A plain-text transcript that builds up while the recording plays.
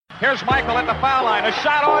Here's Michael at the foul line. A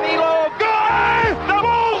shot on Elo. Good! The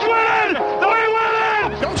Bulls win! We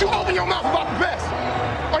win! Don't you open your mouth about the best,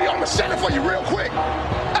 or I'm gonna shut it for you real quick.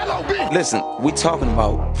 LOB. Listen, we talking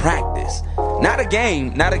about practice. Not a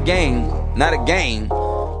game.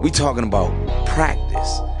 We talking about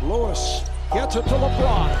practice. Lewis gets it to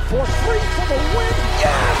LeBron for three for the win.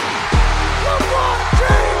 Yes! LeBron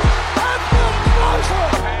James at the buzzer.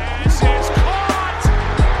 Pass is caught.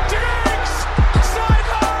 Diggs,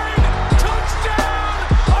 sideline, touchdown.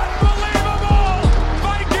 Unbelievable.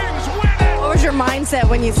 Vikings win it. What was your mindset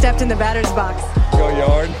when you stepped in the batter's box? Go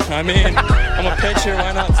yard. I mean, I'm a pitcher.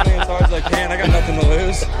 Why not swing as hard as I can? I got nothing to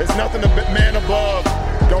lose. It's nothing to man above.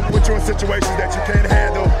 Don't put you in situations that you can't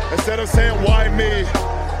handle. Instead of saying, why me?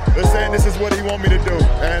 They're saying this is what he want me to do.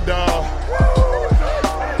 And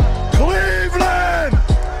Cleveland,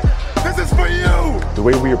 this is for you. The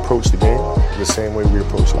way we approach the game is the same way we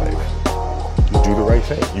approach life. You do the right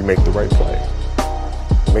thing. You make the right play.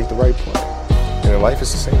 You make the right play. And in life,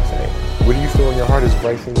 it's the same thing. What do you feel in your heart is the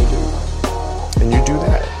right thing to do? And you do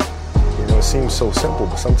that. You know, it seems so simple,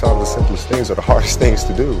 but sometimes the simplest things are the hardest things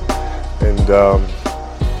to do. And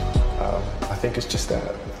I think it's just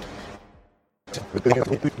that.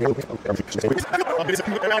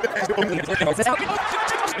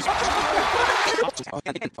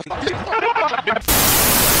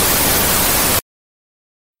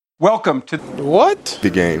 Welcome to what? The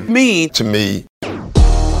game. To me.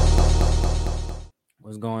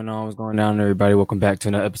 What's going on? What's going on, everybody? Welcome back to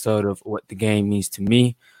another episode of What the Game Means to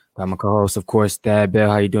Me. I'm my co-host, of course, Thad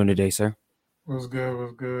Bell. How you doing today, sir? What's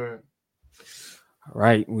good? All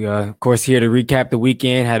right. We are, of course, here to recap the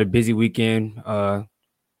weekend. Had a busy weekend.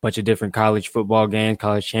 Bunch of different college football games,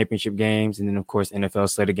 college championship games, and then, of course, NFL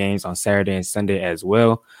slate of games on Saturday and Sunday as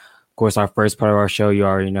well. Of course, our first part of our show, you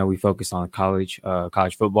already know, we focus on college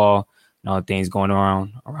football and all the things going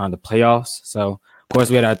on around the playoffs. So, of course,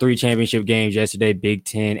 we had our 3 championship games yesterday, Big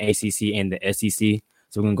Ten, ACC, and the SEC.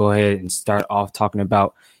 So we're going to go ahead and start off talking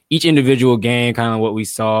about each individual game, kind of what we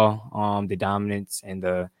saw, the dominance and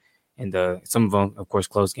the some of them, of course,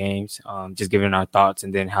 close games, just giving our thoughts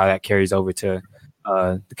and then how that carries over to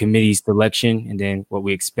the committee's selection and then what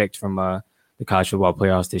we expect from the college football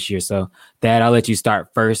playoffs this year. So, Thad, I'll let you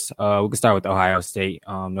start first. We can start with the Ohio State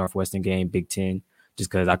Northwestern game, Big Ten, just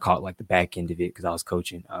because I caught like the back end of it because I was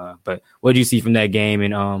coaching. But what did you see from that game,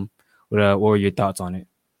 and what were your thoughts on it?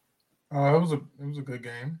 It was a good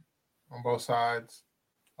game on both sides.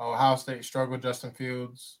 Ohio State struggled. Justin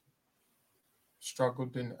Fields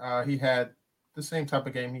struggled, and he had the same type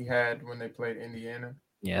of game he had when they played Indiana.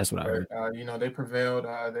 Yeah, that's what I heard. They prevailed.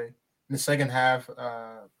 They in the second half,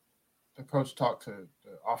 the coach talked to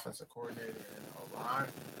the offensive coordinator and O-line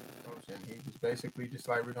coach, and he was basically just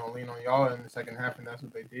like, we're gonna lean on y'all in the second half, and that's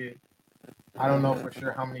what they did. I don't know for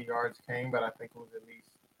sure how many yards came, but I think it was at least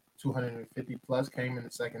 250 plus came in the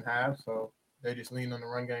second half. So they just leaned on the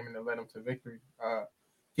run game and they led them to victory.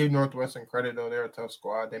 Give Northwestern credit, though. They're a tough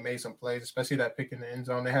squad. They made some plays, especially that pick in the end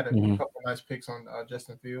zone. They had a couple nice picks on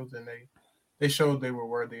Justin Fields, and they showed they were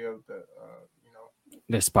worthy of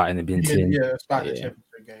the spot in the Big Ten. Yeah, spot in the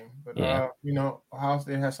championship game. But, Ohio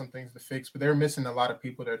State has some things to fix, but they were missing a lot of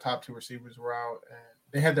people. Their top 2 receivers were out, and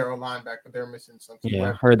they had their O-line back, but they were missing some people.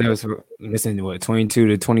 Yeah, I heard they was missing, 22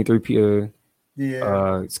 to 23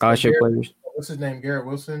 scholarship players. What's his name? Garrett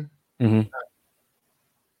Wilson? Mm-hmm.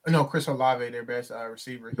 No, Chris Olave, their best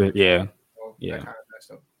receiver. But that kind of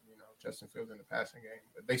messed up, Justin Fields in the passing game.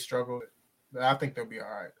 But they struggled. But I think they'll be all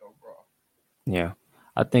right overall. Yeah,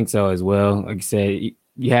 I think so as well. Like you said,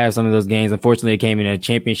 you have some of those games. Unfortunately, it came in a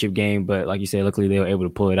championship game, but like you said, luckily they were able to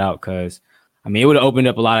pull it out because, it would have opened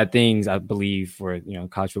up a lot of things, I believe, for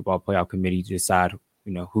college football playoff committee to decide,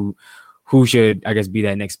 who should, I guess, be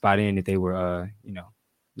that next spot in if they were,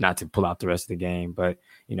 not to pull out the rest of the game. But,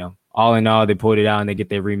 all in all, they pulled it out and they get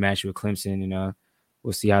their rematch with Clemson. And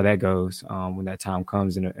we'll see how that goes when that time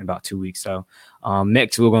comes in about 2 weeks. So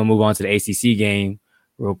next, we're going to move on to the ACC game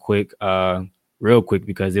real quick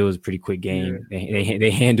because it was a pretty quick game. Yeah.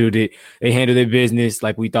 They handled it. They handled their business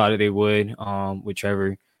like we thought they would with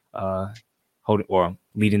Trevor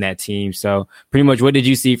leading that team. So pretty much, what did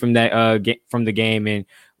you see from that from the game? And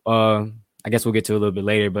I guess we'll get to it a little bit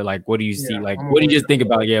later, but like, what do you see? Like, what do you just think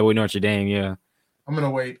about? Yeah, with Notre Dame. Yeah, I'm gonna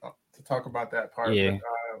wait to talk about that part. Yeah.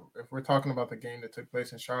 But, if we're talking about the game that took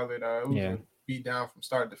place in Charlotte, it was a beat down from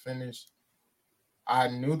start to finish. I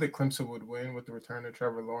knew that Clemson would win with the return of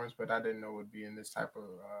Trevor Lawrence, but I didn't know it would be in this type of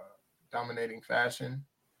dominating fashion.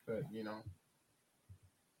 But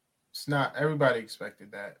it's not. Everybody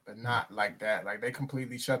expected that, but not like that. Like, they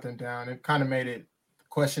completely shut them down. It kind of made it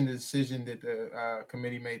question the decision that the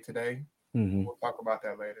committee made today. Mm-hmm. We'll talk about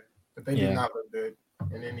that later. But they did not look good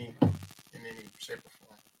in any shape or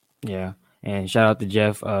form. Yeah. And shout out to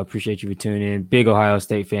Jeff. Appreciate you for tuning in. Big Ohio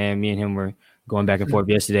State fan. Me and him were going back and forth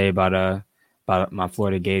yesterday about my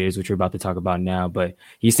Florida Gators, which we're about to talk about now. But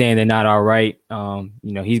he's saying they're not all right.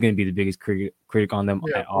 He's going to be the biggest critic on them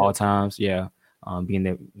at all times. Yeah.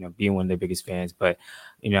 Being one of their biggest fans. But,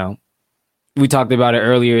 we talked about it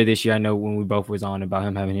earlier this year. I know when we both was on about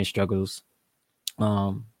him having his struggles.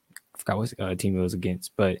 I forgot what team it was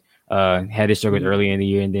against, but had his struggles early in the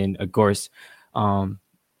year. And then, of course,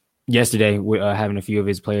 yesterday with having a few of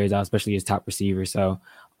his players out, especially his top receiver. So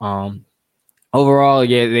overall,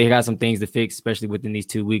 they got some things to fix, especially within these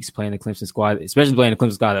 2 weeks playing the Clemson squad, especially playing the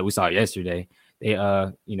Clemson squad that we saw yesterday. They,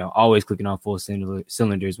 always clicking on full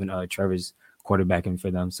cylinders when Trevor's quarterbacking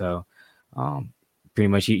for them. So pretty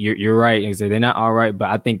much you're right. They're not all right, but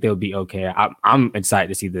I think they'll be okay. I'm excited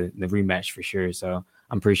to see the rematch for sure. So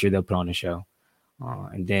I'm pretty sure they'll put on the show.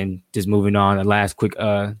 And then just moving on, the last quick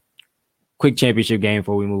championship game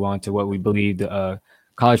before we move on to what we believe the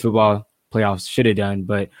college football playoffs should have done.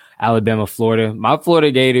 But Alabama, Florida, my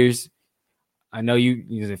Florida Gators. I know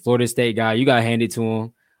you're a Florida State guy. You got handed to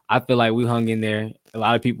them. I feel like we hung in there. A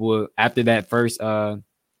lot of people after that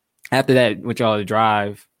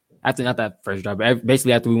drive. After not that first drive, but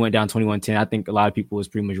basically after we went down 21-10, I think a lot of people was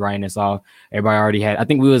pretty much writing us off. Everybody already had. I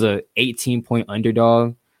think we was a 18-point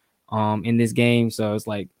underdog in this game, so it's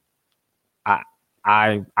like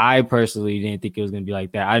I personally didn't think it was going to be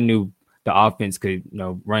like that. I knew the offense could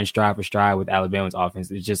run stride for stride with Alabama's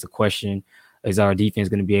offense. It's just a question: is our defense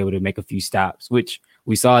going to be able to make a few stops? Which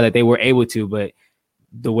we saw that they were able to, but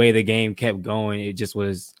the way the game kept going, it just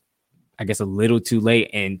was, I guess, a little too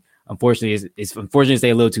late. And unfortunately, it's unfortunate to say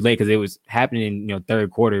a little too late because it was happening in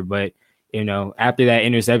third quarter. But after that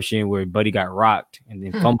interception where Buddy got rocked and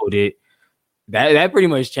then fumbled it, that pretty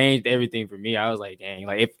much changed everything for me. I was like, dang,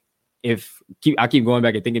 like I keep going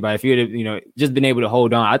back and thinking about it. If you would have just been able to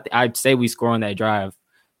hold on, I'd say we score on that drive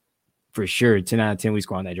for sure. 10 out of 10 we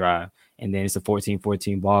score on that drive, and then it's a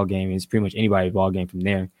 14-14 ball game. It's pretty much anybody's ball game from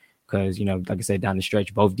there because like I said, down the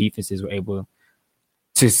stretch, both defenses were able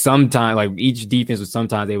to sometimes, like each defense was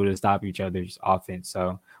sometimes able to stop each other's offense.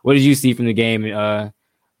 So what did you see from the game? You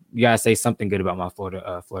gotta say something good about my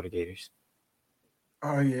Florida Gators.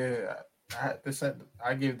 Oh yeah,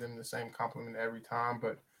 I give them the same compliment every time,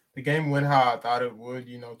 but the game went how I thought it would.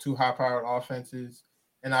 Two high-powered offenses,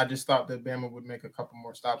 and I just thought that Bama would make a couple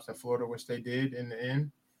more stops in Florida, which they did in the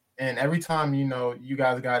end. And every time, you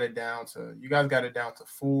guys got it down to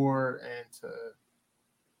 4 and to.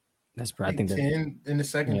 That's right. I think 10 in the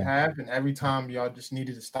second half, and every time y'all just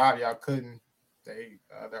needed to stop, y'all couldn't.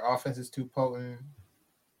 Their offense is too potent.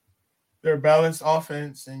 They're a balanced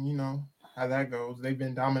offense, and how that goes. They've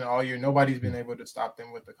been dominant all year. Nobody's been able to stop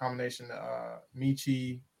them with the combination of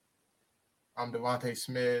Michi, Devontae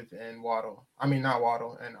Smith, and Waddle. I mean, not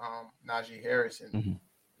Waddle, and Najee Harris. And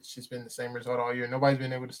it's just been the same result all year. Nobody's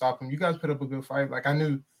been able to stop them. You guys put up a good fight. Like, I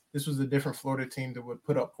knew this was a different Florida team that would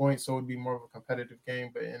put up points, so it would be more of a competitive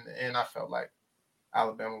game. But in the end, I felt like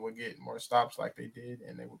Alabama would get more stops like they did,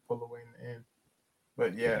 and they would pull away in the end.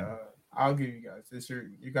 But, I'll give you guys.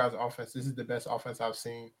 You guys' offense. This is the best offense I've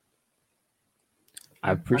seen.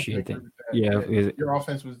 I appreciate that. Your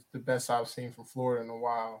offense was the best I've seen from Florida in a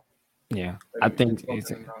while. Yeah, I think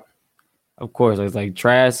it's of course it's like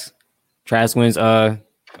Trask wins.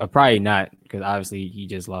 Probably not because obviously he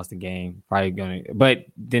just lost the game. Probably gonna, but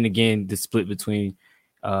then again, the split between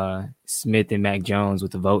Smith and Mac Jones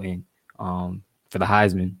with the voting for the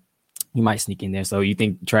Heisman, he might sneak in there. So you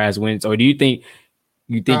think Trask wins, or do you think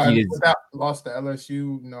he just lost to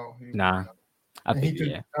LSU? No, nah. I think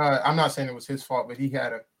I'm not saying it was his fault, but he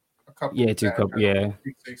had a couple. Yeah,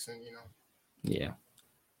 Yeah,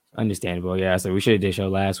 understandable. Yeah, so we should have did show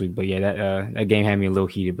last week, but that game had me a little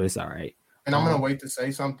heated, but it's all right. And I'm gonna wait to say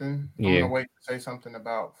something. I'm gonna wait to say something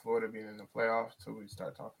about Florida being in the playoffs till we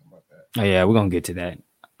start talking about that. Oh yeah, we're gonna get to that.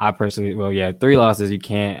 I personally, 3 losses, you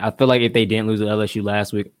can't. I feel like if they didn't lose to LSU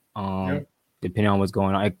last week, depending on what's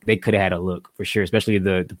going on, they could have had a look for sure, especially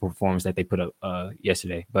the performance that they put up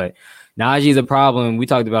yesterday. But Najee is a problem. We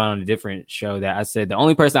talked about it on a different show that I said the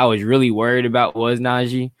only person I was really worried about was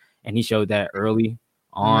Najee, and he showed that early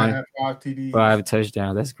on. 5 TDs. 5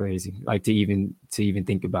 touchdowns. That's crazy. Like to even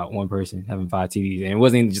think about one person having 5 TDs, and it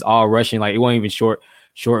wasn't just all rushing. Like it wasn't even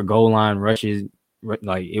short goal line rushes.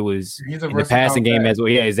 Like it was in the passing game as well.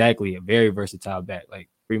 Yeah, exactly. A very versatile back. Like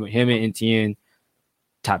pretty much him and Etienne,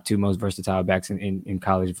 top 2 most versatile backs in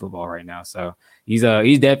college football right now. So he's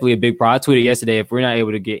definitely a big pro. I tweeted yesterday, if we're not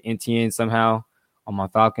able to get Etienne somehow on my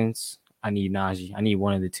Falcons, I need Najee. I need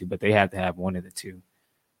one of the two, but they have to have one of the two.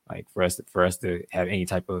 like for us to have any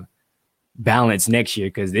type of balance next year,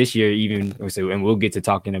 because this year and we'll get to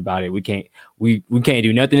talking about it, we can't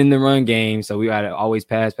do nothing in the run game, so we gotta always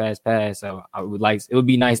pass. So it would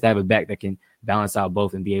be nice to have a back that can balance out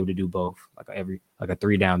both and be able to do both, like a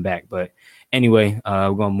 3-down back. But anyway,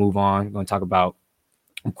 we're gonna move on. We're gonna talk about,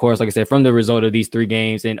 of course, like I said, from the result of these 3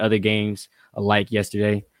 games and other games alike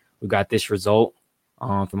yesterday, we got this result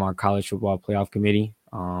from our college football playoff committee.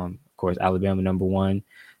 Of course, Alabama #1,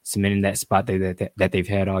 cementing that spot that they've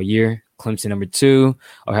had all year. Clemson #2,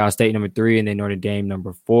 Ohio State #3, and then Notre Dame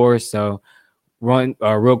 #4. So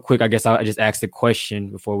real quick, I guess I'll just ask the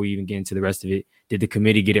question before we even get into the rest of it. Did the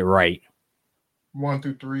committee get it right? 1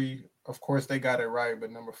 through 3, of course they got it right,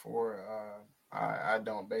 but #4, I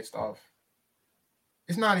don't, based off.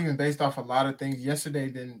 It's not even based off a lot of things. Yesterday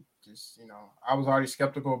didn't just, I was already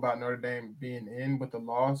skeptical about Notre Dame being in with the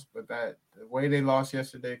loss, but the way they lost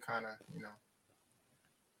yesterday kind of,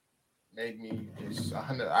 made me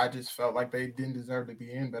I just felt like they didn't deserve to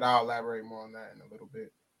be in, but I'll elaborate more on that in a little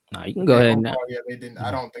bit. No, you can go ahead. Yeah, they didn't.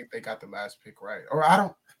 I don't think they got the last pick right,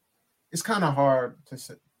 or it's kind of hard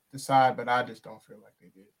to decide, but I just don't feel like they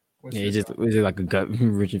did. It was like a gut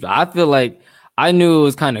wrench. I feel like I knew it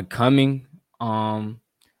was kind of coming.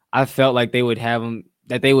 I felt like they would have him,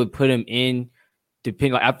 that they would put him in.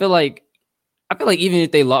 I feel like even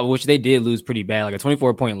if they lost, which they did lose pretty bad, like a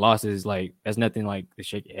 24-point loss is like, that's nothing like to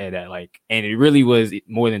shake your head at. Like, and it really was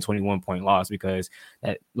more than 21-point loss, because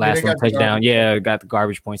that last one touchdown, got the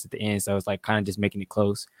garbage points at the end. So it's like kind of just making it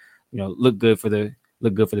close. Look good for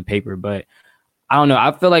the paper. But I don't know.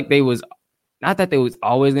 I feel like they was, not that they was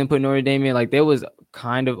always gonna put Notre Dame in. Like, there was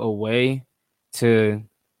kind of a way to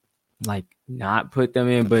like not put them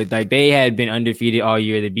in, but like they had been undefeated all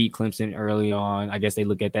year. They beat Clemson early on. I guess they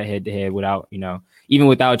look at that head to head without, even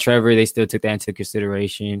without Trevor, they still took that into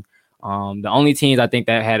consideration. The only teams I think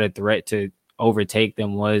that had a threat to overtake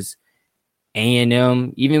them was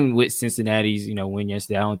A&M. Even with Cincinnati's, win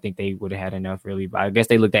yesterday, I don't think they would have had enough really. But I guess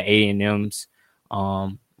they looked at A&M's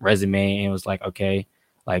resume and was like, okay,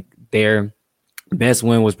 like their best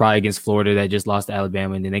win was probably against Florida that just lost to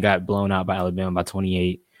Alabama, and then they got blown out by Alabama by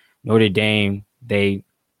 28. Notre Dame, they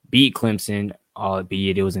beat Clemson,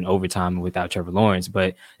 albeit it was in overtime without Trevor Lawrence,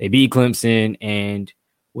 but they beat Clemson and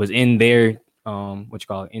was in their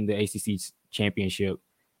in the ACC championship,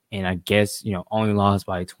 and I guess only lost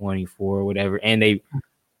by 24 or whatever. And they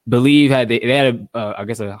believe they had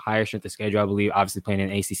a higher strength of schedule. I believe, obviously playing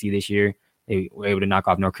in ACC this year, they were able to knock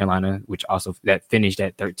off North Carolina, which also that finished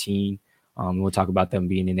at 13. We'll talk about them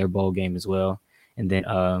being in their bowl game as well, and then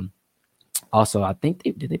also, I think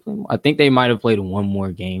they might have played one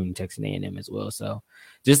more game in Texas A&M as well. So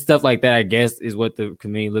just stuff like that, I guess, is what the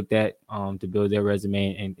committee looked at to build their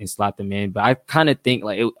resume and slot them in. But I kind of think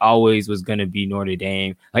like it always was going to be Notre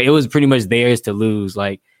Dame. Like, it was pretty much theirs to lose.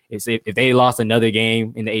 Like, if they lost another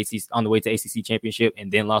game in the ACC on the way to ACC championship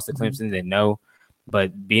and then lost to Clemson, then no.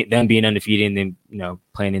 But them being undefeated and then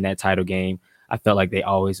playing in that title game, I felt like they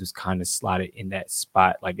always was kind of slotted in that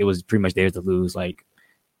spot. Like, it was pretty much theirs to lose. Like,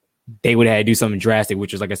 they would have had to do something drastic,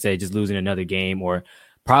 which was, like I said, just losing another game or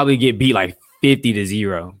probably get beat like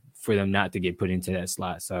 50-0 for them not to get put into that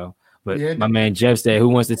slot. So, but my man Jeff said, who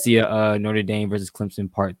wants to see a Notre Dame versus Clemson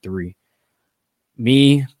part 3?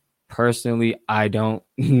 Me personally, I don't.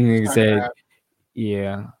 I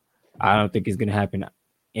don't think it's gonna happen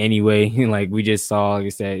anyway. Like we just saw, like I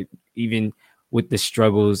said, even with the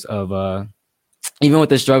struggles of our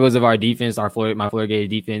defense, my Florida Gators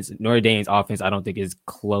defense, Notre Dame's offense, I don't think is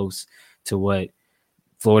close to what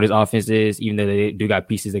Florida's offense is, even though they do got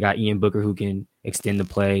pieces. They got Ian Booker who can extend the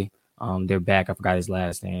play. They're back. I forgot his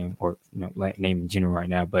last name or name in general right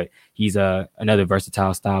now, but he's another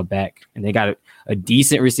versatile style back. And they got a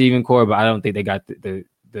decent receiving core, but I don't think they got the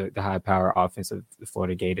high power offense of the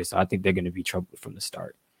Florida Gators. So I think they're going to be trouble from the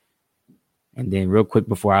start. And then real quick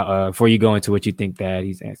before you go into what you think, that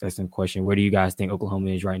he's asking a question, where do you guys think Oklahoma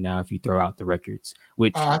is right now if you throw out the records?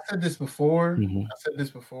 Which I said this before.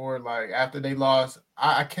 Like after they lost,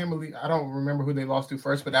 I can't believe, I don't remember who they lost to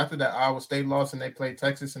first, but after that Iowa State loss and they played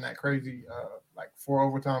Texas in that crazy 4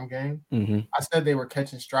 overtime game, I said they were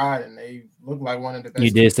catching stride and they looked like one of the best.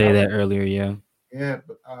 You did say that earlier, yeah. Yeah,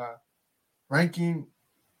 but ranking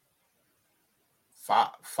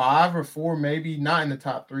 5 or 4, maybe not in the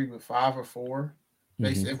top 3, but 5 or 4.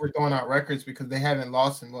 They said we're throwing out records because they haven't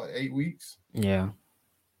lost in 8 weeks. Yeah.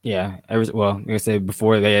 Like I said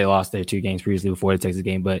before, they had lost their 2 games previously before the Texas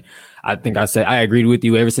game, but I think I agreed with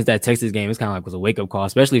you. Ever since that Texas game, it's kind of like was a wake up call,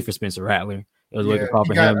 especially for Spencer Rattler. It was a wake up call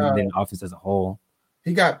for him and then the offense as a whole.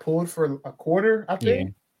 He got pulled for a quarter, I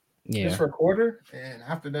think. just for a quarter, and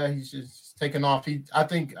after that he's just taking off.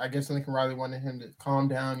 I guess Lincoln Riley wanted him to calm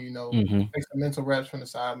down, take some mental reps from the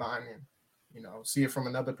sideline and see it from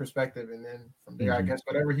another perspective, and then from there I guess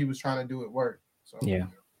whatever he was trying to do it worked. So But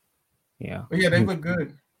yeah, they look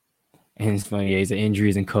good. And it's funny, the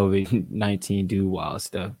injuries and COVID-19 do wild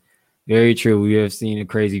stuff. Very true. We have seen a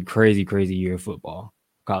crazy year of football,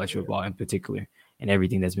 college football in particular, and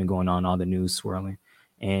everything that's been going on, all the news swirling.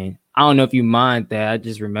 And I don't know if you mind that. I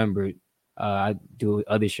just remembered I do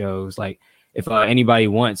other shows. Like if anybody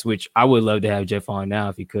wants, which I would love to have Jeff on now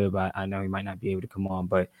if he could, but I know he might not be able to come on.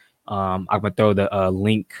 But I'm going to throw the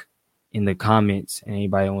link in the comments, and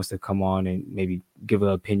anybody that wants to come on and maybe give an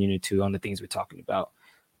opinion or two on the things we're talking about.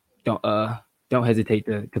 Don't hesitate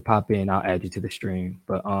to pop in. I'll add you to the stream.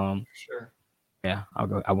 But sure. Yeah, I'll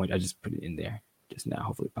go. I just put it in there just now.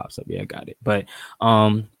 Hopefully it pops up. Yeah, I got it. But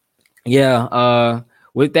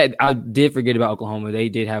with that, I did forget about Oklahoma. They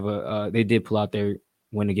did have they did pull out their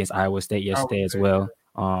win against Iowa State yesterday as well.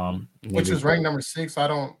 Which is ranked number 6. I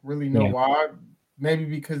don't really know why. Maybe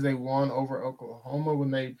because they won over Oklahoma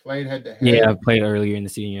when they played head-to-head. Yeah, played earlier in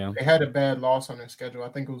the season. Yeah. They had a bad loss on their schedule. I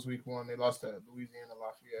think it was week 1. They lost to Louisiana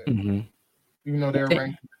Lafayette. Even though they were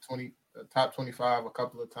ranked the top 25 a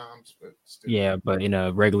couple of times. But still. Yeah, but in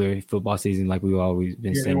a regular football season, like we've always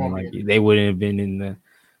been saying, they wouldn't have been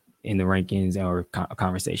in the rankings or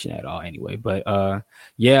conversation at all anyway. But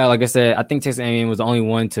like I said, I think Texas A&M was the only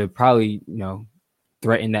one to probably,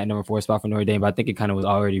 threaten that number 4 spot for Notre Dame, but I think it kind of was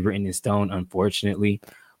already written in stone, unfortunately.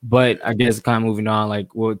 But I guess kind of moving on,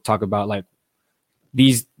 like we'll talk about like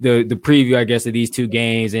the preview, I guess, of these 2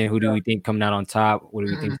 games and who do we think coming out on top? What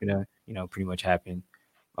do we think is gonna, pretty much happen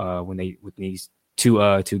when these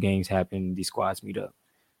two games happen, these squads meet up.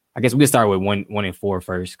 I guess we can start with 1 and 4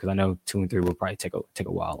 first, because I know 2 and 3 will probably take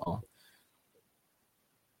a while on.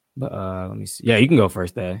 But let me see. Yeah, you can go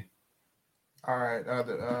first there. All right.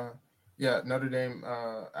 Notre Dame,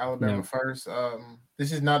 Alabama first.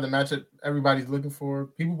 This is not the matchup everybody's looking for.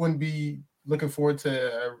 People wouldn't be looking forward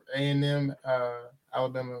to A&M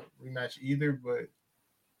Alabama rematch either, but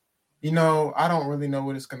I don't really know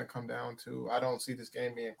what it's going to come down to. I don't see this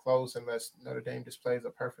game being close unless Notre Dame just plays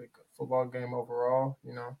a perfect football game overall,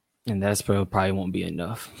 And that's probably won't be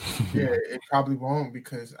enough. Yeah, it probably won't,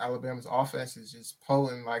 because Alabama's offense is just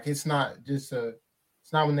potent. Like it's not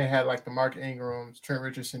when they had like the Mark Ingrams, Trent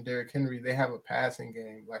Richardson, Derrick Henry. They have a passing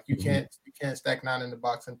game. Like you can't stack 9 in the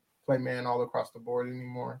box and play man all across the board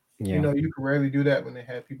anymore. Yeah. You can rarely do that when they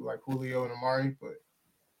had people like Julio and Amari, but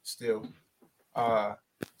still,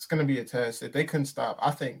 it's going to be a test. If they couldn't stop,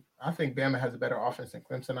 I think Bama has a better offense than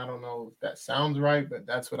Clemson. I don't know if that sounds right, but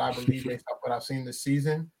that's what I believe based off what I've seen this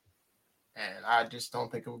season. And I just don't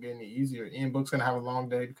think it will get any easier. Ian Book's going to have a long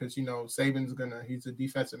day because, Saban's he's a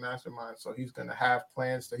defensive mastermind. So he's going to have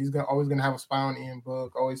plans. He's always going to have a spy on Ian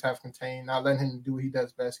Book, always have contain, not letting him do what he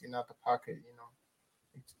does best, getting out the pocket,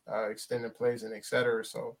 extending plays and et cetera.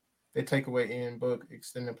 So they take away Ian Book,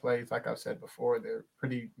 extending plays. Like I've said before, they're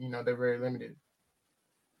pretty, they're very limited.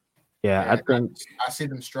 Yeah, and I see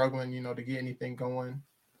them struggling, to get anything going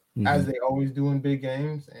as they always do in big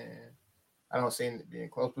games. And I don't see it being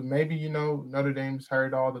close, but maybe, Notre Dame's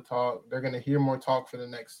heard all the talk. They're going to hear more talk for the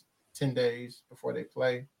next 10 days before they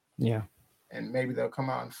play. Yeah. And maybe they'll come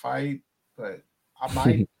out and fight, but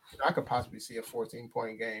I could possibly see a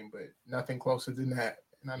 14-point game, but nothing closer than that.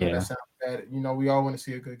 And I know that sounds bad. We all want to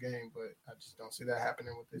see a good game, but I just don't see that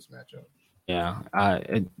happening with this matchup. Yeah.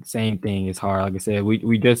 Same thing. It's hard. Like I said,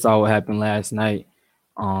 we just saw what happened last night.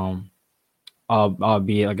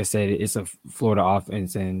 Albeit, like I said, it's a Florida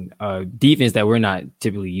offense and defense that we're not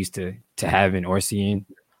typically used to having or seeing.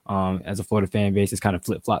 As a Florida fan base, it's kind of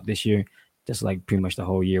flip-flop this year, just like pretty much the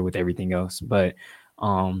whole year with everything else. But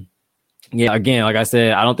again, like I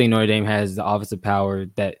said, I don't think Notre Dame has the offensive power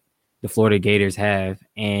that the Florida Gators have.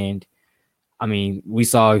 And I mean, we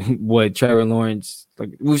saw what Trevor Lawrence,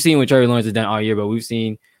 we've seen what Trevor Lawrence has done all year, but we've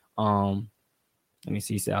seen, let me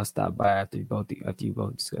see, so I'll stop by after you both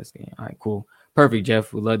discuss the game. All right, cool. Perfect,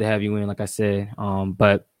 Jeff. We'd love to have you in, like I said.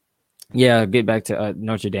 But yeah, get back to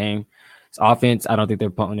Notre Dame's offense. I don't think they're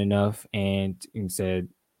potent enough. And said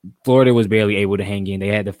Florida was barely able to hang in. They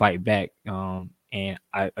had to fight back.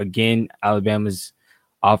 Alabama's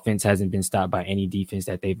offense hasn't been stopped by any defense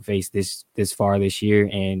that they've faced this far this year.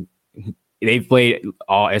 And they've played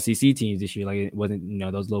all SEC teams this year. Like it wasn't,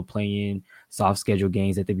 those little play-in soft schedule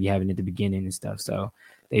games that they'd be having at the beginning and stuff. So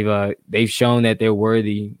they've shown that they're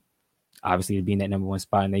worthy, obviously, to be in that number 1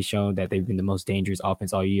 spot, and they've shown that they've been the most dangerous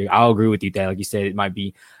offense all year. I'll agree with you that, like you said, it might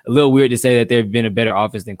be a little weird to say that they've been a better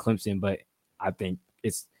offense than Clemson, but I think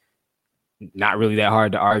not really that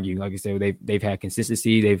hard to argue. Like I said, they've had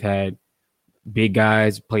consistency. They've had big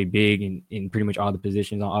guys play big in pretty much all the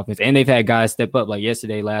positions on offense, and they've had guys step up. Like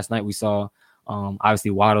last night we saw.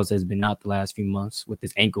 Obviously, Waddles has been out the last few months with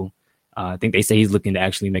his ankle. I think they say he's looking to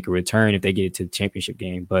actually make a return if they get it to the championship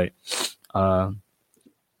game. But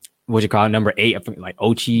what you call it, number 8, I think like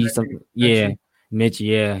Ochi, something. Yeah, Mitch,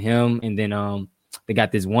 yeah, him. And then they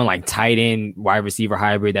got this one like tight end wide receiver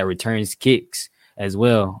hybrid that returns kicks as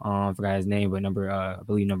well. I forgot his name, but I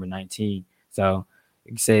believe number 19. So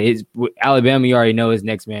like I said, it's Alabama. You already know is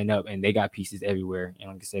next man up, and they got pieces everywhere. And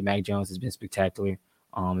like I said, Mac Jones has been spectacular.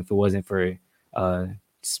 If it wasn't for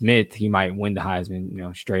Smith, he might win the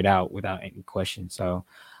Heisman, straight out without any question. So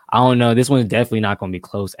I don't know. This one's definitely not going to be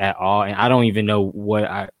close at all, and I don't even know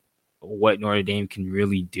what Notre Dame can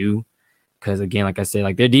really do, because again, like I said,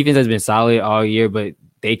 like their defense has been solid all year, but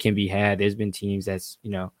they can be had. There's been teams that's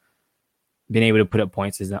been able to put up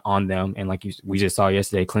points on them, and like we just saw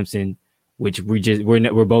yesterday, Clemson, which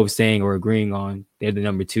we're both saying or agreeing on, they're the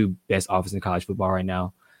number 2 best offense in college football right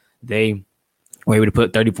now. They were able to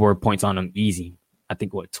put 34 points on them easy. I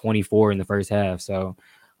think 24 in the first half. So,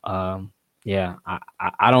 I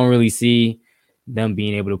don't really see them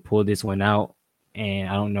being able to pull this one out, and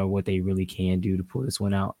I don't know what they really can do to pull this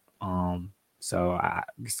one out. So I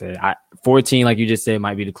said 14, like you just said,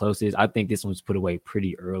 might be the closest. I think this one's put away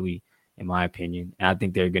pretty early, in my opinion, and I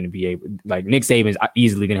think they're going to be able, like Nick Saban's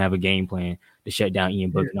easily going to have a game plan to shut down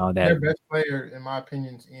Ian Book and all that. Their best player, in my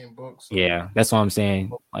opinion, is Ian Book. So. Yeah, that's what I'm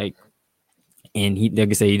saying. Like. And he, like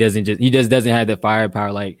I say, he doesn't have the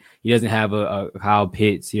firepower. Like he doesn't have a Kyle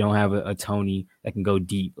Pitts. He don't have a Tony that can go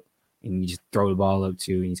deep and you just throw the ball up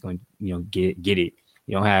to, and he's going to get it.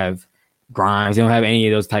 You don't have Grimes. You don't have any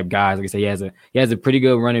of those type guys. Like I say, he has a pretty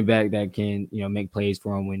good running back that can make plays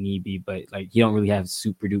for him when need be. But like you don't really have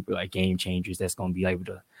super duper like game changers that's going to be able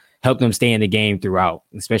to help them stay in the game throughout.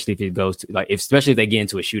 Especially if it goes to especially if they get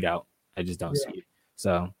into a shootout. I just don't see it.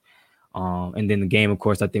 So. And then the game, of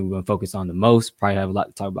course, I think we're going to focus on the most. Probably have a lot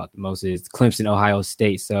to talk about the most is Clemson, Ohio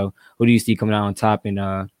State. So who do you see coming out on top?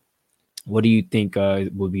 And what do you think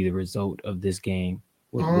will be the result of this game?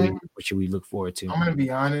 What should we look forward to? I'm going to be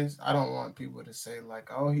honest. I don't want people to say like,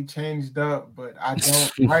 oh, he changed up. But I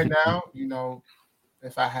don't. Right now,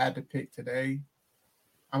 if I had to pick today,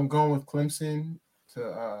 I'm going with Clemson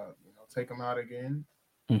to take them out again.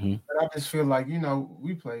 Mm-hmm. But I just feel like,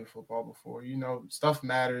 we played football before, stuff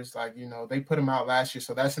matters. Like, they put them out last year.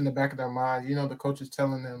 So that's in the back of their mind. The coach is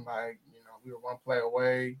telling them like, we were one play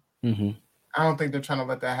away. Mm-hmm. I don't think they're trying to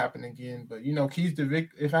let that happen again. But, keys to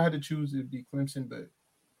victory. If I had to choose, it'd be Clemson. But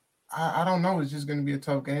I don't know. It's just going to be a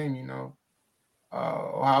tough game,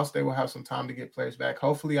 Ohio State will have some time to get players back.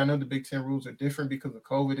 Hopefully, I know the Big Ten rules are different because of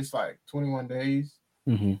COVID. It's like 21 days.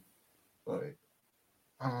 Mm-hmm. But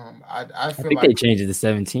I feel think like they changed it to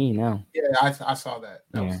 17 now. Yeah, I saw that.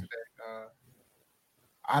 That was today.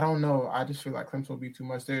 I don't know. I just feel like Clemson will be too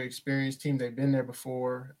much. They're an experienced team. They've been there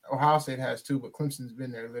before. Ohio State has too, but Clemson's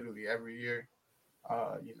been there literally every year.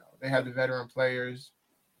 They have the veteran players.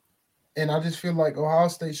 And I just feel like Ohio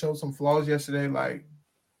State showed some flaws yesterday, like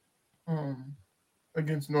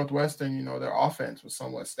against Northwestern. Their offense was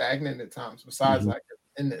somewhat stagnant at times, besides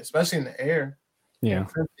especially in the air. Yeah.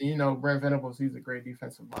 Brent Venables, he's a great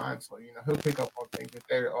defensive mind. So, he'll pick up on things. If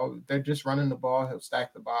they're just running the ball, he'll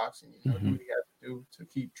stack the box and, do what he has to do to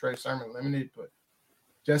keep Trey Sermon limited. But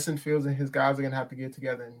Justin Fields and his guys are going to have to get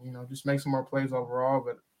together and, just make some more plays overall.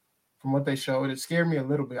 But from what they showed, it scared me a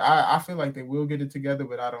little bit. I feel like they will get it together,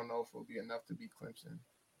 but I don't know if it'll be enough to beat Clemson.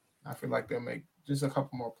 I feel like they'll make just a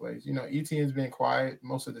couple more plays. Etienne's been quiet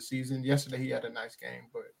most of the season. Yesterday, he had a nice game,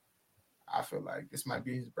 but I feel like this might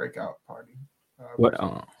be his breakout party.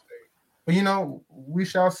 But we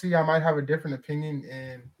shall see. I might have a different opinion.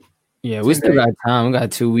 And we still got time. We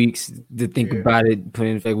got 2 weeks to think about it. Put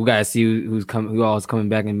in effect. We gotta see who all is coming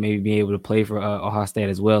back and maybe be able to play for Ohio State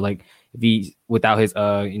as well. Like if he without his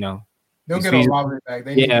they'll get Olave back.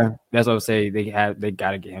 That's what I would say. They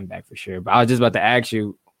gotta get him back for sure. But I was just about to ask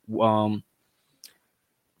you, for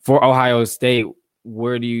Ohio State,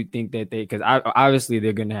 where do you think that because obviously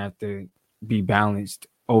they're gonna have to be balanced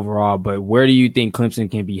overall, but where do you think Clemson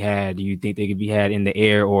can be had? Do you think they could be had in the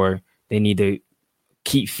air, or they need to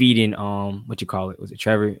keep feeding was it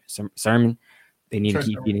Trevor Sermon? They need to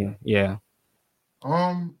keep feeding. Yeah.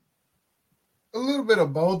 A little bit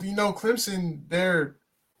of both. Clemson,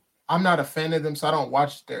 I'm not a fan of them, so I don't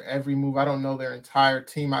watch their every move. I don't know their entire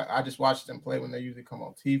team. I just watch them play when they usually come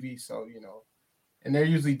on TV. So, and they're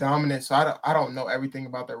usually dominant. So I don't know everything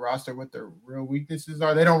about their roster, what their real weaknesses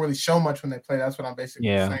are. They don't really show much when they play. That's what I'm basically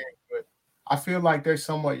saying. But I feel like they're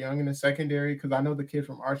somewhat young in the secondary because I know the kid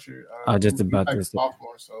from Archer. Just he's about like this.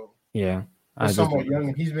 sophomore, so Yeah. they're somewhat young,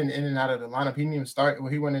 and he's been in and out of the lineup. He didn't even start.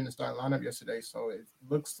 Well, he went in the starting lineup yesterday, so it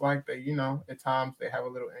looks like they, at times they have a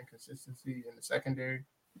little inconsistency in the secondary.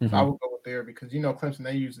 So I would go with there because Clemson,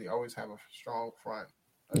 they usually always have a strong front,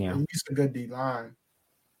 at least a good D line.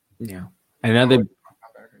 Yeah. Another.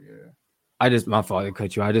 My fault to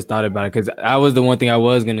cut you. I just thought about it because that was the one thing I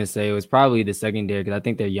was gonna say. It was probably the secondary because I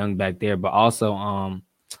think they're young back there, but also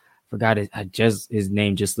forgot it. His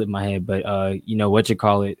name just slipped my head, but what you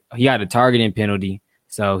call it? He had a targeting penalty,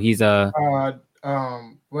 so he's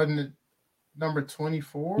wasn't it number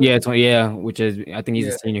 24? Yeah, which is I think he's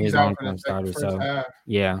a senior. He's long-term starter. So half.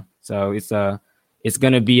 Yeah, so it's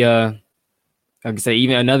gonna be like I say,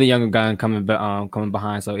 even another younger guy coming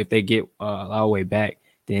behind. So if they get all the way back,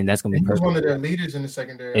 then that's gonna be perfect. He's one of their leaders in the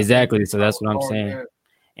secondary. Exactly. So that's what I'm saying. Yeah.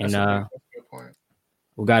 And that's a good point.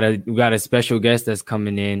 we got a special guest that's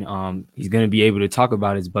coming in. He's gonna be able to talk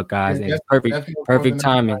about his Buckeyes, and it's perfect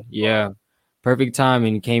timing. Yeah, perfect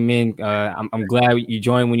timing. He came in. I'm glad you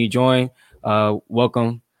joined when you joined.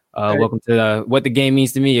 Welcome. Welcome to What the Game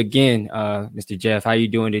Means to Me again, Mr. Jeff. How you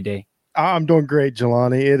doing today? I'm doing great,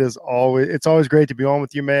 Jelani. It's always great to be on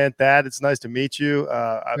with you, man. Thad, it's nice to meet you.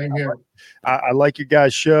 I like your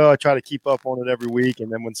guys' show. I try to keep up on it every week,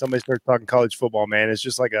 and then when somebody starts talking college football, man, it's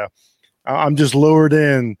just like I'm just lured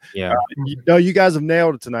in. Yeah. You guys have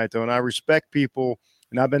nailed it tonight, though, and I respect people.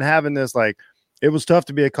 And I've been having this it was tough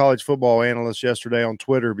to be a college football analyst yesterday on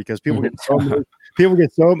Twitter because people get so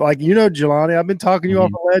Jelani, I've been talking you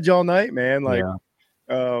off the ledge all night, man.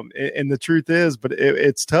 And the truth is, but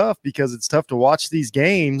it's tough because it's tough to watch these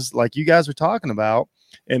games like you guys are talking about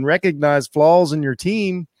and recognize flaws in your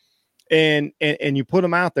team and you put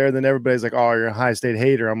them out there. Then everybody's like, oh, you're a Ohio State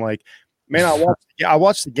hater. I'm like, man, I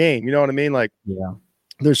watched the game. You know what I mean?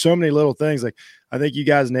 There's so many little things. I think you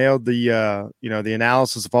guys nailed the the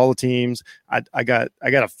analysis of all the teams. I got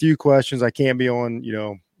a few questions. I can't be on,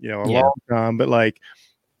 a long time, but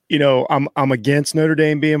I'm against Notre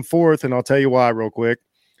Dame being fourth, and I'll tell you why real quick.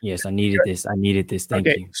 Yes, I needed this. Thank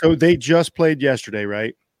you. So they just played yesterday,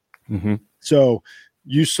 right? Mm-hmm. So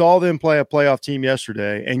you saw them play a playoff team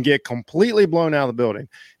yesterday and get completely blown out of the building.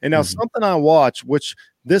 And now something I watch, which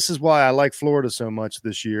this is why I like Florida so much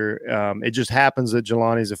this year. It just happens that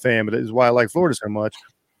Jelani's a fan, but it is why I like Florida so much,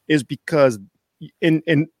 is because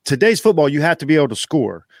in today's football, you have to be able to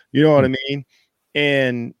score. You know what I mean?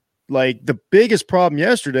 And the biggest problem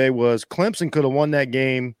yesterday was Clemson could have won that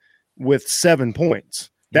game with 7 points.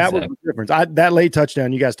 That was the difference. That late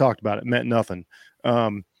touchdown, you guys talked about it, meant nothing.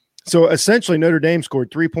 So essentially Notre Dame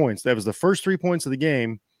scored 3 points. That was the first 3 points of the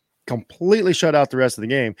game, completely shut out the rest of the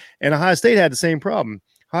game. And Ohio State had the same problem.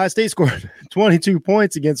 Ohio State scored 22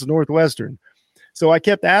 points against Northwestern. So I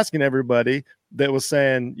kept asking everybody that was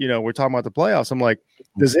saying, we're talking about the playoffs. I'm like,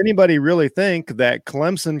 does anybody really think that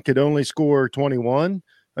Clemson could only score 21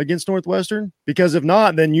 against Northwestern? Because if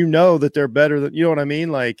not, then that they're better than, you know what I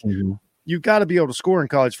mean? You've got to be able to score in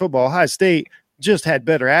college football. Ohio State just had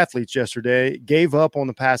better athletes yesterday, gave up on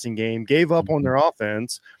the passing game, gave up on their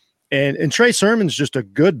offense. And Trey Sermon's just a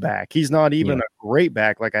good back. He's not even a great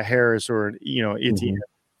back like a Harris or Etienne.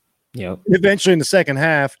 Yeah. Eventually in the second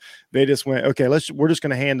half, they just went, okay, we're just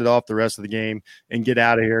going to hand it off the rest of the game and get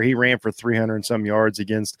out of here. He ran for 300 and some yards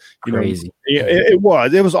against, crazy. It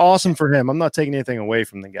was awesome for him. I'm not taking anything away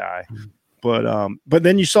from the guy, but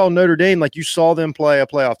then you saw Notre Dame, you saw them play a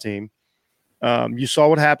playoff team. You saw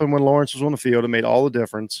what happened when Lawrence was on the field. It made all the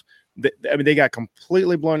difference. They got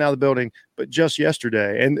completely blown out of the building, but just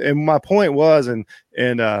yesterday. And my point was, and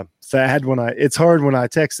Thad, it's hard when I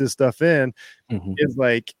text this stuff in, is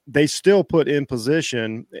they still put in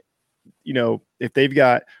position,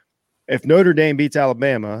 if Notre Dame beats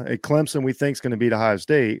Alabama, and Clemson we think is going to beat Ohio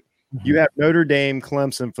State, you have Notre Dame,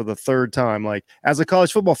 Clemson for the third time. As a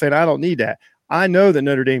college football fan, I don't need that. I know that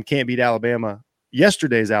Notre Dame can't beat Alabama.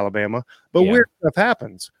 Yesterday's Alabama, but weird stuff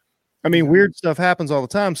happens. Weird stuff happens all the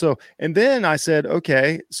time. So, and then I said,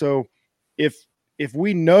 okay, so if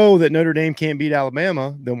we know that Notre Dame can't beat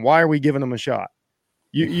Alabama, then why are we giving them a shot?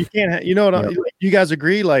 You can't, you guys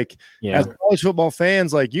agree? As college football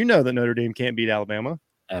fans, that Notre Dame can't beat Alabama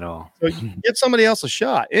at all. So give somebody else a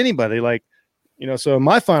shot. Anybody, so in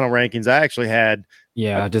my final rankings, I actually had,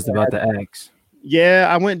 just about the X. Yeah,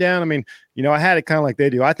 I went down. I had it kind of like they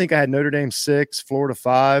do. I think I had Notre Dame 6, Florida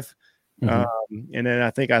 5. And then I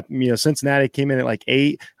think Cincinnati came in at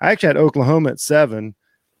 8. I actually had Oklahoma at 7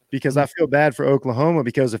 because I feel bad for Oklahoma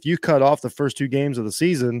because if you cut off the first 2 games of the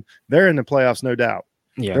season, they're in the playoffs, no doubt.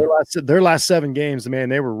 Yeah. Their last 7 games, man,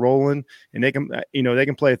 they were rolling and they can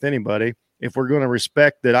play with anybody. if we're going to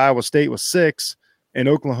respect that Iowa State was 6 and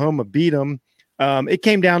Oklahoma beat them, it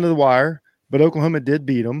came down to the wire, but Oklahoma did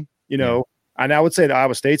beat them, and I would say that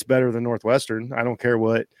Iowa State's better than Northwestern. I don't care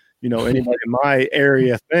what, anybody in my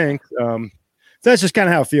area thinks. So that's just kind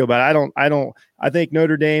of how I feel about it. I think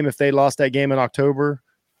Notre Dame, if they lost that game in October,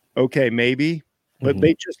 okay, maybe, but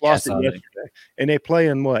they just lost it yesterday, and they play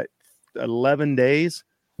in 11 days.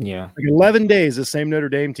 Yeah, 11 days. The same Notre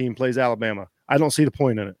Dame team plays Alabama. I don't see the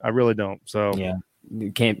point in it. I really don't. So yeah,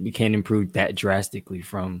 you can't improve that drastically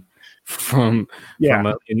from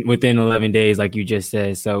within 11 days, like you just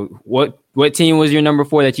said. So what team was your number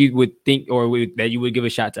 4 that you would think that you would give a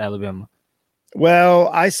shot to Alabama? Well,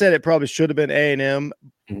 I said it probably should have been A&M.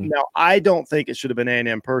 Now, I don't think it should have been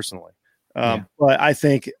A&M personally, but I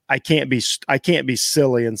think I can't be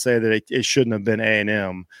silly and say that it shouldn't have been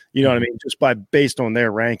A&M. You know what I mean? Just based on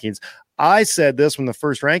their rankings. I said this when the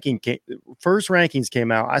first rankings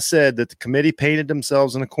came out. I said that the committee painted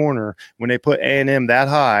themselves in a corner when they put A&M that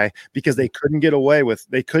high because they couldn't get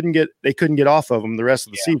off of them the rest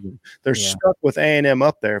of the season. They're stuck with A&M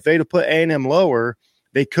up there. If they'd have put A&M lower,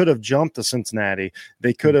 they could have jumped to Cincinnati.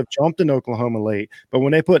 They could have jumped in Oklahoma late. But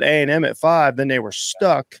when they put A&M at 5, then they were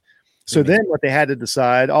stuck. So then what they had to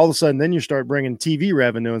decide, all of a sudden, then you start bringing TV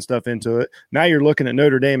revenue and stuff into it. Now you're looking at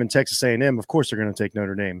Notre Dame and Texas A&M. Of course, they're going to take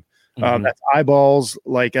Notre Dame. That's eyeballs.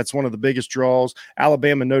 That's one of the biggest draws.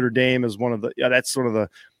 Alabama, Notre Dame is one of the, that's sort of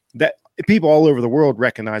that people all over the world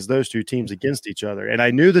recognize those two teams against each other. And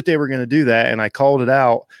I knew that they were going to do that. And I called it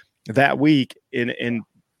out that week in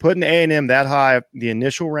putting A&M that high. The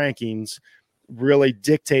initial rankings really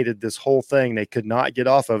dictated this whole thing. They could not get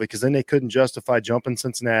off of it because then they couldn't justify jumping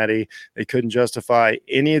Cincinnati. They couldn't justify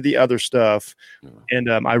any of the other stuff. And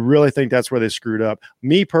I really think that's where they screwed up.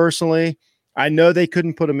 Me personally, I know they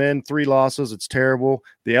couldn't put them in 3 losses. It's terrible.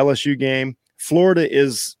 The LSU game, Florida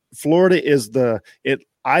is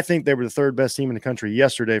I think they were the 3rd best team in the country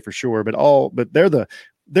yesterday for sure, but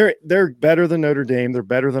they're better than Notre Dame. They're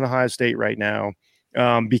better than Ohio State right now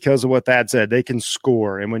because of what Thad said. They can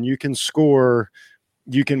score. And when you can score,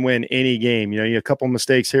 you can win any game. You have a couple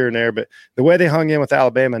mistakes here and there, but the way they hung in with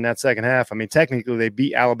Alabama in that second half, I mean, technically they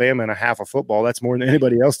beat Alabama in a half of football. That's more than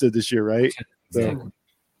anybody else did this year, right? Exactly. So,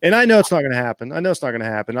 and I know it's not going to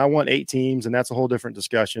happen. I want 8 teams, and that's a whole different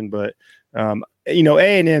discussion. But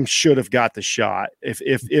A&M should have got the shot. If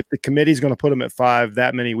the committee's going to put them at 5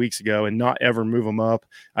 that many weeks ago and not ever move them up,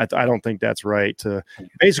 I don't think that's right.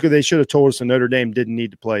 Basically, they should have told us that Notre Dame didn't need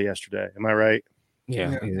to play yesterday. Am I right?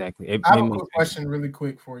 Yeah, exactly. I have a quick question, really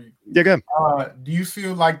quick for you. Yeah, go ahead. Do you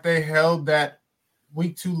feel like they held that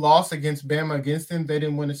Week 2 loss against Bama against them? They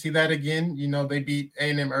didn't want to see that again. They beat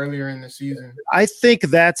A&M earlier in the season. I think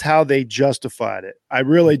that's how they justified it. I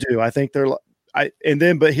really do. I think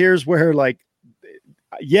but here's where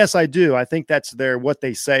yes, I do. I think that's what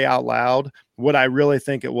they say out loud. What I really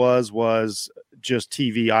think it was just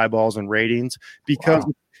TV eyeballs and ratings because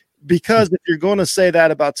if you're going to say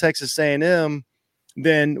that about Texas A&M,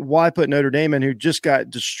 then why put Notre Dame in, who just got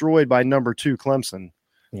destroyed by number 2 Clemson?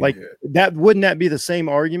 That wouldn't that be the same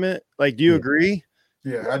argument? Do you agree?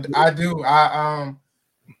 Yeah, I do.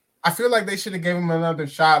 I feel like they should have given him another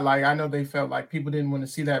shot. I know they felt like people didn't want to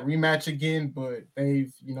see that rematch again, but they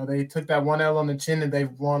took that 1 L on the chin and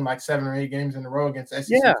they've won 7 or 8 games in a row against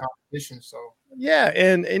SEC competition. So yeah,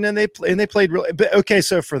 and then they played really. But okay,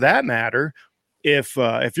 so for that matter, if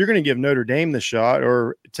you're going to give Notre Dame the shot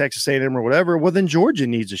or Texas A&M or whatever, well, then Georgia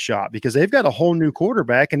needs a shot because they've got a whole new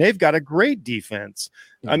quarterback and they've got a great defense.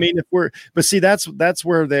 Mm-hmm. I mean, that's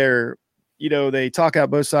where they're, they talk out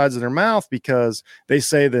both sides of their mouth because they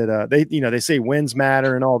say that they say wins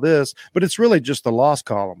matter and all this, but it's really just the loss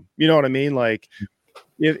column. You know what I mean?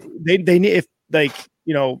 If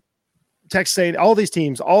Texas A&M, all these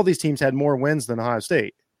teams had more wins than Ohio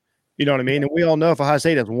State. You know what I mean? And we all know if Ohio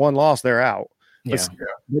State has 1 loss, they're out.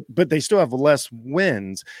 But they still have less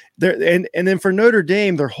wins there. And then for Notre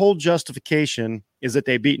Dame, their whole justification is that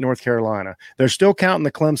they beat North Carolina. They're still counting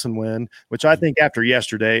the Clemson win, which I think after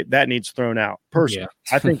yesterday, that needs thrown out. Personally,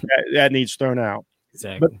 I think that needs thrown out.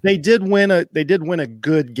 Exactly. But they did win a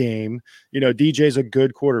good game. DJ's a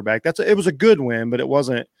good quarterback. It was a good win, but it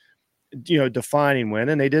wasn't, defining win.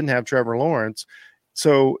 And they didn't have Trevor Lawrence.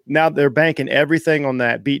 So now they're banking everything on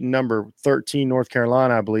that beating number 13 North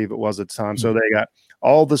Carolina, I believe it was at the time. So they got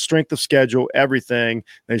all the strength of schedule, everything.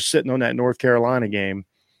 They're sitting on that North Carolina game.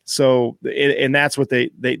 So and that's what they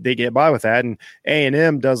get by with that. And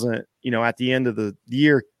A&M doesn't, at the end of the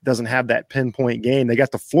year, doesn't have that pinpoint game. They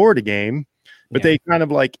got the Florida game, but they kind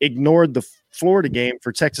of ignored the Florida game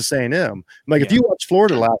for Texas A&M. If you watch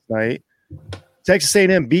Florida last night, Texas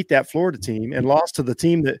A&M beat that Florida team and lost to the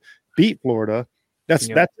team that beat Florida. That's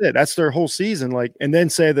it. That's their whole season. Like, and then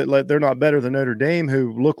say that like, they're not better than Notre Dame,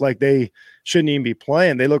 who look like they shouldn't even be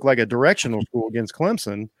playing. They look like a directional school against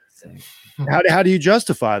Clemson. How do you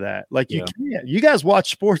justify that? Like, you can't. You guys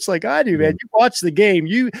watch sports like I do, man. You watch the game.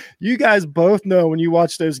 You guys both know when you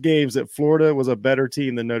watch those games that Florida was a better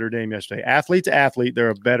team than Notre Dame yesterday. Athlete to athlete,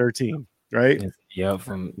 they're a better team, right?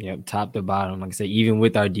 From top to bottom. Like I said, even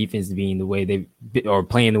with our defense being the way they've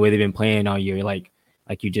playing the way they've been playing all year, like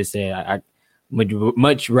you just said, I would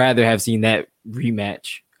much rather have seen that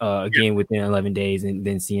rematch again within 11 days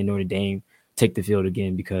than seeing Notre Dame take the field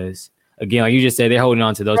again, because again, like you just said, they're holding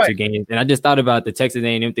on to those two games. And I just thought about the Texas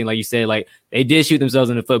A&M thing, like you said, like they did shoot themselves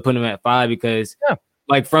in the foot, putting them at 5 because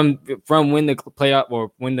like from when the playoff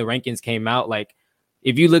or when the rankings came out, like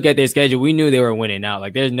if you look at their schedule, we knew they were winning out.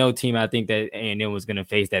 Like there's no team I think that A&M was going to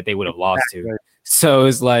face that they would have lost to. So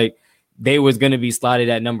it's like they was going to be slotted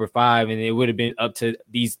at number 5, and it would have been up to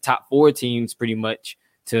these top 4 teams pretty much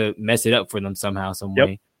to mess it up for them somehow, some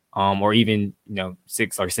way. Or even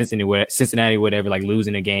 6 or Cincinnati, whatever, like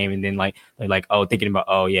losing a game and then like thinking about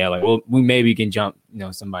like we maybe can jump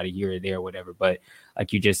somebody here or there or whatever. But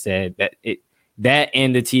like you just said, that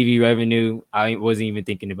and the TV revenue, I wasn't even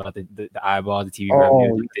thinking about the eyeball, the TV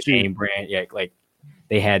revenue, the name brand. Yeah, like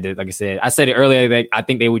they had to, like I said it earlier, that I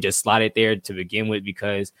think they would just slot it there to begin with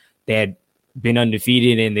because they had been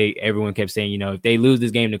undefeated and everyone kept saying, if they lose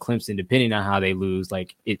this game to Clemson, depending on how they lose,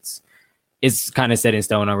 like it's kind of set in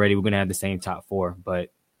stone already. We're going to have the same top 4,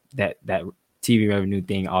 but that TV revenue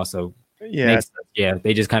thing also makes sense.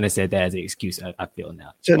 They just kind of said that as an excuse. I feel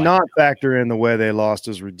now to not factor in the way they lost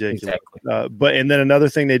is ridiculous. Exactly. And then another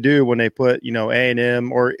thing they do when they put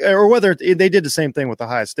A&M or whether they did the same thing with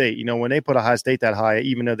Ohio State. When they put Ohio State that high,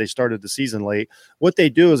 even though they started the season late, what they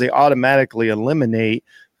do is they automatically eliminate.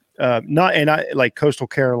 Like Coastal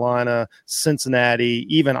Carolina, Cincinnati,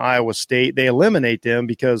 even Iowa State, they eliminate them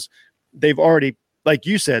because they've already, like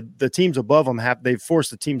you said, the teams above them they've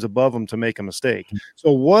forced the teams above them to make a mistake.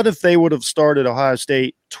 So what if they would have started Ohio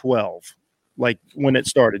State 12, like when it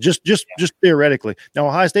started, just theoretically? Now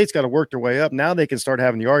Ohio State's got to work their way up. Now they can start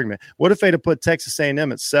having the argument. What if they'd have put Texas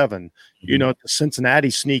A&M at 7?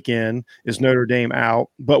 Cincinnati sneak in, is Notre Dame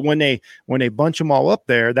out? But when they bunch them all up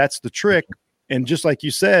there, that's the trick. And just like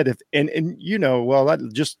you said, you nailed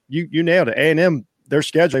it. A&M, their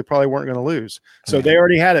schedule, they probably weren't going to lose. So they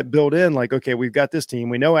already had it built in, like, okay, we've got this team.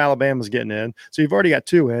 We know Alabama's getting in. So you've already got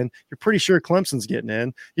 2 in. You're pretty sure Clemson's getting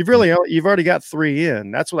in. You've already got 3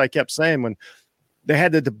 in. That's what I kept saying when they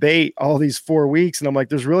had the debate all these 4 weeks. And I'm like,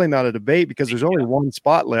 there's really not a debate because there's only one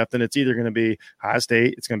spot left, and it's either going to be Ohio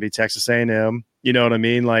State, it's going to be Texas A&M. You know what I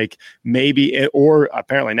mean? Like maybe, or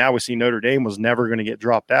apparently now we see Notre Dame was never going to get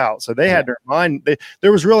dropped out. So they had their mind.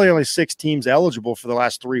 There was really only 6 teams eligible for the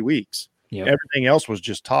last 3 weeks. Everything else was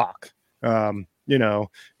just talk.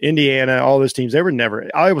 Indiana, all those teams,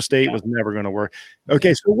 Iowa State was never going to work.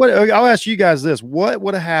 Okay. So I'll ask you guys this. What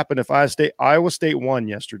would have happened if Iowa State won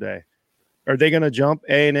yesterday? Are they going to jump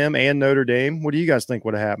A&M and Notre Dame? What do you guys think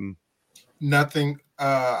would have happened? Nothing.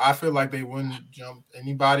 I feel like they wouldn't jump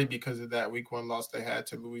anybody because of that week 1 loss they had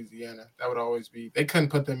to Louisiana. That would always be. They couldn't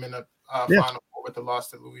put them in a Final Four with the loss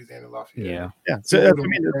to Louisiana Lafayette. Yeah. So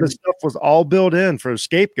the stuff was all built in for a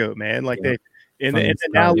scapegoat, man. Like and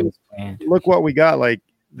now look what we got. Like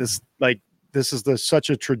this is such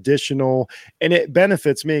a traditional, and it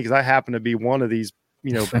benefits me because I happen to be one of these.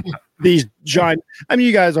 These giant. I mean,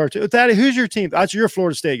 you guys are too. Thaddy, who's your team? You're a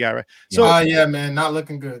Florida State guy, right? So, man, not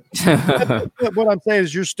looking good. What I'm saying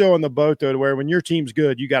is, you're still in the boat though, to where when your team's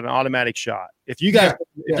good, you got an automatic shot. If you guys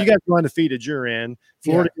go undefeated, you're in.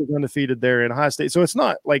 Florida is undefeated, they're in. Ohio State, so it's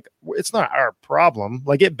not our problem.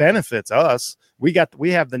 Like it benefits us. We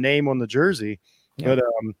have the name on the jersey. Yeah. But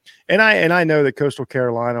and I know that Coastal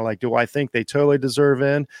Carolina. Like, do I think they totally deserve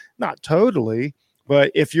in? Not totally,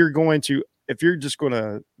 but if you're just going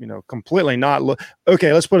to, completely not look.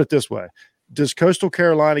 Okay, let's put it this way. Does Coastal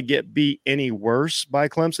Carolina get beat any worse by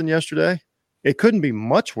Clemson yesterday? It couldn't be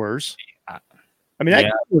much worse. I mean,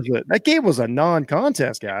 that game was a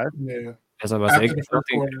non-contest, guys. Yeah. That's what I was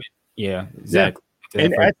saying. Yeah, exactly.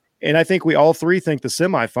 Yeah. And I think we all 3 think the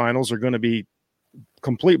semifinals are going to be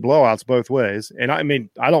complete blowouts both ways. And I mean,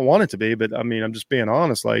 I don't want it to be, but I mean, I'm just being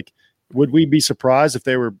honest. Like, would we be surprised if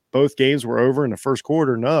both games were over in the first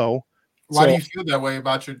quarter? No. Why do you feel that way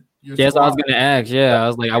about your Yes, I was going to ask. Yeah, I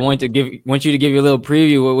was like, I want you to give you a little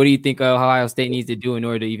preview. What do you think Ohio State needs to do in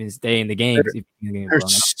order to even stay in the game?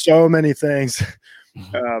 There's so many things.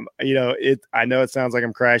 I know it sounds like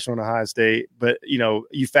I'm crashing on Ohio State, but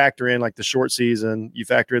you factor in like the short season, you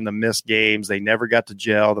factor in the missed games. They never got to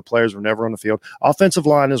gel. The players were never on the field. Offensive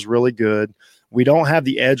line is really good. We don't have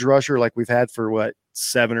the edge rusher like we've had for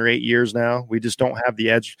 7 or 8 years now. We just don't have the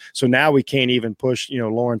edge. So now we can't even push,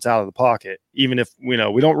 Lawrence out of the pocket, even if, we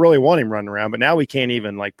don't really want him running around, but now we can't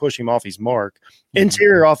even like push him off his mark.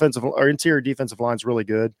 Interior defensive line is really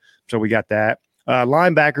good. So we got that.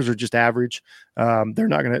 Linebackers are just average. They're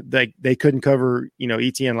not going to, they couldn't cover,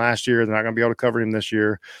 ETN last year. They're not going to be able to cover him this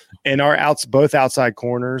year. And both outside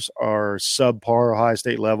corners are subpar Ohio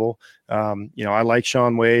State level. I like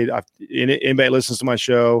Sean Wade. Anybody listens to my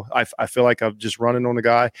show, I feel like I'm just running on the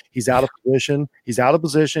guy. He's out of position.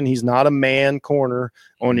 He's not a man corner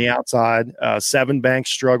on the outside. Sevyn Banks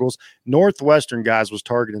struggles. Northwestern guys was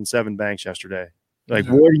targeting Sevyn Banks yesterday. Like,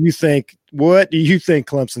 what do you think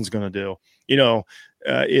Clemson's going to do?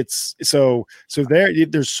 It's so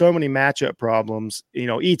there's so many matchup problems.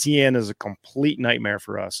 ETN is a complete nightmare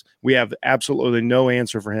for us. We have absolutely no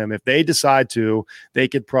answer for him. If they decide to, they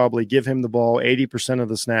could probably give him the ball 80% of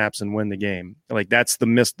the snaps and win the game. Like, that's the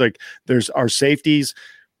miss. Like, there's our safeties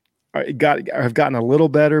have gotten a little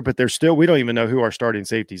better, but we don't even know who our starting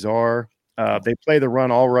safeties are. They play the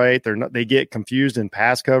run all right. They get confused in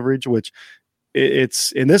pass coverage, which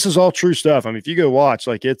and this is all true stuff. I mean, if you go watch,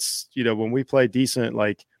 like, it's, when we play decent,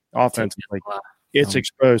 like, offense, like, it's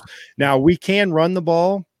exposed. Now we can run the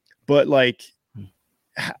ball, but like,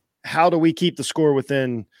 how do we keep the score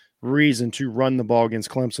within reason to run the ball against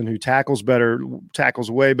Clemson, who tackles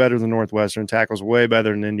way better than Northwestern, tackles way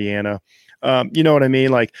better than Indiana? You know what I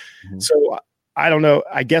mean? Like, so I don't know.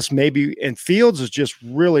 I guess maybe, and Fields has just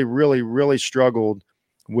really, really, really struggled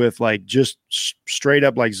with like just straight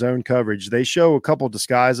up like zone coverage. They show a couple of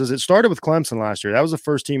disguises. It started with Clemson last year. That was the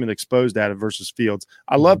first team that exposed that versus Fields.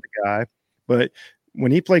 I love the guy, but when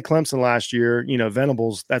he played Clemson last year,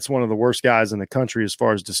 Venables, that's one of the worst guys in the country as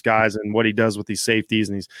far as disguise and what he does with these safeties.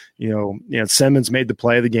 And he's, Simmons made the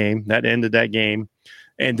play of the game that ended that game.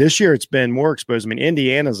 And this year it's been more exposed. I mean,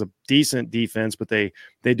 Indiana's a decent defense, but they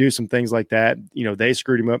do some things like that. They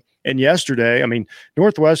screwed him up. And yesterday, I mean,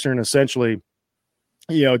 Northwestern essentially,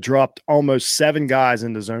 dropped almost 7 guys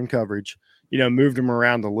into zone coverage, moved them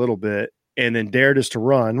around a little bit, and then dared us to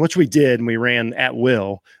run, which we did, and we ran at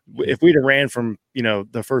will. If we'd have ran from,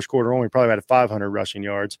 the first quarter on, we probably had 500 rushing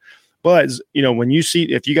yards. But,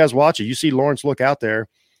 if you guys watch it, you see Lawrence look out there,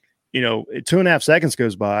 2.5 seconds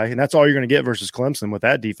goes by, and that's all you're going to get versus Clemson with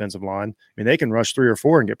that defensive line. I mean, they can rush 3 or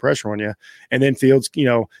 4 and get pressure on you. And then Fields,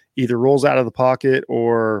 either rolls out of the pocket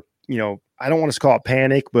or, I don't want to call it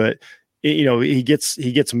panic, but he gets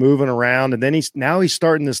moving around, and then he's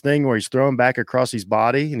starting this thing where he's throwing back across his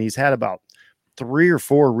body, and he's had about 3 or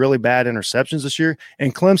 4 really bad interceptions this year.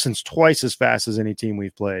 And Clemson's twice as fast as any team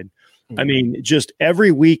we've played. I mean, just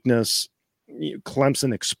every weakness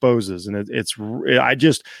Clemson exposes, and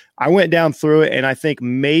I went down through it, and I think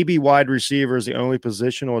maybe wide receiver is the only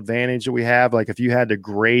positional advantage that we have. Like, if you had to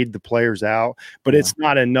grade the players out, but it's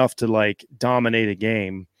not enough to like dominate a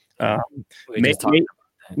game.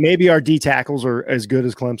 Maybe our D tackles are as good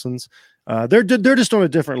as Clemson's. They're just on a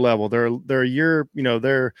different level. They're a year,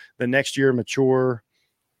 they're the next year mature.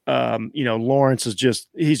 Lawrence is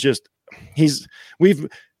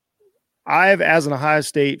as an Ohio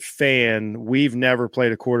State fan, we've never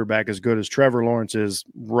played a quarterback as good as Trevor Lawrence is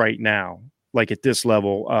right now, like at this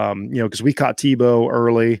level. Because we caught Tebow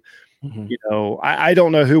early. I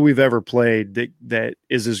don't know who we've ever played that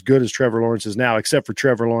is as good as Trevor Lawrence is now, except for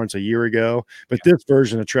Trevor Lawrence a year ago. But this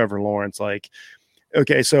version of Trevor Lawrence, like,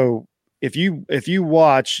 okay, so if you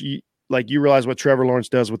watch, you realize what Trevor Lawrence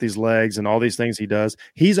does with these legs and all these things he does.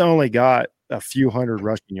 He's only got a few hundred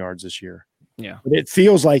rushing yards this year. Yeah, but it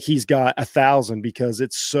feels like he's got 1,000 because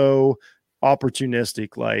it's so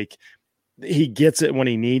opportunistic. Like, he gets it when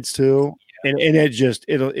he needs to. And it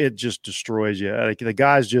just destroys you. Like, the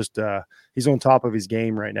guy's just he's on top of his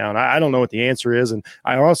game right now, and I don't know what the answer is. And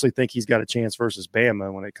I honestly think he's got a chance versus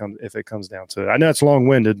Bama if it comes down to it. I know it's long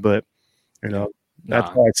winded, but that's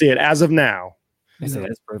how I see it as of now.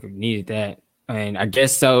 That's perfect. Needed that, and I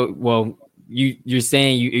guess so. Well, you're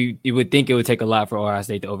saying you would think it would take a lot for Ohio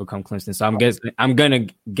State to overcome Clemson. So I'm gonna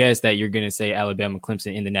guess that you're gonna say Alabama,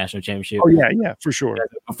 Clemson in the national championship. Oh yeah, for sure.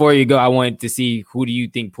 Before you go, I wanted to see who do you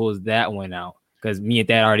think pulls that one out, because me and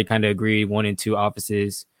Thad already kind of agreed 1 and 2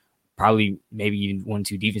 offenses, probably maybe even 1 and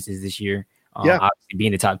 2 defenses this year. Obviously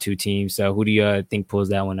being the top 2 teams. So who do you think pulls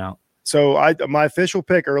that one out? So my official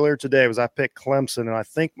pick earlier today was I picked Clemson, and I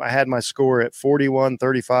think I had my score at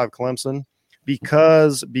 41-35 Clemson.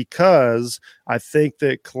 Because I think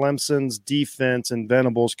that Clemson's defense and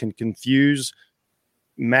Venables can confuse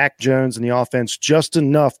Mac Jones and the offense just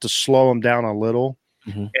enough to slow him down a little.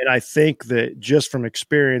 And I think that just from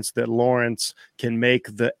experience that Lawrence can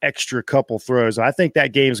make the extra couple throws. I think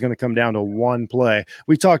that game is going to come down to one play.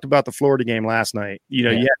 We talked about the Florida game last night. You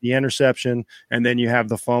have the interception and then you have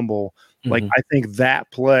the fumble. Like, I think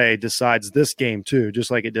that play decides this game too,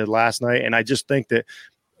 just like it did last night. And I just think that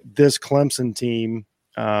this Clemson team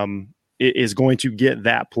is going to get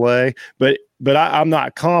that play, but I'm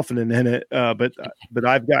not confident in it. But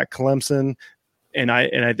I've got Clemson, and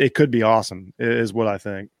it could be awesome, is what I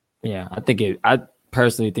think. Yeah, I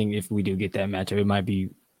personally think if we do get that matchup, it might be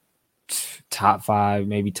top 5,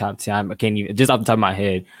 maybe top 10. I can't even, just off the top of my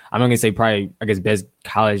head, I'm not gonna say probably, I guess, best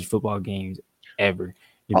college football games ever,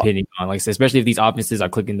 depending on, like, especially if these offenses are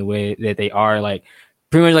clicking the way that they are. Like,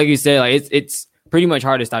 pretty much like you said, like it's pretty much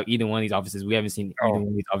hard to stop either one of these offenses. We haven't seen either one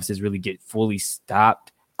of these offenses really get fully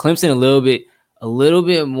stopped. Clemson a little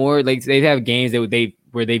bit more. Like, they have games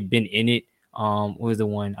where they've been in it. What was the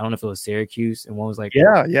one? I don't know if it was Syracuse, and one was like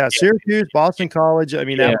Syracuse, Boston College. I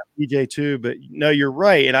mean, that was DJ too. But no, you're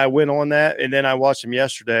right. And I went on that, and then I watched them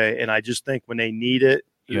yesterday, and I just think when they need it,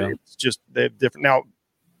 it's just they're different. Now,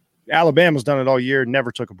 Alabama's done it all year,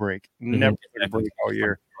 never took a break, never took a break all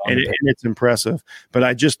year. And it's impressive, but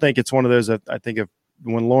I just think it's one of those that I think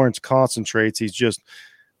when Lawrence concentrates,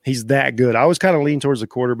 he's that good. I was kind of leaning towards the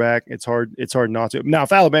quarterback. It's hard not to. Now,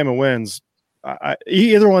 if Alabama wins,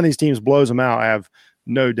 either one of these teams blows them out, I have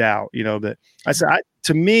no doubt. But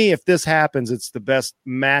to me, if this happens, it's the best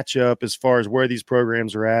matchup as far as where these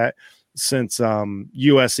programs are at since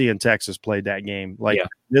USC and Texas played that game.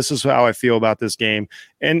 This is how I feel about this game,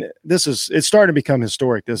 and it's starting to become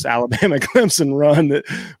historic. This Alabama Clemson run that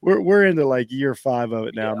we're into like year 5 of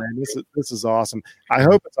it now, man. This is awesome. I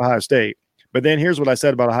hope it's Ohio State, but then here's what I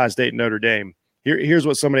said about Ohio State and Notre Dame. Here's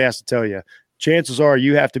what somebody has to tell you. Chances are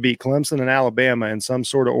you have to beat Clemson and Alabama in some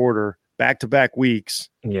sort of order back-to-back weeks.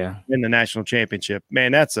 in the national championship.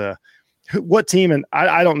 Man, that's what team? And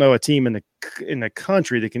I don't know a team in the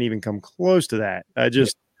country that can even come close to that. I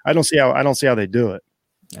don't see how they do it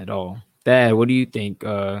at all. Dad, what do you think?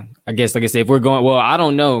 I guess, like I said, if we're going, well, I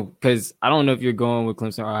don't know, because I don't know if you're going with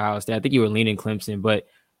Clemson or Ohio State. I think you were leaning Clemson, but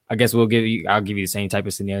I guess I'll give you the same type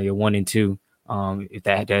of scenario, 1 and 2. If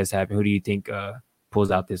that does happen, who do you think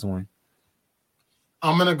pulls out this one?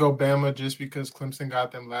 I'm gonna go Bama just because Clemson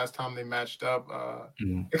got them last time they matched up.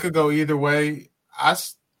 It could go either way.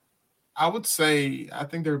 I would say I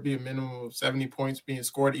think there would be a minimum of 70 points being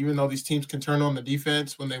scored, even though these teams can turn on the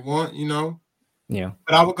defense when they want, Yeah.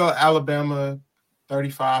 But I would go Alabama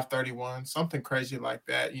 35-31, something crazy like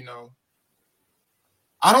that,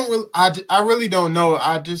 I really don't know.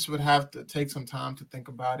 I just would have to take some time to think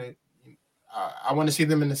about it. I want to see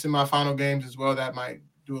them in the semifinal games as well. That might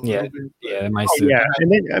do a little bit. Yeah, it might.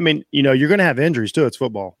 And then, I mean, you're going to have injuries too. It's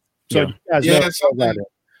football. So you guys know about it.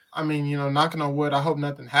 I mean, knocking on wood, I hope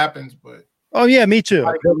nothing happens, but oh yeah, me too.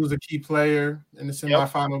 I lose a key player in the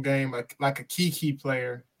semifinal game, like a key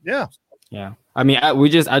player. Yeah. Yeah. I mean, I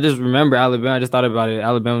just remember Alabama. I just thought about it.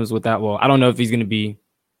 Alabama's without, well, I don't know if he's going to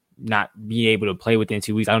not be able to play within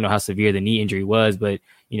 2 weeks. I don't know how severe the knee injury was, but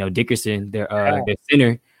Dickerson, their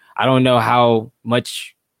center, I don't know how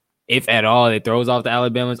much, if at all, it throws off the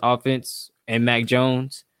Alabama's offense and Mac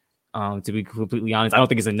Jones. To be completely honest, I don't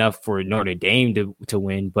think it's enough for Notre Dame to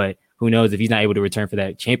win, but who knows if he's not able to return for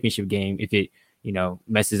that championship game, if it,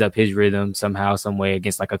 messes up his rhythm somehow, some way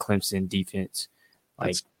against like a Clemson defense.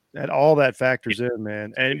 All that factors in,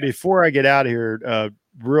 man. And before I get out of here,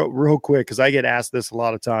 real quick, because I get asked this a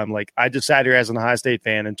lot of time. Like, I just sat here as an Ohio State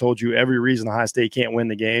fan and told you every reason Ohio State can't win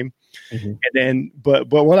the game. Mm-hmm. And then, but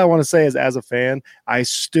what I want to say is, as a fan, I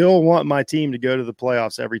still want my team to go to the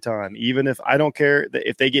playoffs every time, even if I don't care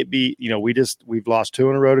if they get beat. We've lost 2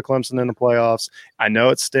 in a row to Clemson in the playoffs. I know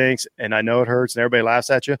it stinks and I know it hurts and everybody laughs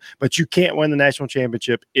at you, but you can't win the national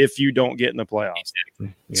championship if you don't get in the playoffs.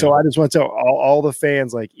 Exactly. Yeah. So I just want to tell all the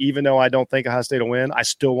fans, like, even though I don't think Ohio State will win, I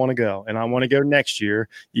still want to go, and I want to go next year,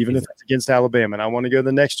 even if it's against Alabama, and I want to go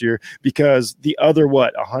the next year because the other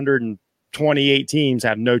 128 teams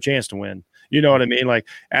have no chance to win. You know what I mean? Like,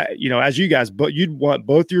 as you guys, but you'd want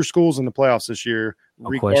both your schools in the playoffs this year,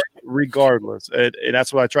 regardless. And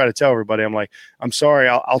that's what I try to tell everybody. I'm like, I'm sorry,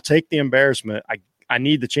 I'll take the embarrassment. I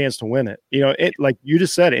need the chance to win it. It, like you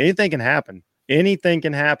just said, anything can happen. Anything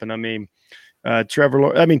can happen. I mean,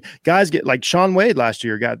 guys get like Sean Wade last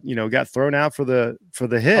year got thrown out for the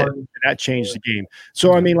hit, and that changed the game.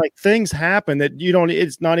 So, I mean, like, things happen that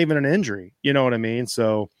it's not even an injury. You know what I mean?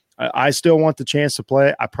 So I still want the chance to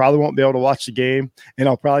play. I probably won't be able to watch the game, and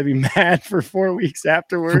I'll probably be mad for 4 weeks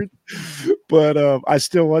afterwards. But I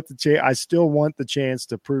still want the chance. I still want the chance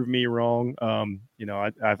to prove me wrong.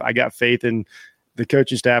 I got faith in the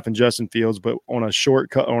coaching staff and Justin Fields, but on a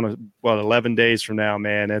shortcut 11 days from now,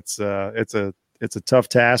 man, it's a tough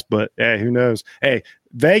task, but hey, who knows? Hey,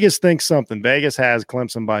 Vegas thinks something. Vegas has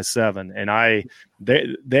Clemson by 7, and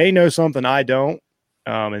they know something I don't.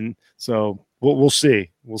 And so we'll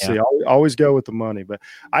see. We'll see. Always go with the money, but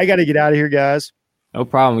I got to get out of here, guys. No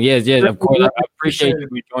problem. Yes, of course. I appreciate you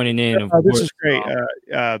for joining in. This is great.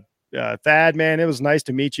 Thad, man, it was nice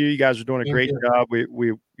to meet you. You guys are doing a great job.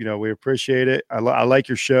 We appreciate it. I like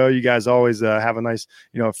your show. You guys always have a nice,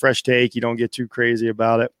 fresh take. You don't get too crazy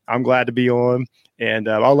about it. I'm glad to be on, and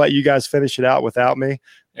I'll let you guys finish it out without me.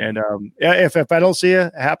 And if I don't see you,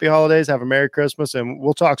 happy holidays, have a Merry Christmas, and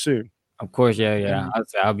we'll talk soon. Of course, yeah.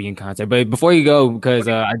 I'll be in contact. But before you go, because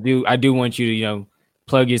I do want you to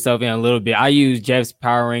plug yourself in a little bit. I use Jeff's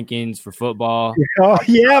power rankings for football. Oh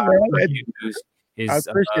yeah, man. I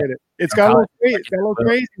appreciate it. It's got a little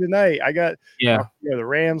crazy tonight. I got the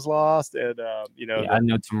Rams lost, and I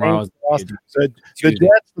know tomorrow's lost. The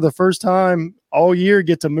Jets for the first time all year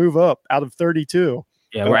get to move up out of 32.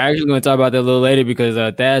 Yeah, we're actually going to talk about that a little later because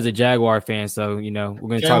Thad's a Jaguar fan, so we're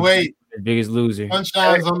going to talk about the biggest loser.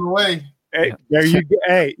 Sunshine's on the way. Hey, there you go.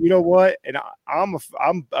 Hey, you know what? And I'm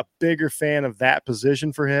a bigger fan of that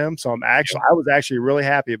position for him. So I was actually really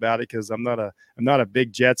happy about it because I'm not a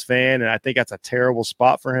big Jets fan, and I think that's a terrible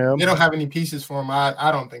spot for him. They don't have any pieces for him. I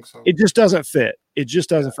don't think so. It just doesn't fit. It just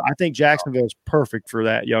doesn't. I think Jacksonville is perfect for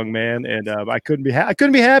that young man, and I couldn't be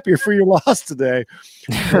happier for your loss today.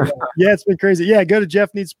 Yeah, it's been crazy. Yeah, go to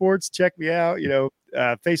Jeff Needs Sports. Check me out.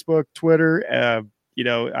 Facebook, Twitter.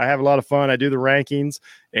 I have a lot of fun. I do the rankings,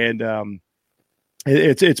 and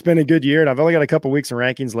it's been a good year. And I've only got a couple weeks of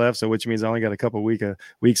rankings left, so which means I only got a couple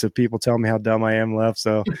weeks of people telling me how dumb I am left.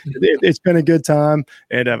 So it's been a good time,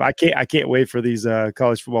 and I can't wait for these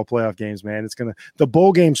college football playoff games, man. The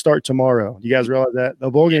bowl games start tomorrow. You guys realize that the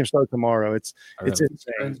bowl games start tomorrow? It's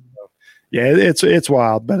insane. Yeah, it's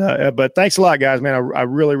wild. But thanks a lot, guys, man. I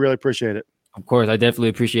really, really appreciate it. Of course, I definitely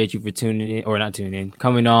appreciate you for tuning in, or not tuning in,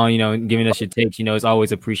 coming on, and giving us your takes. It's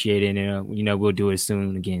always appreciated, and we'll do it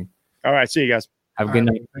soon again. All right, see you guys. Have a good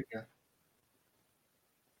night.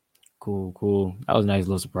 Cool. That was a nice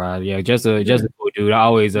little surprise. Yeah, just a cool dude. I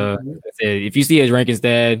always said, if you see his rankings,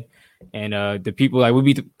 Dad, and the people we'll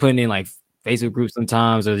be putting in Facebook groups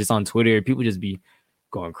sometimes or just on Twitter, people just be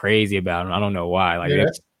going crazy about him. I don't know why.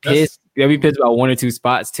 They'll be pissed about 1 or 2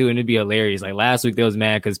 spots too, and it'd be hilarious. Like last week, they was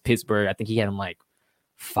mad because Pittsburgh, I think he had him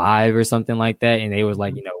 5 or something like that, and they was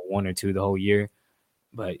 1 or 2 the whole year.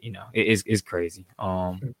 But it's crazy.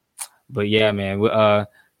 But yeah, man, that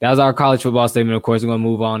was our college football segment. Of course, we're gonna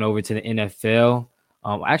move on over to the NFL.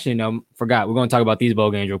 Actually, no, forgot. We're gonna talk about these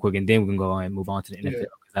bowl games real quick, and then we can go on and move on to the NFL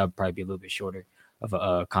because that would probably be a little bit shorter of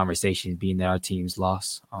a conversation, being that our teams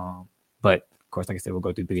lost. But of course, like I said, we'll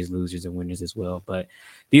go through biggest losers and winners as well. But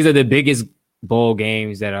these are the biggest bowl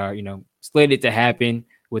games that are, slated to happen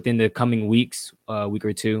within the coming weeks, week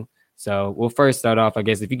or two. So we'll first start off, I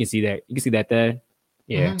guess, if you can see that. You can see that, Thad?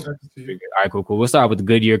 Yeah. Mm-hmm. All right, cool. We'll start with the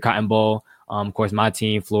Goodyear Cotton Bowl. Of course, my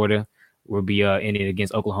team, Florida, will be in it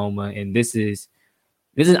against Oklahoma. And this is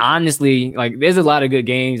honestly, there's a lot of good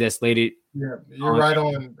games that slated. Yeah, you're right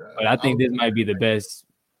on. But I think this might be the best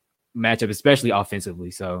matchup, especially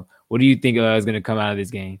offensively. So what do you think is going to come out of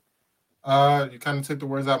this game? You kind of took the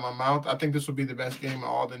words out of my mouth. I think this will be the best game of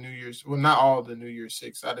all the New Year's. Well, not all the New Year's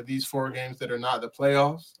 6 out of these 4 games that are not the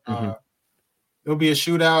playoffs. It'll be a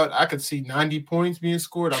shootout. I could see 90 points being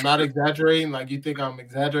scored. I'm not exaggerating. You think I'm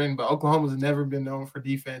exaggerating, but Oklahoma's never been known for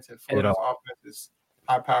defense, and Florida's offense is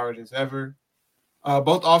high-powered as ever.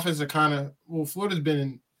 Both offenses are Florida's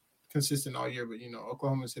been consistent all year, but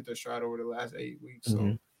Oklahoma's hit their stride over the last 8 weeks. So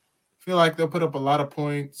I feel like they'll put up a lot of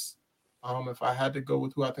points. If I had to go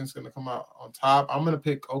with who I think is going to come out on top, I'm going to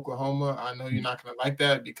pick Oklahoma. I know you're not going to like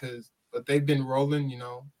that but they've been rolling,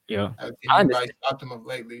 Yeah, everybody stopped them up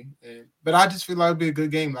lately. But I just feel like it'd be a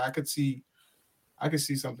good game. I could see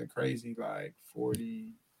something crazy 40,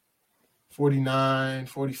 49,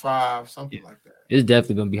 45, something like that. It's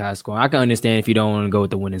definitely going to be high scoring. I can understand if you don't want to go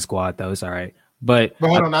with the winning squad, though. It's all right. But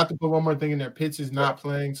hold on, not to put one more thing in there. Pitts is not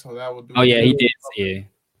playing, so that will do. Oh, yeah, he did. Yeah.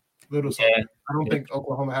 Little something. Yeah. I don't think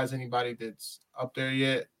Oklahoma has anybody that's up there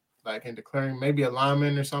yet, in declaring maybe a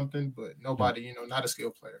lineman or something, but nobody, not a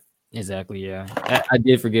skilled player. Exactly, yeah. I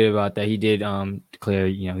did forget about that. He did declare,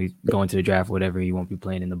 he's going to the draft, whatever. He won't be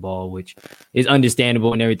playing in the ball, which is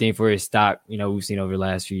understandable and everything for his stock. We've seen over the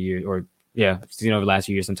last few years,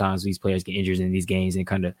 sometimes these players get injured in these games and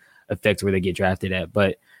kind of affects where they get drafted at.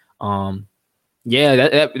 But, that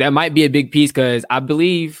might be a big piece because I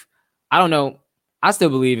still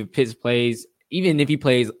believe if Pitts plays, even if he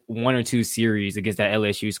plays 1 or 2 series against that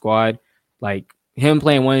LSU squad, him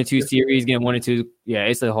playing 1 and 2 series, getting 1 and 2, yeah,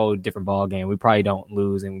 it's a whole different ball game. We probably don't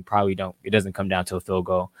lose, and we probably don't. It doesn't come down to a field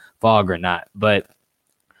goal, fog or not. But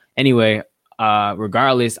anyway,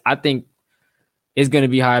 regardless, I think it's going to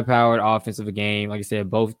be high-powered offensive game. Like I said,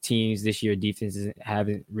 both teams this year defenses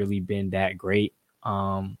haven't really been that great.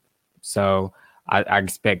 So I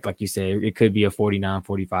expect, like you said, it could be a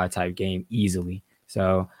 49-45 type game easily.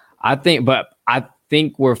 So I think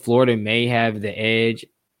where Florida may have the edge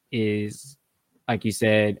is, like you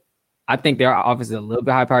said, I think their offense is a little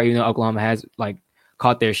bit high power, even though Oklahoma has like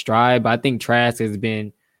caught their stride. But I think Trask has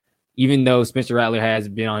been, even though Spencer Rattler has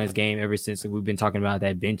been on his game ever since we've been talking about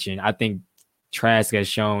that benching, I think Trask has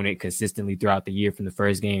shown it consistently throughout the year from the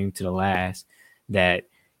first game to the last that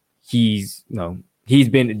he's been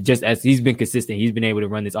consistent. He's been able to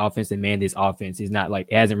run this offense and man this offense. He's not like,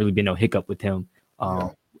 it hasn't really been no hiccup with him,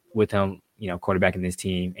 quarterbacking this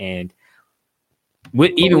team. And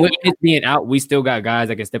even with Pitts being out, we still got guys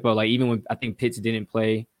that can step up. Like even when I think Pitts didn't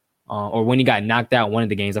play, or when he got knocked out one of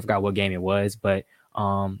the games, I forgot what game it was, but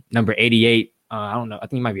number 88, I don't know. I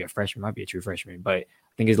think he might be a freshman, might be a true freshman, but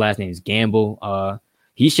I think his last name is Gamble.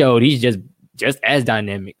 He showed he's just as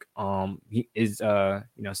dynamic. He is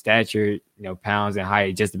stature, pounds and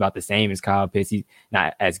height just about the same as Kyle Pitts. He's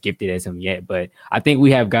not as gifted as him yet, but I think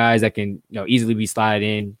we have guys that can easily be slided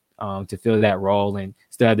in to fill that role and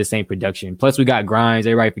still have the same production. Plus, we got Grimes.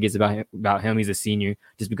 Everybody forgets about him. He's a senior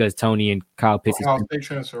just because Tony and Kyle Pitts. Big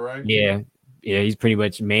transfer, right? Yeah, he's pretty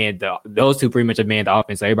much manned those two pretty much have manned the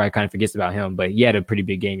offense. So everybody kind of forgets about him, but he had a pretty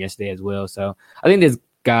big game yesterday as well. So I think there's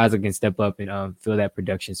guys that can step up and fill that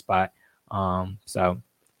production spot. So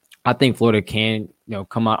I think Florida can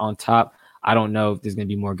come out on top. I don't know if there's going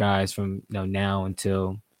to be more guys from now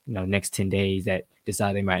until next 10 days that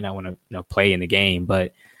decide they might not want to play in the game,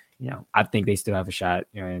 but I think they still have a shot.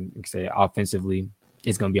 And like I say, offensively,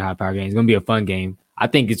 it's going to be a high power game. It's going to be a fun game. I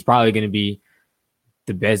think it's probably going to be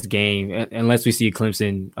the best game, unless we see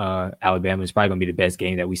Clemson, Alabama. It's probably going to be the best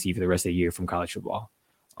game that we see for the rest of the year from college football.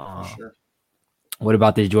 Sure. What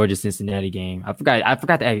about this Georgia-Cincinnati game? I forgot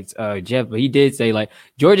to ask Jeff, but he did say like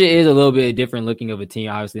Georgia is a little bit different looking of a team.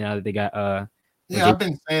 Obviously, now that they got I've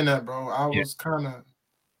been saying that, bro. I was kind of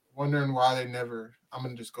wondering why they never. I'm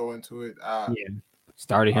gonna just go into it.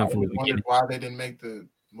 Started him from the beginning. Why they didn't make the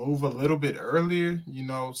move a little bit earlier?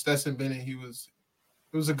 Stetson Bennett. It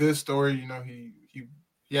was a good story.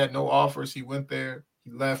 He had no offers. He went there.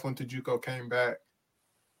 He left. Went to JUCO. Came back.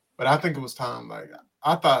 But I think it was time. Like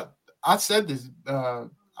I said this.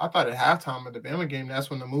 I thought at halftime of the Bama game, that's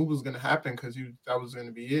when the move was going to happen because that was going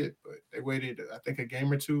to be it. But they waited, I think, a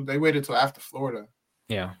game or two. They waited till after Florida.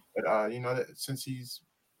 Yeah. But since he's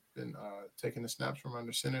been taking the snaps from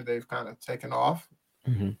under center, they've kind of taken off.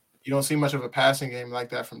 Mm-hmm. You don't see much of a passing game like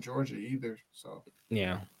that from Georgia either. So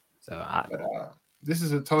yeah. This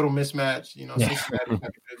is a total mismatch. Cincinnati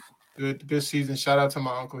had a good season. Shout out to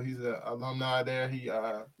my uncle. He's an alumni there. He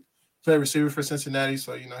played receiver for Cincinnati,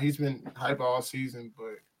 so he's been hype all season.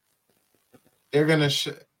 But they're gonna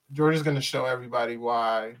Georgia's gonna show everybody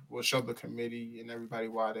why. We'll show the committee and everybody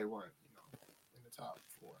why they weren't, in the top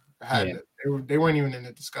four. They weren't even in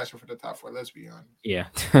the discussion for the top four. Let's be honest. Yeah.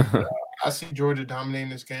 I see Georgia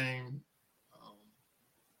dominating this game.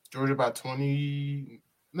 Georgia by 20.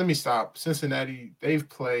 Let me stop. Cincinnati, they've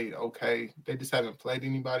played okay. They just haven't played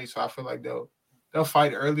anybody, so I feel like they'll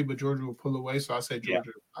fight early, but Georgia will pull away. So I say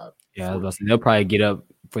Georgia. Yeah, they'll probably get up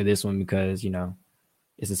for this one because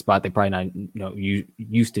it's a spot they probably not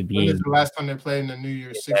used to being. When is the last time they played in the New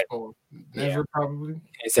Year's Six Bowl? Never, probably.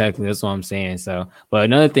 Exactly, that's what I'm saying. So, but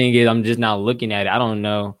another thing is, I'm just now looking at it. I don't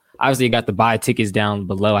know. Obviously, you got the buy tickets down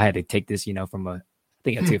below. I had to take this, from I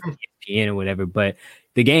think I took it from ESPN or whatever. But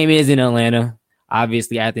the game is in Atlanta.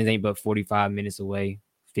 Obviously, Athens ain't but 45 minutes away,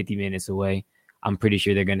 50 minutes away. I'm pretty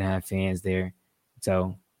sure they're gonna have fans there.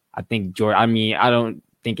 So I think Georgia. I mean, I don't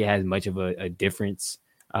think it has much of a difference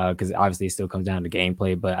because obviously it still comes down to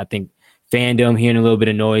gameplay. But I think fandom, hearing a little bit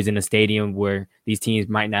of noise in the stadium where these teams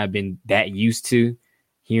might not have been that used to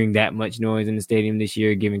hearing that much noise in the stadium this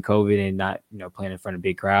year, given COVID and not playing in front of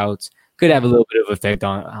big crowds, could have a little bit of effect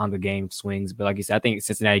on how the game swings. But like you said, I think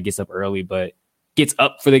Cincinnati gets up early, but gets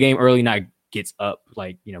up for the game early, not gets up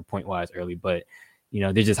point wise early. But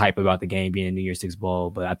they're just hype about the game being a New Year's Six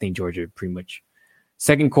Bowl. But I think Georgia pretty much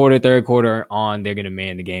second quarter, third quarter on, they're gonna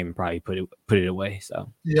man the game and probably put it away.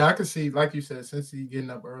 So yeah, I can see, like you said, Cincy getting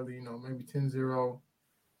up early, maybe 10-0,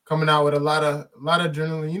 coming out with a lot of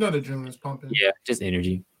adrenaline. The adrenaline's pumping. Yeah, just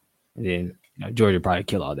energy. And then Georgia probably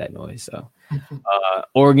kill all that noise. So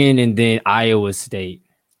Oregon and then Iowa State.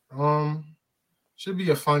 Should be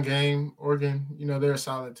a fun game. Oregon, they're a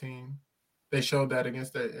solid team. They showed that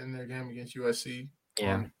in their game against USC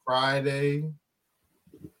on Friday.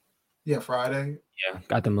 Yeah, Friday. Yeah,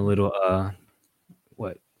 got them a little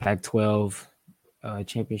Pac-12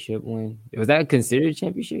 championship win. Was that considered a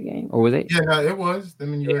championship game, or was it? Yeah, no, it was.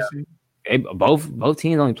 Them and USC. Both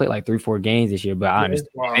teams only played like 3-4 games this year, but I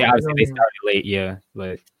understand. They started late,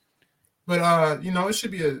 but it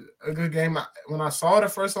should be a good game. When I saw it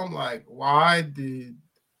at first, I'm like, why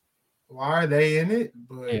are they in it?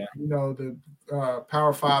 But the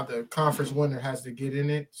Power 5, the conference winner has to get in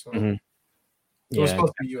it. So it was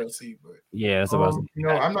supposed to be USC, but that's supposed to be.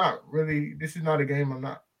 I'm not really. This is not a game. I'm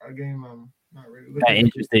not really that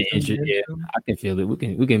interested. Yeah, I can feel it.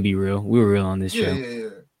 We can be real. We were real on this show. Yeah.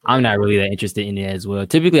 I'm not really that interested in it as well.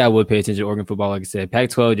 Typically, I would pay attention to Oregon football. Like I said,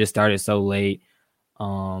 Pac-12 just started so late.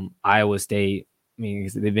 Iowa State, I mean,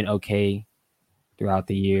 they've been okay throughout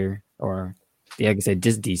the year, or like I said,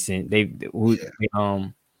 just decent. But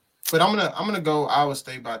I'm gonna go Iowa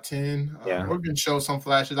State by 10. Oregon showed some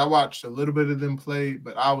flashes. I watched a little bit of them play,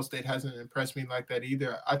 but Iowa State hasn't impressed me like that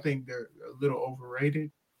either. I think they're a little overrated.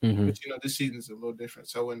 But this season's a little different.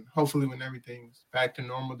 So hopefully when everything's back to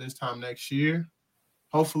normal this time next year,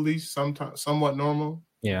 hopefully somewhat normal.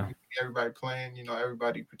 Yeah. Everybody playing,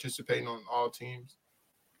 everybody participating on all teams.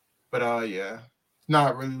 But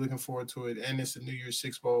not really looking forward to it. And it's a New Year's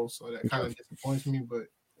Six Bowl, so that kind of disappoints me. But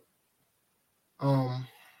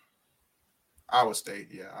Iowa State.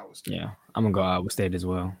 Yeah, I'm gonna go Iowa State as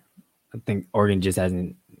well. I think Oregon just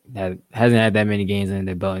hasn't had that many games in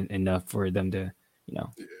their belt enough for them to, I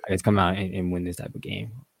guess come out and win this type of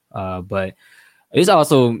game. But it's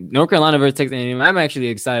also North Carolina versus Texas A&M. I'm actually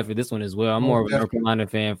excited for this one as well. I'm more of a North Carolina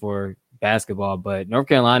fan for basketball, but North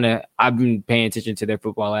Carolina, I've been paying attention to their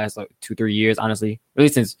football last 2-3 years, honestly, really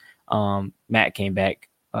since Matt came back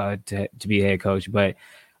to be head coach. But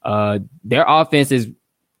their offense is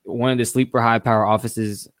one of the sleeper high power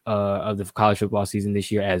offenses of the college football season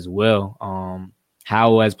this year as well.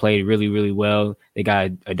 Howell has played really, really well. They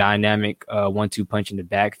got a dynamic 1-2 punch in the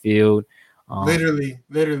backfield. Literally.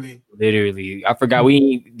 I forgot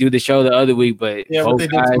we didn't do the show the other week, but what they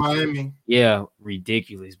did to Miami. Yeah,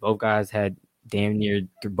 ridiculous. Both guys had damn near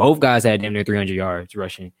 300 yards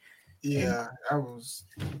rushing. Yeah, that was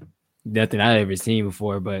nothing I've ever seen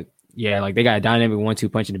before. But yeah, like they got a dynamic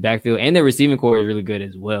 1-2 punch in the backfield, and their receiving core is really good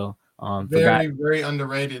as well. Very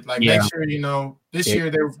underrated. Like next year, this year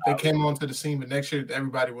they came onto the scene, but next year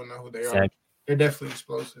everybody will know who they are. They're definitely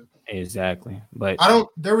explosive. Exactly. But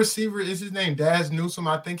their receiver is his name, Daz Newsome.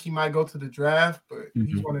 I think he might go to the draft, but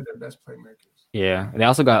he's one of their best playmakers. Yeah. They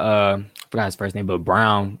also got I forgot his first name, but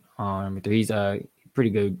Brown number 3. He's a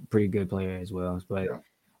pretty good player as well. But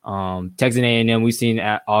Texas A&M, we've seen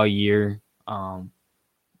all year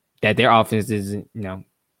that their offense is,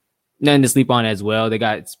 nothing to sleep on as well. They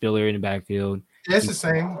got Spiller in the backfield. Yeah, it's the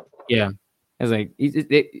same. Yeah. It's like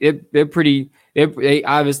they're pretty. They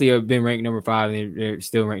obviously have been ranked number 5, and they're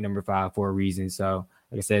still ranked number 5 for a reason. So,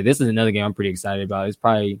 like I said, this is another game I'm pretty excited about. It's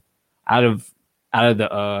probably out of the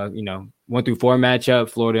 1-4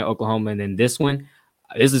 matchup, Florida and Oklahoma, and then this one.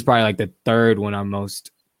 This is probably like the third one I'm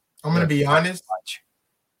gonna be honest.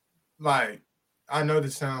 Like, I know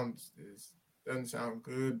this doesn't sound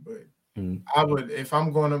good, but I would, if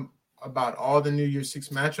I'm going to about all the New Year's Six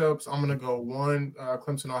matchups, I'm gonna go 1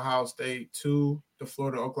 Clemson, Ohio State, 2 the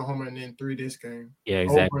Florida, Oklahoma, and then 3 this game. Yeah,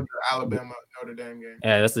 exactly. Over the Alabama, Notre Dame game.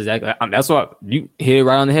 Yeah, that's exactly. That's what you hit it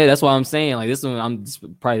right on the head. That's why I'm saying like this one.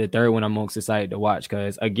 Probably the third one I'm most excited to watch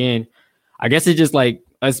because again, I guess it's just like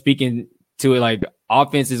us speaking to it. Like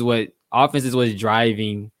offense is what's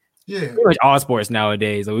driving. Yeah, pretty much all sports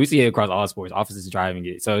nowadays. So we see it across all sports. Offense is driving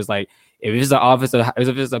it. So it's like if it's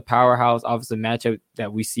a powerhouse offensive matchup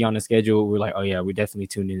that we see on the schedule, we're like, oh yeah, we're definitely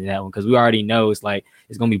tuned into that one because we already know it's like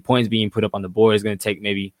it's going to be points being put up on the board. It's going to take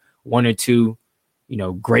maybe 1 or 2,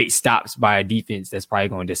 great stops by a defense that's probably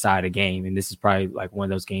going to decide a game. And this is probably like one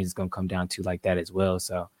of those games that's going to come down to like that as well.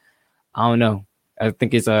 So I don't know. I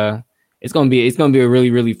think it's going to be a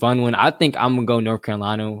really, really fun one. I think I'm going to go North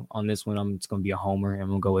Carolina on this one. I'm just going to be a homer and I'm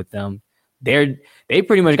going to go with them. They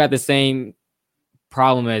pretty much got the same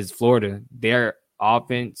problem as Florida. Their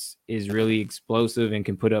offense is really explosive and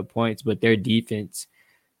can put up points, but their defense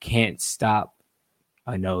can't stop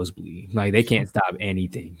a nosebleed. Like they can't stop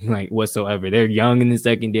anything like whatsoever. They're young in the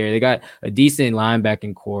secondary. They got a decent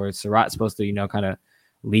linebacking core. Surratt's supposed to, kind of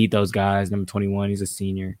lead those guys. Number 21, he's a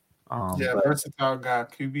senior. Versatile guy,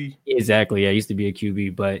 QB. Exactly. Yeah, used to be a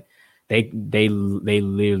QB, but they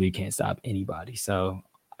literally can't stop anybody. So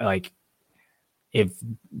like if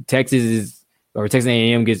Texas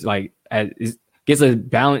A&M gets like gets a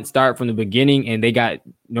balanced start from the beginning and they got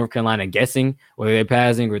North Carolina guessing whether they're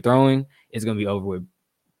passing or throwing, it's going to be over with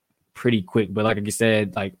pretty quick. But like I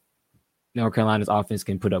said, like North Carolina's offense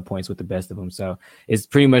can put up points with the best of them. So it's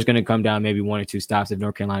pretty much going to come down maybe 1 or 2 stops. If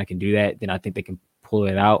North Carolina can do that, then I think they can pull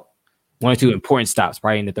it out. 1 or 2 important stops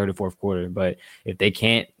probably in the third or fourth quarter. But if they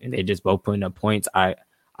can't and they're just both putting up points, I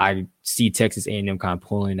see Texas A&M kind of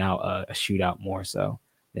pulling out a shootout more so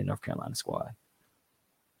than North Carolina squad.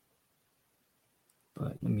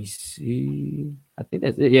 But let me see. I think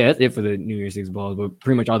that's it. Yeah, that's it for the New Year's Six Bowls, but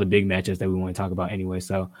pretty much all the big matches that we want to talk about anyway.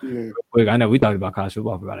 So real quick, I know we talked about college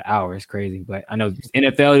football for about an hour. It's crazy. But I know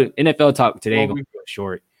NFL talk today going to be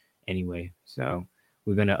short anyway. So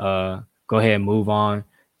we're going to go ahead and move on.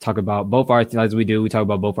 Talk about both our teams as we do. We talk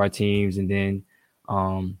about both our teams, and then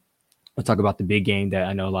we'll talk about the big game that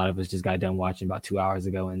I know a lot of us just got done watching about 2 hours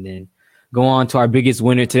ago, and then go on to our biggest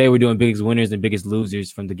winner. Today we're doing biggest winners and biggest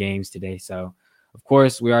losers from the games today. So of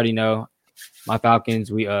course, we already know my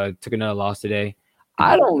Falcons. We took another loss today.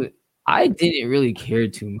 I didn't really care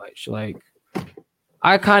too much. Like,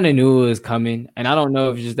 I kind of knew it was coming, and I don't know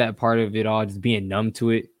if it's just that part of it all, just being numb to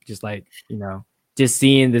it, just like, just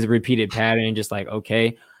seeing this repeated pattern, just like,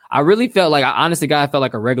 okay. I really felt like, I felt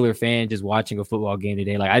like a regular fan just watching a football game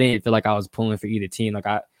today. Like, I didn't feel like I was pulling for either team. Like,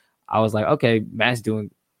 I was like, okay, Matt's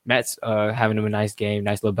having a nice game,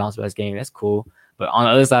 nice little bounce back game. That's cool. But on the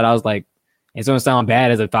other side, I was like, it's going to sound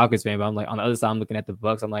bad as a Falcons fan, but I'm like, on the other side, I'm looking at the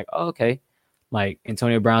Bucs. I'm like, oh, okay. Like,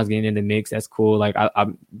 Antonio Brown's getting in the mix. That's cool. Like,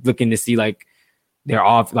 I'm looking to see, like, they're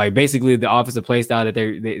off, like, basically the offensive play style that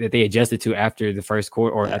they adjusted to after the first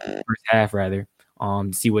quarter, or after the first half, rather,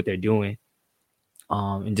 to see what they're doing.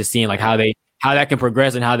 And just seeing, like, how that can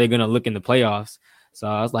progress and how they're going to look in the playoffs. So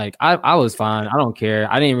I was like, I was fine. I don't care.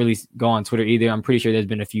 I didn't really go on Twitter either. I'm pretty sure there's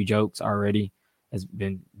been a few jokes already has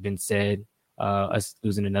been said. Us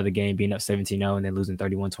losing another game, being up 17-0 and then losing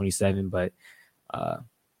 31-27. But I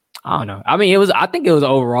don't know. I mean, I think it was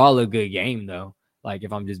overall a good game though. Like,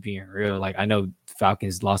 if I'm just being real, like, I know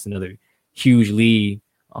Falcons lost another huge lead.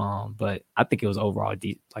 But I think it was overall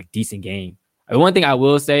decent game. The one thing I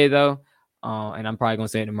will say though, and I'm probably gonna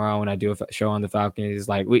say it tomorrow when I do a show on the Falcons, is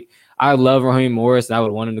like, I love Raheem Morris and I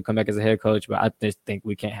would want him to come back as a head coach, but I just think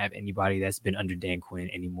we can't have anybody that's been under Dan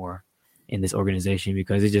Quinn anymore in this organization,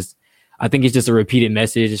 because I think it's just a repeated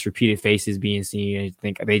message, just repeated faces being seen. I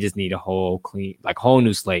think they just need a whole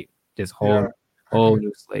new slate, just whole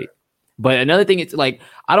new slate. But another thing, it's like,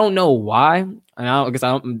 I don't know why, and I guess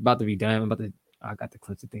I'm about to be done. I got the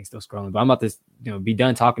clips of things still scrolling, but I'm about to be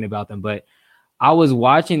done talking about them. But I was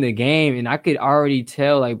watching the game and I could already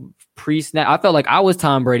tell, like, pre-snap, I felt like I was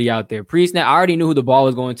Tom Brady out there. Pre-snap, I already knew who the ball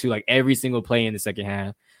was going to, like, every single play in the second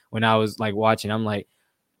half. When I was like watching, I'm like,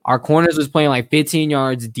 our corners was playing like 15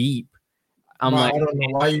 yards deep. I don't know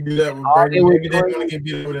why you do that with Brady. Maybe they want to get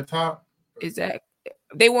beat over the top. Exactly.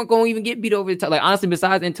 They weren't going to even get beat over the top. Like, honestly,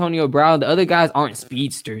 besides Antonio Brown, the other guys aren't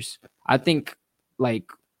speedsters. I think,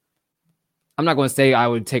 like, I'm not going to say I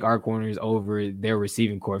would take our corners over their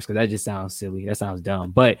receiving corps, because that just sounds silly. That sounds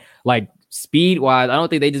dumb. But, like, speed-wise, I don't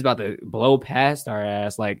think they just about to blow past our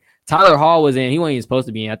ass. Like, Tyler Hall was in. He wasn't even supposed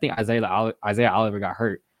to be in. I think Isaiah Oliver got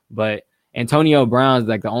hurt. But Antonio Brown's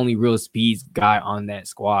like the only real speeds guy on that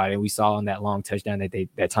squad. And we saw on that long touchdown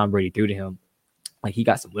that Tom Brady threw to him. Like, he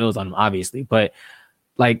got some wheels on him, obviously. But,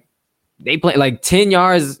 like, they play like 10,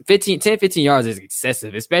 15 yards is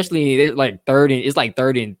excessive, especially they're like third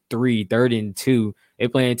and 3, third and 2. They're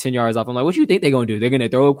playing 10 yards off. I'm like, what you think they're going to do? They're going to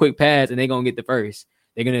throw a quick pass and they're going to get the first.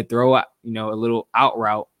 They're going to throw out, a little out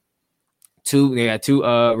route. They got two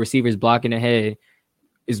receivers blocking ahead.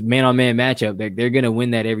 It's man-on-man matchup. They're going to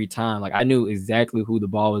win that every time. Like, I knew exactly who the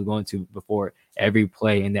ball was going to before every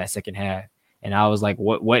play in that second half. And I was like,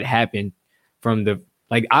 what happened from the,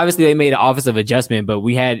 like, obviously they made an offensive adjustment, but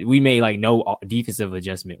we made like no defensive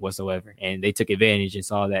adjustment whatsoever. And they took advantage and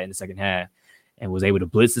saw that in the second half and was able to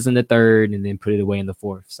blitz us in the third and then put it away in the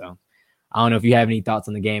fourth. So I don't know if you have any thoughts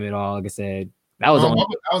on the game at all. Like I said, that was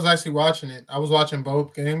I was actually watching it. I was watching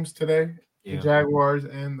both games today, the Jaguars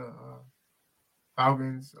and the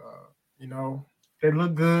Falcons. They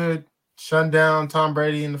look good. Shutting down Tom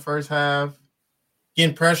Brady in the first half,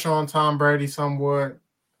 getting pressure on Tom Brady somewhat.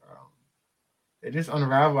 They just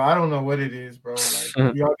unravel. I don't know what it is, bro. Like,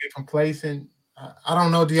 do y'all get complacent? I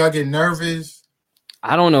don't know. Do y'all get nervous?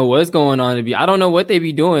 I don't know what's going on. I don't know what they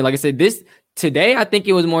be doing. Like I said, today, I think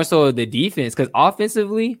it was more so the defense, because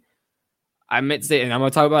offensively, I meant to say, and I'm gonna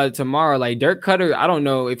talk about it tomorrow. Like, Dirk Cutter, I don't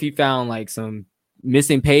know if he found like some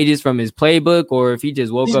missing pages from his playbook, or if he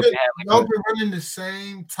just woke up and had like running the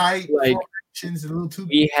same tight formations a little too.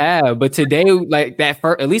 We have, but today, like that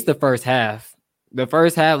at least the first half, the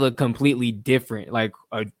first half looked completely different, like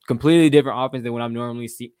a completely different offense than what I'm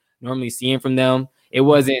normally seeing from them. It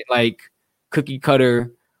wasn't like cookie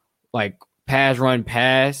cutter, like pass, run,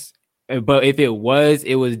 pass. But if it was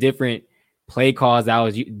different play calls I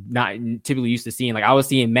was not typically used to seeing. Like I was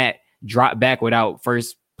seeing Matt drop back without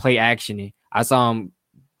first play actioning. I saw him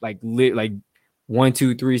like 1,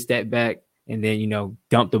 2, 3 step back and then,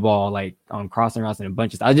 dump the ball like on crossing routes and a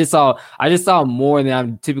bunch of stuff. I just saw more than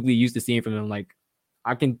I'm typically used to seeing from him. Like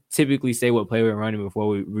I can typically say what play we're running before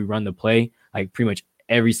we run the play, like pretty much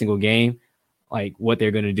every single game, like what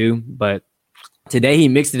they're going to do. But today he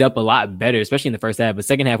mixed it up a lot better, especially in the first half. But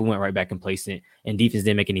second half we went right back complacent and defense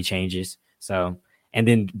didn't make any changes. So, and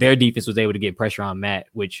then their defense was able to get pressure on Matt,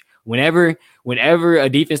 which whenever a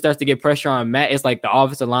defense starts to get pressure on Matt, it's like the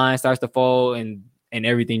offensive line starts to fall and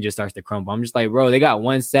everything just starts to crumble. I'm just like, bro, they got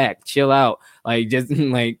 1 sack. Chill out. Like, just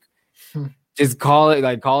just call it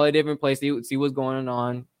a different place. See what's going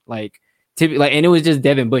on. And it was just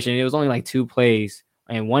Devin Bush, and it was only like 2 plays.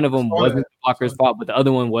 And one of them wasn't the blocker's fault, but the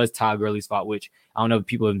other one was Todd Gurley's fault, which I don't know if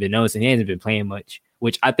people have been noticing. He hasn't been playing much,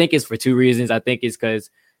 which I think is for 2 reasons. I think it's because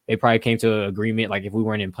they probably came to an agreement, like if we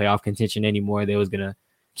weren't in playoff contention anymore, they was going to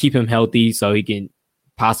keep him healthy so he can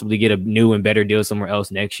possibly get a new and better deal somewhere else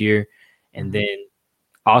next year. And then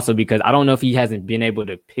also because I don't know if he hasn't been able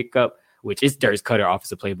to pick up, which is Dirk's Cutter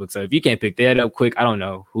offensive playbook. So if you can't pick that up quick, I don't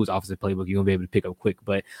know whose offensive playbook you're going to be able to pick up quick.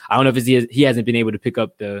 But I don't know if he hasn't been able to pick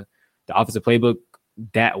up the offensive playbook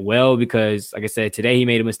that well because, like I said, today he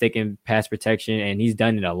made a mistake in pass protection, and he's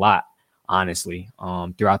done it a lot, honestly,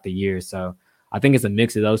 throughout the year. So I think it's a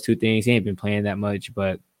mix of those 2 things. He ain't been playing that much,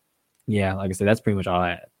 but yeah, like I said, that's pretty much all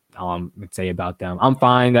I'm gonna say about them. I'm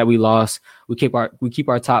fine that we lost. We keep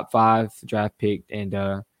our top 5 draft pick,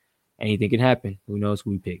 and anything can happen. Who knows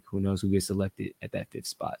who we pick? Who knows who gets selected at that 5th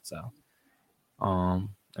spot? So, let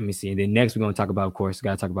me see. And then next we're gonna talk about, of course,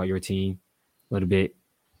 got to talk about your team a little bit.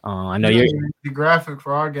 I know you're the graphic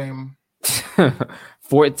for our game.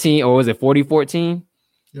 14, or was it 40-14?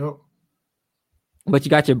 Yep. But you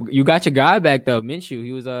got your guy back though, Minshew.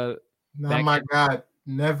 He was not my guy.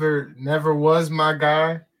 Never was my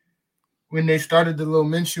guy. When they started the little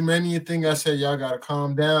Minshew mania thing, I said, y'all gotta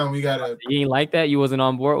calm down. We gotta. You ain't like that? You wasn't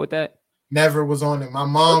on board with that? Never was on it. My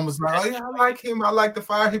mom was like, "Oh yeah, I like him. I like the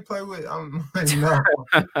fire he played with." I'm like, no.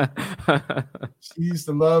 She used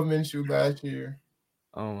to love Minshew last year.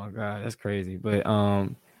 Oh my god, that's crazy. But I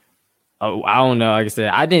don't know. Like I said,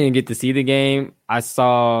 I didn't get to see the game. I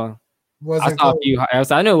saw a few.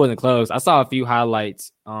 I know it wasn't close. I saw a few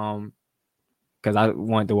highlights because I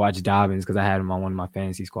wanted to watch Dobbins because I had him on one of my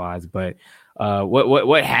fantasy squads. But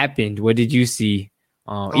what happened? What did you see?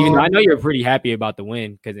 Even though I know you're pretty happy about the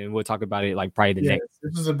win, because we'll talk about it like probably the next.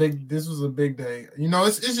 This was a big day.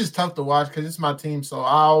 It's just tough to watch because it's my team. So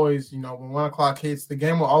I always, when 1 o'clock hits, the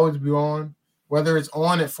game will always be on. Whether it's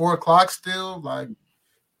on at 4 o'clock still, like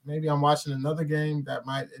maybe I'm watching another game.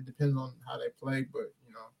 It depends on how they play, but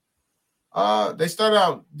they started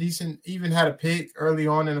out decent, even had a pick early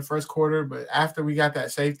on in the first quarter, but after we got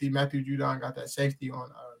that safety, Matthew Judon got that safety on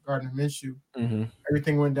Gardner Minshew.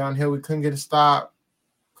 Everything went downhill. We couldn't get a stop,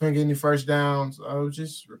 couldn't get any first downs. It was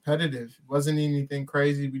just repetitive. It wasn't anything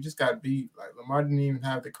crazy. We just got beat. Like Lamar didn't even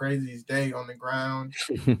have the craziest day on the ground.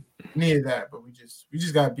 Needed that, but we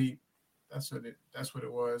just got beat. That's what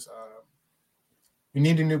it was. We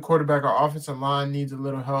need a new quarterback. Our offensive line needs a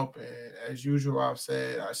little help. And as usual, I've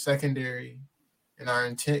said our secondary and our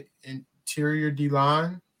interior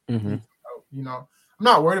D-line. I'm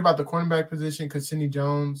not worried about the cornerback position because Sidney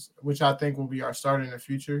Jones, which I think will be our starter in the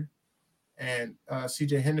future, and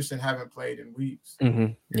C.J. Henderson haven't played in weeks.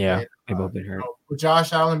 Yeah, they've both been hurt. With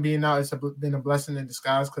Josh Allen being out, it's been a blessing in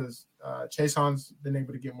disguise because Chason's been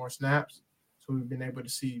able to get more snaps. So we've been able to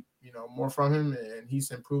see, more from him, and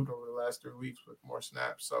he's improved over the last 3 weeks with more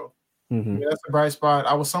snaps. So that's a bright spot.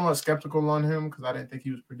 I was somewhat skeptical on him because I didn't think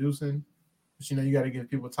he was producing. But, you got to give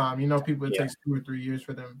people time. People, it takes 2 or 3 years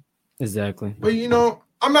for them. Exactly. But,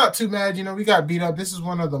 I'm not too mad. We got beat up. This is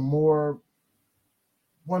one of the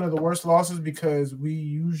worst losses because we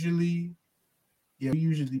usually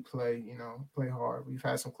play hard. We've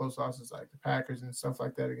had some close losses like the Packers and stuff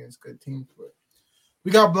like that against good teams, but we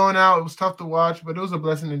got blown out. It was tough to watch, but it was a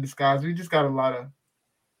blessing in disguise. We just got a lot of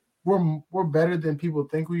we're better than people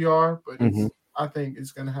think we are, but I think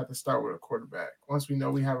it's gonna have to start with a quarterback. Once we know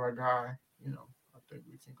we have our guy, I think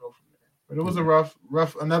we can go from there. But it was a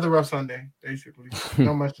another rough Sunday, basically.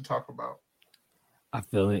 Not much to talk about. I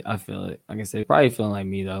feel it. Like I said, probably feeling like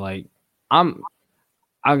me though. Like I'm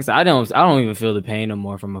I don't even feel the pain no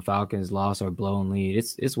more from a Falcons loss or blown lead.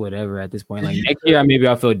 It's whatever at this point. Like next year, maybe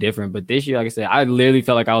I'll feel different. But this year, like I said, I literally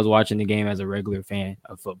felt like I was watching the game as a regular fan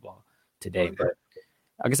of football today. Okay. But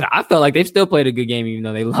like I said, I felt like they've still played a good game, even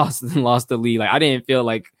though they lost the lead. Like I didn't feel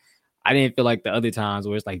like the other times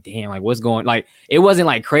where it's like, damn, like what's going, like it wasn't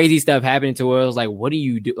like crazy stuff happening to where it was like, what do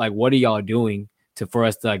you do? Like, what are y'all doing for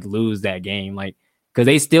us to like lose that game? Like, because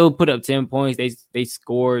they still put up 10 points. They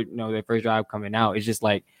scored, their first drive coming out. It's just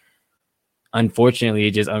like, unfortunately,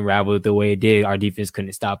 it just unraveled the way it did. Our defense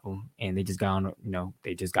couldn't stop them, and they just got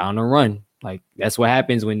on a run. Like that's what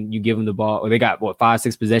happens when you give them the ball. Or they got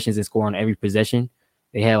 5-6 possessions and score on every possession.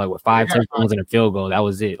 They had 5 touchdowns and a field goal. That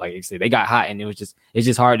was it. Like I said, they got hot, and it's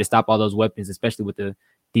just hard to stop all those weapons, especially with the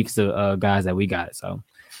defensive guys that we got. So,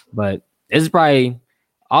 but this is probably.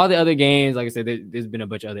 All the other games, like I said, there's been a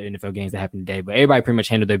bunch of other NFL games that happened today, but everybody pretty much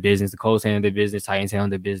handled their business. The Colts handled their business, Titans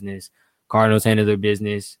handled their business, Cardinals handled their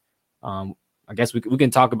business. I guess we're going to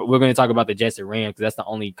talk about the Jets and Rams because that's the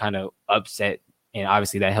only kind of upset, and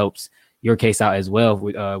obviously that helps your case out as well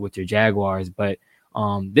with your Jaguars. But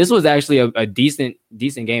this was actually a decent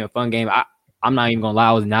game, a fun game. I'm not even gonna lie,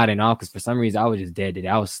 I was nodding off because for some reason I was just dead today.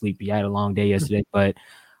 I was sleepy. I had a long day yesterday, but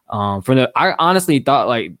I honestly thought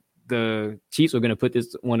like the Chiefs were going to put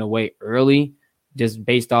this one away early just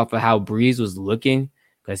based off of how Breeze was looking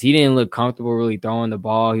because he didn't look comfortable really throwing the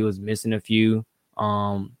ball. He was missing a few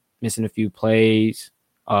plays.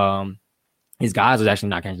 His guys was actually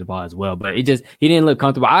not catching the ball as well, but he didn't look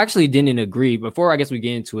comfortable. I actually didn't agree. Before I guess we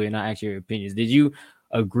get into it and I ask your opinions, did you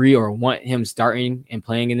agree or want him starting and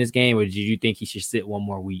playing in this game, or did you think he should sit one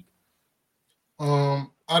more week? I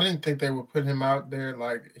didn't think they would put him out there.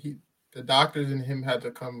 Like the doctors and him had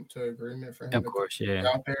to come to agreement for him of course, to be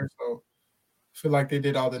out there. So I feel like they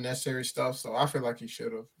did all the necessary stuff. So I feel like he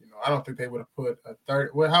should have. I don't think they would have put a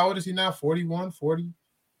 30. How old is he now? 41, 40?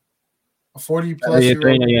 A 40 plus year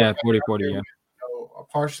old. Yeah, 40, yeah. A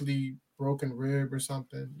partially broken rib or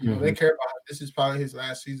something. They care about it. This is probably his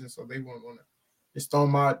last season, so they wouldn't want to just throw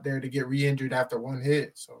him out there to get re-injured after one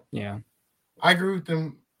hit. So yeah, I agree with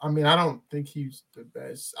them. I mean, I don't think he's the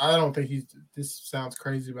best. This sounds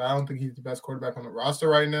crazy, but I don't think he's the best quarterback on the roster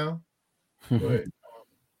right now. But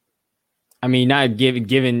I mean, not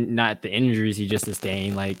given not the injuries he just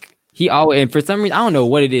sustained, like he always, and for some reason, I don't know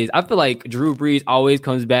what it is. I feel like Drew Brees always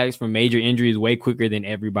comes back from major injuries way quicker than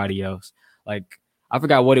everybody else. Like I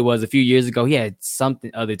forgot what it was a few years ago. He had something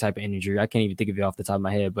other type of injury. I can't even think of it off the top of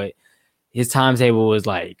my head, but his timetable was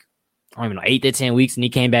like, I don't even know, 8 to 10 weeks, and he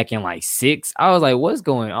came back in like 6. I was like, what's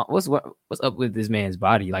going on? What's up with this man's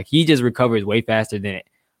body? Like he just recovers way faster than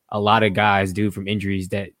a lot of guys do from injuries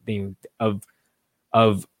that of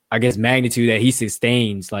I guess magnitude that he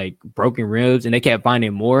sustains, like broken ribs, and they kept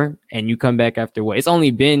finding more. And you come back after what? It's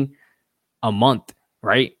only been a month,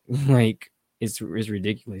 right? Like it's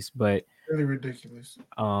ridiculous, but really ridiculous.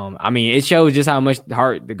 I mean, it shows just how much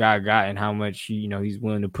heart the guy got and how much he's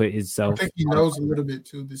willing to put himself. I think he knows a little bit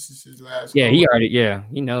too. This is his last. Yeah,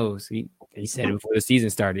 he knows. He said it before the season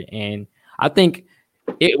started, and I think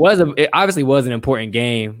it obviously was an important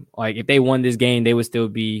game. Like if they won this game, they would still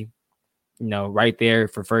be, right there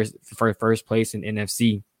for first place in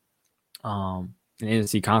NFC, in the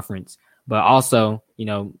NFC conference. But also,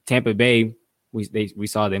 Tampa Bay. We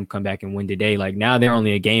saw them come back and win today. Like now they're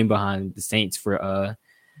only a game behind the Saints for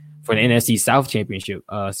the NFC South Championship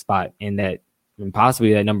spot and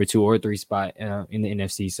possibly that number 2 or 3 spot in the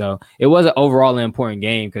NFC. So it was an overall important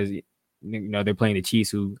game because they're playing the Chiefs,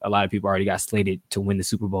 who a lot of people already got slated to win the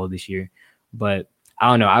Super Bowl this year. But I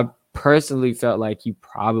don't know. I personally felt like he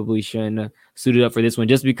probably shouldn't have suited up for this one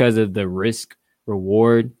just because of the risk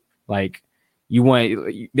reward. Like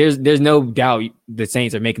there's no doubt the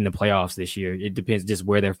Saints are making the playoffs this year. It depends just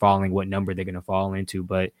where they're falling, what number they're going to fall into.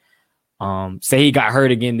 But say he got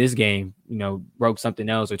hurt again this game, broke something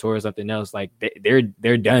else or tore something else, like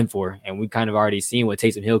they're done for. And we kind of already seen what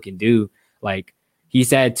Taysom Hill can do. Like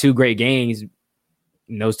he's had 2 great games.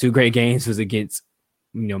 And those 2 great games was against,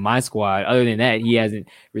 my squad. Other than that, he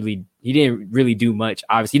didn't really do much.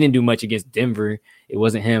 Obviously, he didn't do much against Denver. It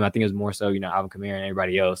wasn't him. I think it was more so, Alvin Kamara and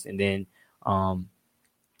everybody else. And then I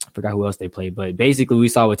forgot who else they played, but basically we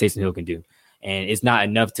saw what Taysom Hill can do, and it's not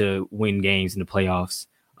enough to win games in the playoffs.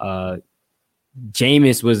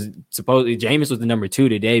 Jameis was the number 2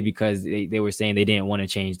 today because they were saying they didn't want to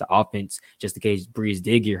change the offense just in case Breeze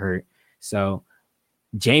did get hurt. So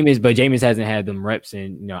Jameis hasn't had them reps,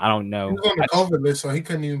 and I don't know. He was on the COVID list, so he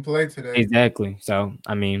couldn't even play today. Exactly. So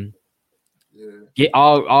I mean,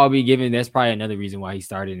 I'll be given. That's probably another reason why he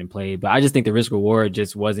started and played. But I just think the risk reward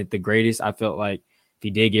just wasn't the greatest. I felt like if he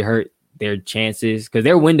did get hurt, their chances, because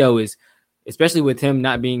their window is especially with him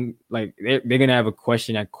not being like they're going to have a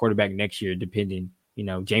question at quarterback next year, depending,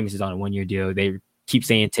 Jameis is on a 1-year deal. They keep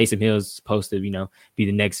saying Taysom Hill is supposed to, be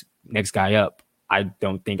the next guy up. I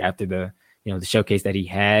don't think after the showcase that he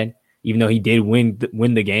had, even though he did win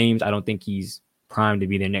the games, I don't think he's primed to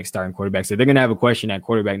be their next starting quarterback. So they're going to have a question at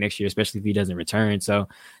quarterback next year, especially if he doesn't return. So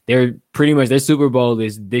they're pretty much their Super Bowl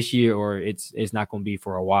is this year or it's not going to be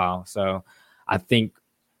for a while. So I think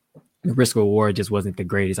the risk reward just wasn't the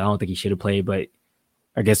greatest. I don't think he should have played, but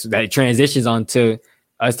I guess that transitions on to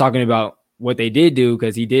us talking about what they did do,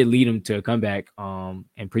 because he did lead them to a comeback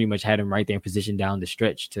and pretty much had him right there in position down the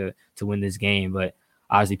stretch to win this game. But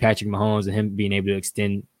obviously Patrick Mahomes and him being able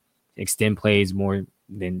to extend plays more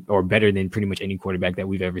than or better than pretty much any quarterback that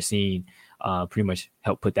we've ever seen pretty much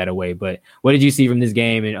helped put that away. But what did you see from this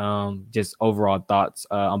game and just overall thoughts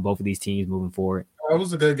on both of these teams moving forward? It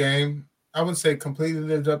was a good game. I wouldn't say completely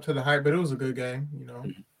lived up to the hype, but it was a good game,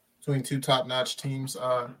 between two top-notch teams.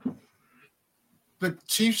 The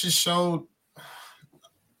Chiefs just showed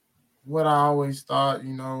what I always thought,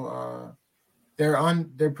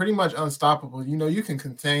 they're pretty much unstoppable. You can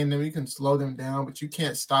contain them, you can slow them down, but you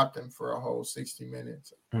can't stop them for a whole 60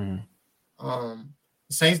 minutes. Mm-hmm. The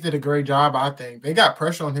Saints did a great job, I think. They got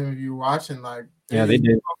pressure on him if you were watching. They did.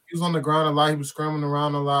 He was on the ground a lot. He was scrambling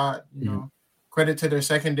around a lot, Credit to their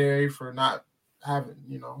secondary for not having,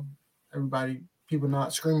 people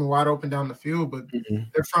not screaming wide open down the field, but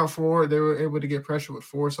their front four, they were able to get pressure with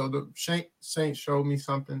 4. So the Saints showed me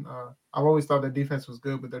something. I've always thought their defense was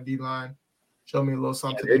good, but their D-line showed me a little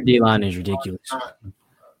something. Their D-line is ridiculous.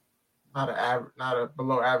 Not a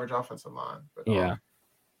below average offensive line. But, yeah.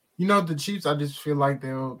 The Chiefs, I just feel like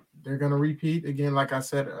they're going to repeat again. Like I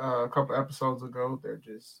said a couple episodes ago, they're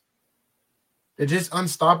just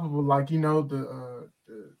unstoppable.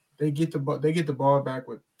 They get the ball back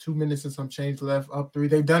with 2 minutes and some change left, up 3.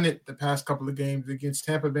 They've done it the past couple of games against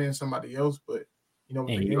Tampa Bay and somebody else, but you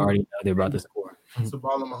already know they're about to score. It's the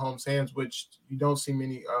ball in Mahomes' hands, which you don't see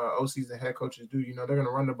many OCs and head coaches do. They're going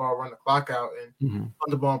to run the ball, run the clock out, and run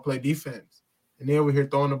the ball and play defense. And they're over here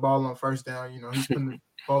throwing the ball on first down. He's putting the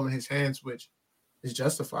ball in his hands, which is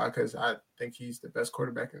justified because I think he's the best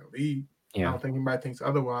quarterback in the league. Yeah. I don't think anybody thinks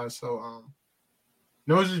otherwise. So,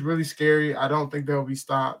 it's just really scary. I don't think they'll be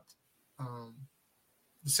stopped.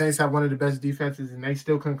 The Saints have one of the best defenses, and they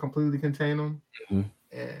still couldn't completely contain them. Mm-hmm.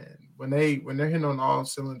 And when they're hitting on all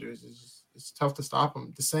cylinders, it's tough to stop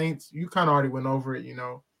them. The Saints, you kind of already went over it.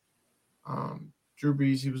 Drew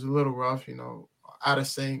Brees, he was a little rough, out of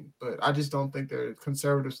sync. But I just don't think their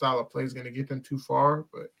conservative style of play is going to get them too far.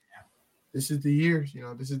 But this is the year.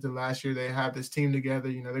 This is the last year they have this team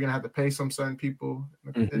together. They're going to have to pay some certain people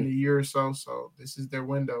in a year or so. So this is their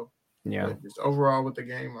window. Yeah. But just overall with the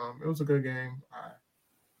game, it was a good game.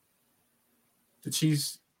 The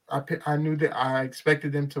Chiefs, I knew that I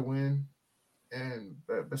expected them to win. And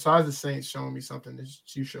besides the Saints showing me something, the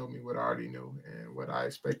Chiefs showed me what I already knew and what I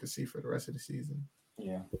expect to see for the rest of the season.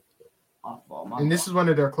 Yeah. And this is one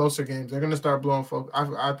of their closer games. They're going to start blowing folks.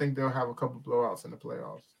 I think they'll have a couple blowouts in the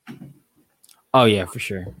playoffs. Oh, yeah, for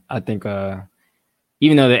sure. I think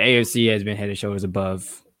even though the AFC has been head and shoulders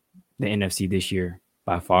above the NFC this year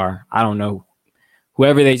by far, I don't know.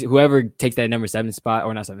 Whoever takes that number 7 spot,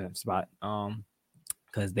 or not 7 spot,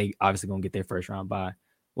 because they obviously going to get their first round bye.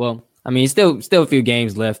 Well, I mean, still a few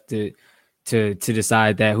games left to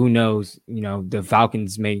decide that. Who knows? The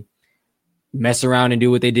Falcons may mess around and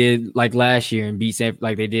do what they did like last year and beating San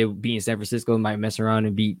Francisco. Might mess around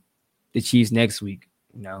and beat the Chiefs next week.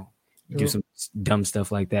 Do some dumb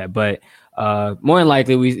stuff like that. But more than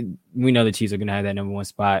likely, we know the Chiefs are going to have that number 1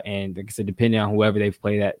 spot, and like I said, depending on whoever they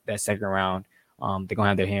play that second round, they're going to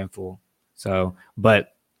have their handful. So,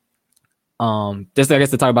 but. Just I guess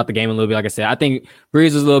to talk about the game a little bit, like I said, I think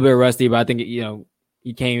Brees was a little bit rusty, but I think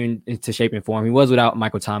he came into shape and form. He was without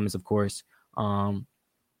Michael Thomas, of course, and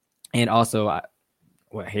also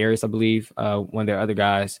Harris, I believe, one of their other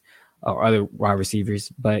guys or other wide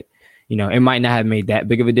receivers. But it might not have made that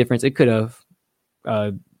big of a difference. It could have,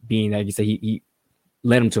 being like you said, he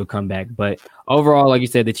led him to a comeback. But overall, like you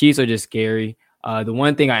said, the Chiefs are just scary. The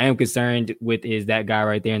one thing I am concerned with is that guy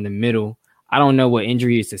right there in the middle. I don't know what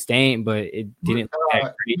injury he sustained, but it didn't.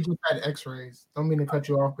 He just had X-rays. Don't mean to cut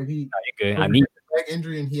you off, but he good. I need a leg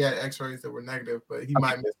injury, and he had X-rays that were negative, but he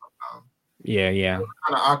might miss some time. Yeah. Kind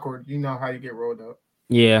of awkward. You know how you get rolled up.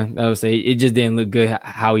 Yeah, I would say it just didn't look good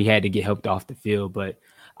how he had to get helped off the field. But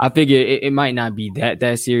I figure it might not be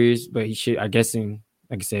that serious. But he should, I guess, like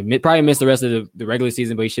I said, probably miss the rest of the regular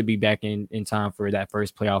season, but he should be back in time for that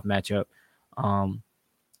first playoff matchup.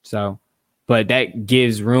 but that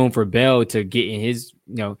gives room for Bell to get in his,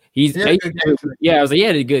 I was like, he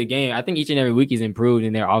had a good game. I think each and every week he's improved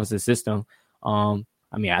in their offensive system. I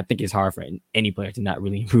mean, I think it's hard for any player to not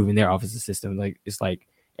really improve in their offensive system. Like, it's like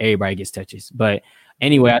everybody gets touches. But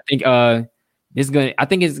anyway, I think it's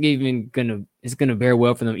gonna bear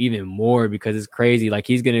well for them even more because it's crazy. Like,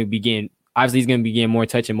 he's gonna be getting more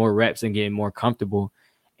touch and more reps and getting more comfortable,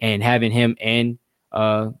 and having him and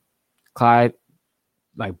Clyde,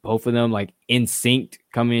 like both of them, like in sync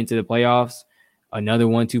coming into the playoffs. Another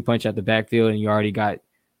 1-2 punch out the backfield, and you already got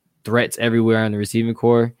threats everywhere on the receiving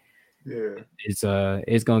core. Yeah, it's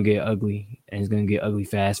gonna get ugly, and it's gonna get ugly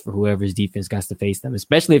fast for whoever's defense got to face them,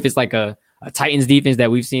 especially if it's like a Titans defense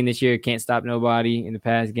that we've seen this year, can't stop nobody in the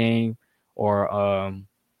past game, or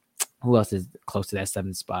who else is close to that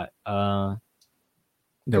 7th spot?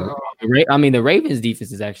 The Ravens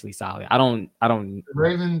defense is actually solid. I don't.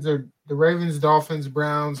 The Ravens, Dolphins,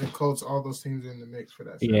 Browns, and Colts. All those teams are in the mix for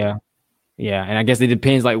that. Yeah, and I guess it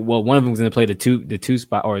depends. Like, well, one of them is going to play the two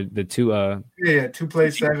spot, or the two. 2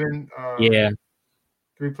 plays 7.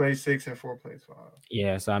 3 plays 6 and 4 plays 5.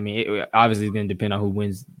 Yeah, so I mean, it obviously is going to depend on who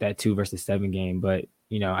wins that 2 versus 7 game. But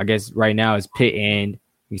I guess right now it's Pitt, and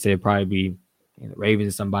we said it'd probably be the Ravens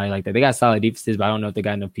or somebody like that. They got solid defenses, but I don't know if they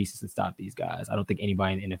got enough pieces to stop these guys. I don't think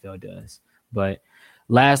anybody in the NFL does. But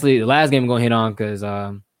lastly, the last game I'm going to hit on because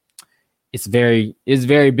it's a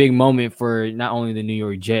very big moment for not only the New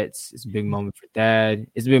York Jets. It's a big moment for Thad.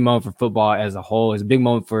 It's a big moment for football as a whole. It's a big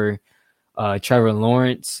moment for Trevor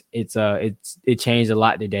Lawrence. It changed a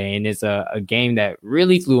lot today, and it's a game that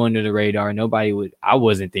really flew under the radar. I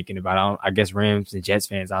wasn't thinking about it. I guess Rams and Jets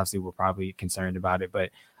fans obviously were probably concerned about it, but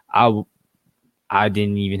I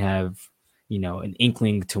didn't even have an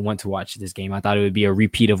inkling to want to watch this game. I thought it would be a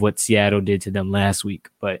repeat of what Seattle did to them last week,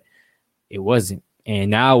 but it wasn't.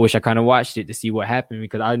 And now I wish I kind of watched it to see what happened,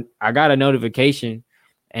 because I got a notification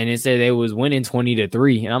and it said they was winning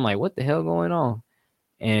 20-3. And I'm like, what the hell going on?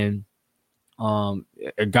 And a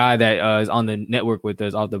guy that is on the network with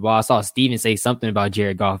us off the ball, I saw Steven say something about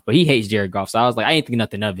Jared Goff, but he hates Jared Goff. So I was like, I ain't think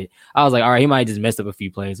nothing of it. I was like, all right, he might just messed up a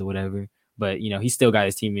few plays or whatever. But, he's still got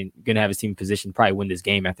his team and going to have his team in position to probably win this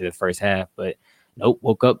game after the first half. But nope,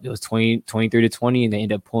 woke up, it was 23-20, and they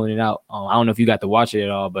ended up pulling it out. I don't know if you got to watch it at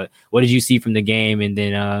all, but what did you see from the game? And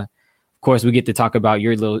then, of course, we get to talk about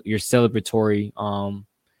your celebratory,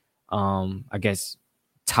 I guess,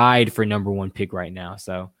 tied for number 1 pick right now.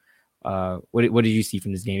 So what did you see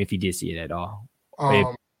from this game, if you did see it at all?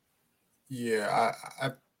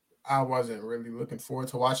 I wasn't really looking forward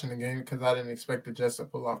to watching the game because I didn't expect the Jets to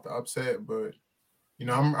pull off the upset. But,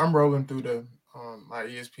 I'm rolling through the my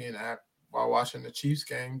ESPN app while watching the Chiefs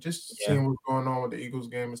game, just seeing what's going on with the Eagles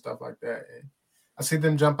game and stuff like that. And I see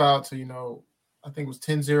them jump out to, I think it was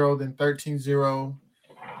 10-0, then 13-0,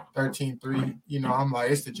 13-3. I'm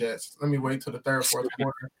like, it's the Jets. Let me wait till the third, fourth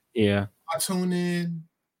quarter. Yeah. I tune in.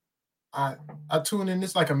 I tune in.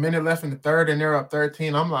 It's like a minute left in the third, and they're up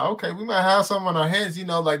 13. I'm like, okay, we might have something on our hands.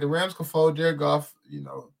 Like the Rams could fold Jared Goff.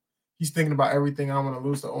 He's thinking about everything. I'm going to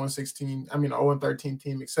lose the 0-13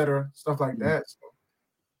 team, etc. Stuff like that. So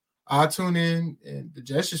I tune in, and the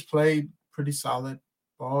Jets just played pretty solid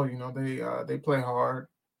ball. They play hard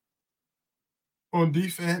on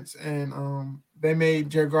defense, and they made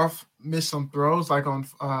Jared Goff miss some throws, like on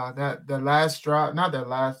the last drive,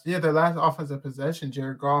 the last offensive possession.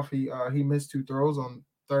 Jared Goff he missed 2 throws on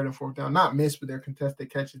 3rd and 4th down, not missed, but they're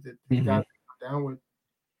contested catches that he got down with.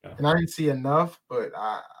 Yeah. And I didn't see enough, but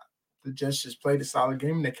the Jets just played a solid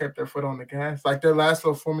game, and they kept their foot on the gas. Like their last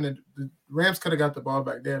little 4-minute, the Rams could have got the ball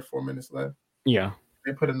back. They had 4 minutes left. Yeah,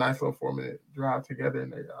 they put a nice little 4-minute drive together,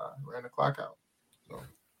 and they ran the clock out. So.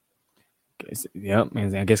 Yep,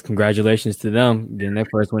 and I guess congratulations to them getting their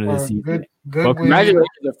first win of the season. Good congratulations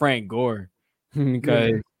to Frank Gore,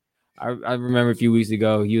 because I remember a few weeks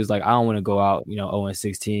ago he was like, I don't want to go out,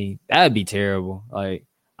 0-16. That'd be terrible. Like,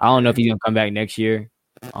 I don't know if he's gonna come back next year.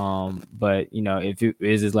 But if it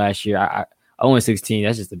is his last year, 0-16,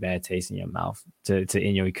 that's just a bad taste in your mouth to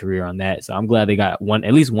end your career on that. So I'm glad they got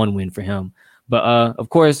at least one win for him. But of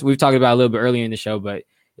course, we've talked about it a little bit earlier in the show, but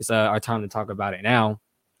it's our time to talk about it now.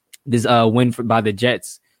 This win by the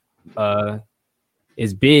Jets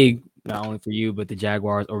is big, not only for you, but the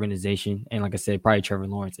Jaguars organization. And like I said, probably Trevor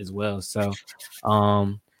Lawrence as well. So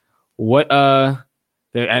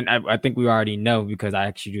and I think we already know, because I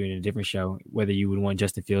actually do it in a different show, whether you would want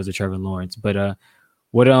Justin Fields or Trevor Lawrence. But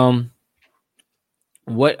what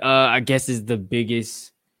I guess is the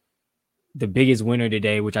biggest winner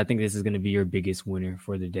today, which I think this is going to be your biggest winner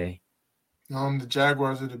for the day. The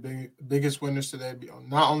Jaguars are the biggest winners today,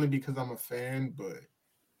 not only because I'm a fan, but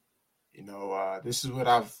This is what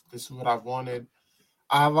I've wanted.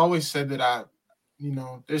 I've always said that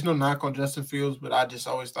there's no knock on Justin Fields, but I just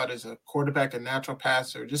always thought as a quarterback, a natural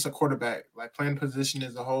passer, just a quarterback, like playing position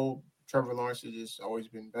as a whole, Trevor Lawrence has just always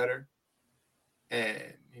been better.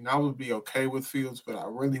 And, I would be okay with Fields, but I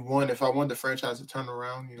really if I want the franchise to turn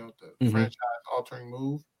around, the franchise-altering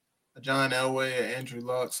move, a John Elway, a Andrew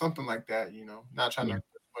Luck, something like that, not trying to put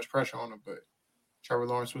much pressure on him, but Trevor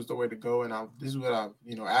Lawrence was the way to go. And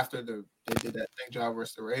after they did that thing job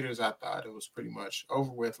versus the Raiders, I thought it was pretty much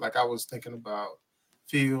over with. Like I was thinking about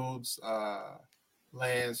Fields,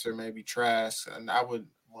 Lance, or maybe Trask, and I would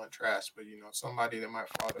want Trask, but somebody that might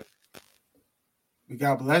fall to. We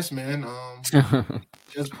got blessed, man.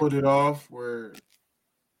 Just put it off. We're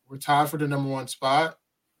tied for the number 1 spot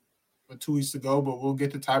with 2 weeks to go, but we'll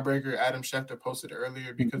get the tiebreaker. Adam Schefter posted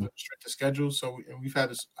earlier because of the strength of schedule. So we've had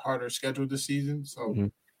a harder schedule this season.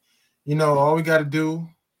 So all we got to do.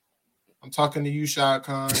 I'm talking to you, Shad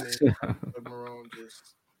Khan and Marone.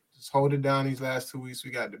 Just hold it down these last 2 weeks.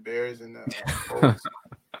 We got the Bears and the Colts.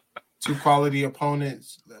 2 quality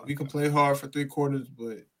opponents. We can play hard for 3 quarters,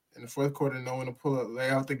 but in the 4th quarter, no one to lay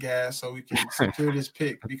off the gas so we can secure this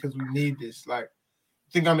pick because we need this. Like,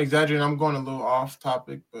 I think I'm exaggerating. I'm going a little off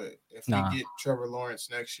topic, but if we get Trevor Lawrence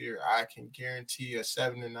next year, I can guarantee a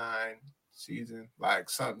 7-9 season, like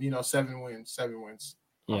 7 wins.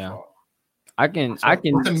 Yeah. I can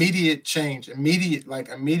immediate change.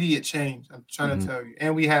 Immediate change. I'm trying to tell you.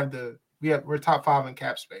 And we're top 5 in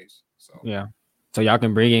cap space. So yeah. So y'all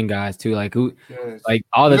can bring in guys too, like who, like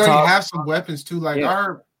all the top. We have some weapons too. Like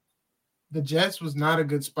the Jets was not a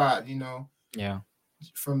good spot, Yeah.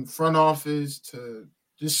 From front office to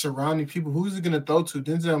just surrounding people. Who's he gonna throw to?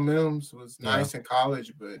 Denzel Mims was nice in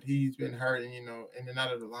college, but he's been hurt and in and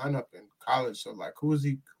out of the lineup in college. So like, who is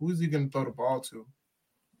he gonna throw the ball to?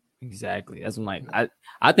 Exactly. That's what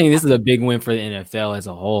I think this is a big win for the NFL as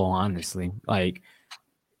a whole. Honestly, like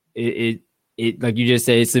it like you just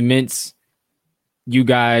said, it cements you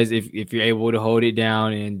guys, if you're able to hold it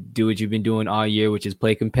down and do what you've been doing all year, which is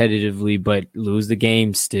play competitively but lose the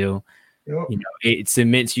game still, it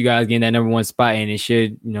cements you guys getting that number 1 spot, and it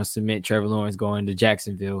should, cement Trevor Lawrence going to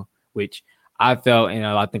Jacksonville, which I felt, and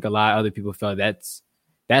I think a lot of other people felt that's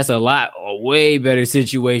a way better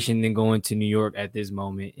situation than going to New York at this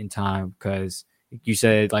moment in time, because like you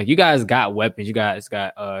said, like you guys got weapons. You guys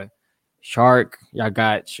got Shark, y'all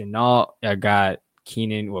got Chenault, y'all got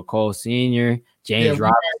Keenan Cole Sr., James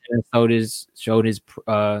Robinson showed his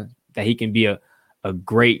that he can be a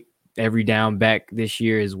great every down back this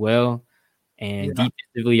year as well. And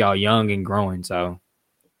defensively, y'all young and growing. So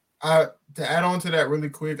to add on to that really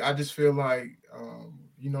quick, I just feel like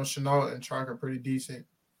Chenault and Shark are pretty decent,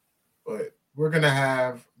 but we're gonna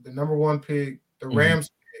have the number 1 pick, the Rams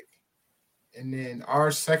pick, and then our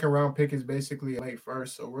 2nd round pick is basically late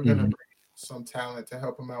first. So we're gonna bring some talent to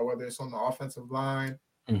help him out, whether it's on the offensive line.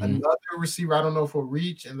 Another receiver, I don't know if we'll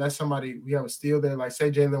reach unless we have a steal there. Like say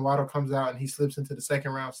Jalen Waddle comes out and he slips into the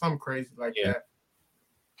 2nd round, something crazy like that.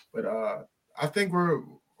 But I think we're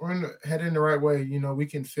heading the right way. We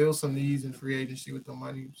can fill some needs in free agency with the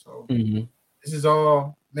money. So this is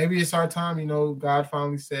all. Maybe it's our time. God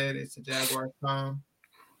finally said it's the Jaguars' time.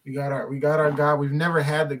 We got our guy. We've never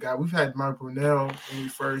had the guy. We've had Mark Brunell when we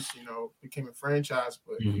first became a franchise,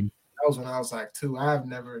 but. That was when I was like 2. I've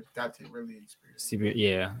never got to really experience.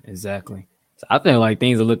 Yeah, exactly. So I feel like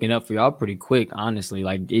things are looking up for y'all pretty quick, honestly.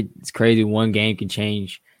 Like it's crazy. One game can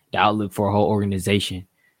change the outlook for a whole organization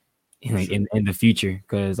in the future.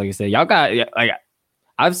 Because like I said, y'all got like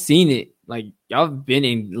I've seen it. Like y'all been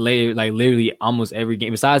in literally almost every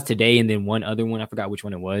game besides today, and then one other one. I forgot which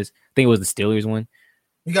one it was. I think it was the Steelers one.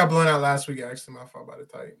 We got blown out last week. Actually, my fault by the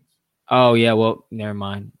Titans. Oh yeah, well never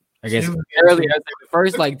mind. I guess earlier, the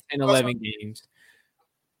first 10, 11 games,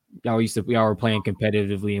 y'all were playing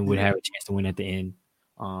competitively and would have a chance to win at the end.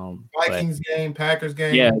 Vikings game, Packers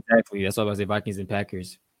game. Yeah, exactly. That's what I was saying. Vikings and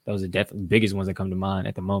Packers. Those are definitely the biggest ones that come to mind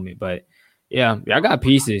at the moment. But yeah, I got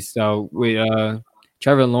pieces. So with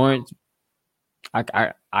Trevor Lawrence,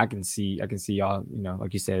 I can see y'all,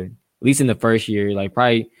 like you said, at least in the first year, like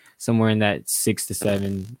probably somewhere in that 6 to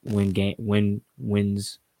 7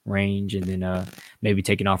 wins range, and then maybe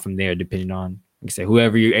taking off from there, depending on, like I said,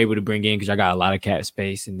 whoever you're able to bring in, because I got a lot of cap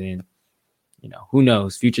space, and then who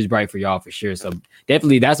knows, future's bright for y'all for sure. So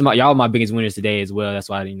definitely that's y'all my biggest winners today as well. That's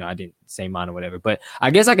why I didn't say mine or whatever, but I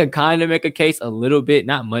guess I could kind of make a case a little bit,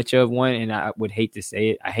 not much of one, and I would hate to say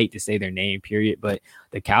it, I hate to say their name, period, but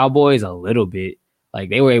the Cowboys a little bit, like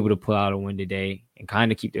they were able to pull out a win today and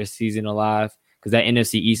kind of keep their season alive, because that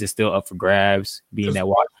NFC East is still up for grabs, being that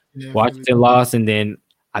Washington lost, and then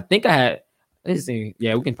I think I let's see.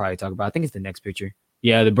 Yeah, we can probably talk about it. I think it's the next picture.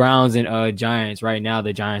 Yeah, the Browns and Giants. Right now,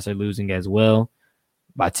 the Giants are losing as well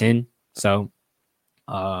by 10. So,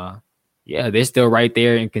 yeah, they're still right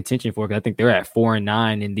there in contention for it. I think they're at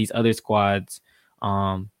 4-9, and these other squads,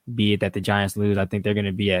 be it that the Giants lose, I think they're going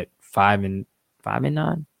to be at 5-9. I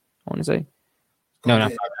want to say, no,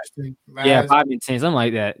 not 5. Yeah, 5-10, something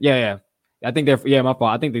like that. Yeah. I think they're my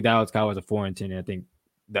fault. I think the Dallas Cowboys are 4-10, and I think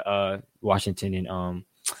the Washington and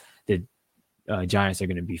the Giants are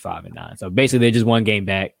going to be 5-9. So basically, they're just one game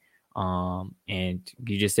back. And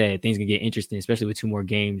you just said things can get interesting, especially with 2 more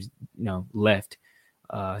games, left.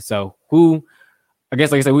 So who, I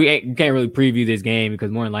guess, like I said, we can't really preview this game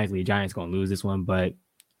because more than likely the Giants going to lose this one. But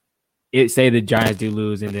say the Giants do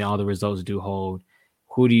lose and then all the results do hold.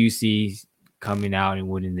 Who do you see coming out and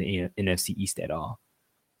winning the NFC East at all?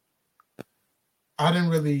 I didn't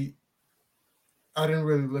really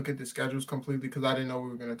look at the schedules completely because I didn't know we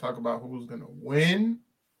were going to talk about who was going to win.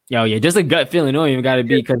 Yeah, just a gut feeling. No, even got to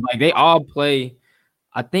be because like they all play.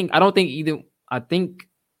 I think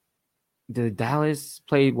the Dallas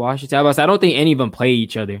played Washington. I don't think any of them play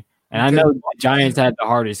each other. And I know the Giants had the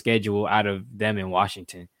hardest schedule out of them in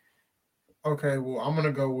Washington. Okay, well, I'm going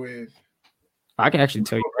to go with. I can actually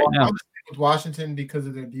tell you right now. With Washington because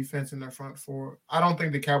of their defense and their front four. I don't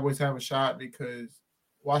think the Cowboys have a shot because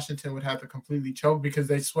Washington would have to completely choke because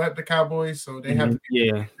they swept the Cowboys, so they have to be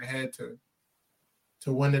ahead to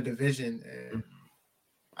win the division. And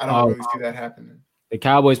I don't really see that happening. The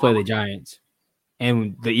Cowboys play the Giants.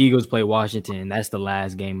 And the Eagles play Washington, and that's the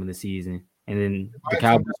last game of the season. And then the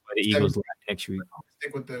Cowboys play the Eagles next week.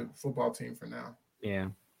 Stick with the football team for now. Yeah.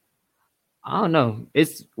 I don't know.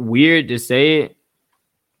 It's weird to say it.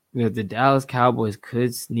 Because the Dallas Cowboys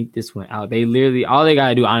could sneak this one out. They literally, all they got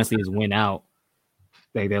to do, honestly, is win out.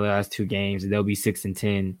 Like their last 2 games, and they'll be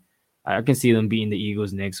 6-10. I can see them beating the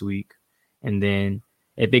Eagles next week. And then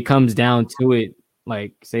if it comes down to it,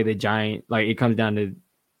 like say the Giants, like it comes down to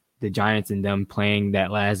the Giants and them playing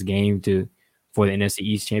that last game for the NFC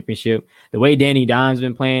East Championship. The way Danny Dimes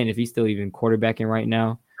been playing, if he's still even quarterbacking right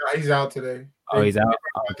now. He's out today. He's out?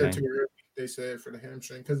 Okay. They said for the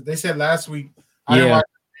hamstring. Because they said last week, I didn't watch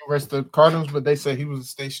versus the Cardinals, but they said he was a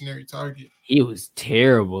stationary target. He was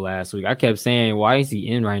terrible last week. I kept saying, why is he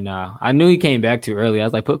in right now? I knew he came back too early. I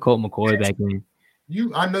was like, put Colt McCoy back in.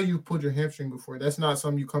 I know you pulled your hamstring before. That's not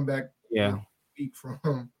something you come back week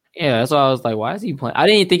from. Yeah, that's why I was like, why is he playing? I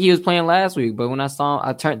didn't think he was playing last week, but when I saw him,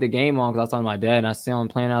 I turned the game on because I was talking to my dad and I saw him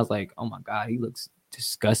playing. I was like, oh my God, he looks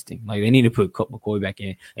disgusting. Like they need to put Colt McCoy back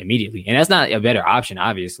in immediately. And that's not a better option,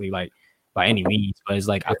 obviously, like by any means. But it's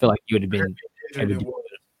like I feel like he would have been he'd been able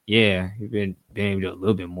to do a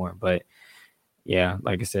little bit more. But yeah,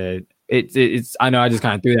 like I said, it's I know I just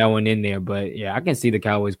kind of threw that one in there, but yeah, I can see the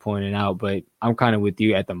Cowboys pointing out, but I'm kind of with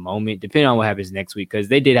you at the moment, depending on what happens next week, because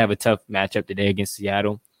they did have a tough matchup today against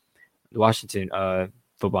Seattle. The Washington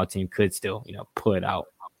football team could still, pull it out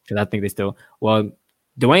because I think they still. Well,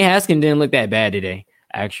 Dwayne Haskins didn't look that bad today,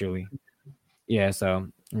 actually. Yeah, so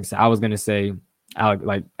I was gonna say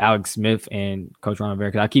Alex Smith and Coach Ron Rivera,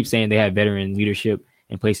 because I keep saying they have veteran leadership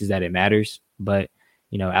in places that it matters, but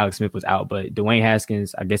Alex Smith was out. But Dwayne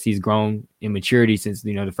Haskins, I guess he's grown in maturity since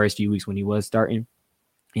the first few weeks when he was starting.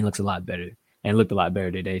 He looks a lot better and looked a lot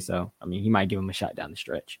better today. So I mean, he might give him a shot down the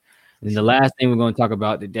stretch. And the last thing we're going to talk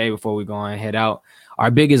about today before we go on and head out, our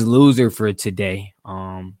biggest loser for today.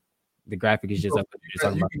 The graphic is just up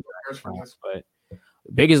there. But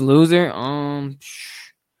biggest loser,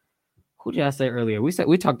 who did I say earlier? We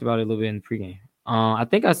talked about it a little bit in the pregame. I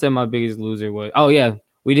think I said my biggest loser was,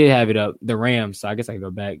 we did have it up, the Rams. So I guess I can go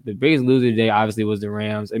back. The biggest loser today obviously was the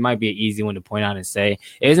Rams. It might be an easy one to point out and say.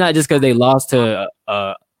 It's not just because they lost to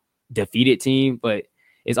a defeated team, but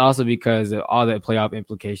it's also because of all the playoff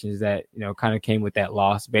implications that, kind of came with that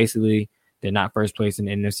loss. Basically, they're not first place in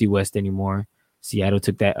the NFC West anymore. Seattle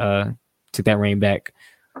took that reign back.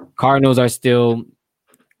 Cardinals are still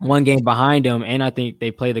one game behind them, and I think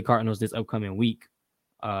they play the Cardinals this upcoming week.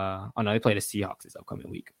 They play the Seahawks this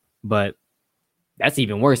upcoming week. But that's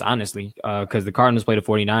even worse, honestly, because the Cardinals play the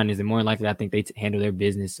 49ers, and more than likely, I think they handle their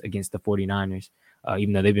business against the 49ers,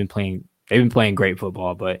 even though they've been playing great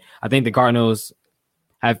football. But I think the Cardinals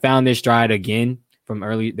have found their stride again from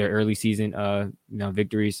their early season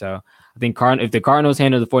victory. So I think if the Cardinals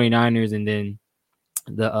handle the 49ers and then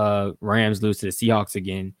the Rams lose to the Seahawks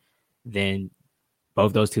again, then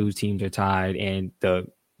both those two teams are tied, and the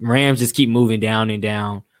Rams just keep moving down and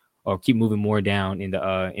down, or keep moving more down in the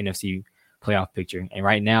NFC playoff picture. And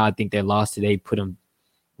right now, I think their loss today put them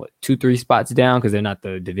 2-3 spots down because they're not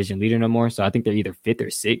the division leader no more. So I think they're either 5th or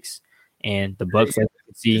 6th. And the Bucks, as you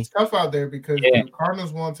can see, it's tough out there because the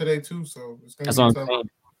Cardinals won today too. So it's gonna be tough. Saying.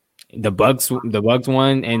 The Bucks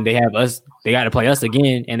won, and they have us. They got to play us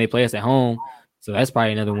again, and they play us at home. So that's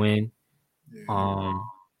probably another win. Yeah.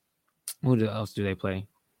 Who else do they play?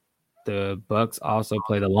 The Bucks also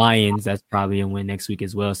play the Lions. That's probably a win next week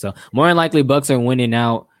as well. So more than likely, Bucks are winning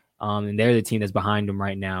out, and they're the team that's behind them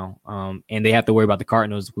right now. And they have to worry about the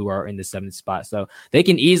Cardinals, who are in the 7th spot. So they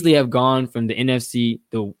can easily have gone from the NFC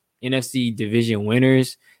division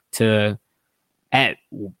winners to, at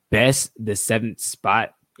best, the 7th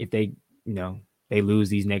spot if they lose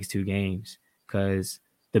these next 2 games, because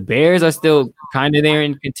the Bears are still kind of there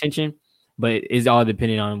in contention, but it's all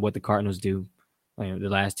depending on what the Cardinals do. The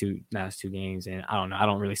last two games, and I don't know. I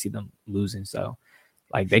don't really see them losing. So,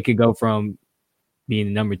 like, they could go from being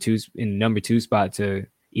the number 2 spot to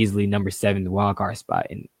easily number 7, the wild card spot,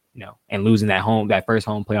 and losing that first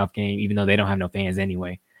home playoff game, even though they don't have no fans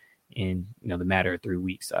anyway, in the matter of 3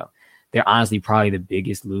 weeks. So they're honestly probably the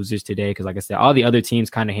biggest losers today, because, like I said, all the other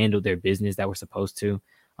teams kind of handled their business that were supposed to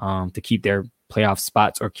keep their playoff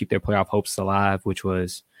spots or keep their playoff hopes alive, which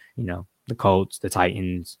was the Colts, the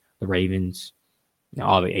Titans, the Ravens.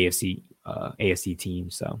 All the AFC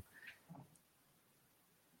teams. So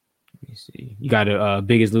let me see. You got a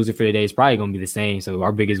biggest loser for today is probably going to be the same. So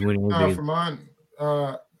our biggest winner. For mine,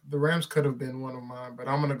 the Rams could have been one of mine, but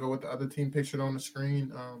I'm going to go with the other team pictured on the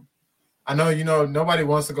screen. I know nobody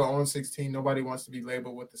wants to go 0-16. Nobody wants to be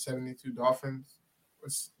labeled with the 72 Dolphins.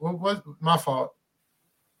 What was my fault?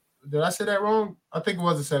 Did I say that wrong? I think it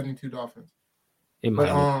was the 72 Dolphins. It might.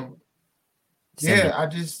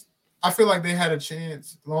 I feel like they had a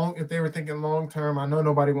chance if they were thinking long term. I know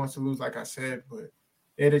nobody wants to lose, like I said, but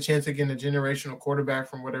they had a chance of getting a generational quarterback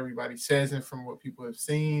from what everybody says and from what people have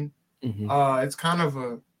seen. Mm-hmm. It's kind of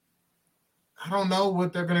I don't know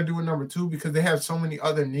what they're going to do with number 2, because they have so many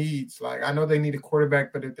other needs. Like, I know they need a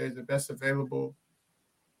quarterback, but if there's the best available,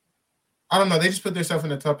 I don't know. They just put themselves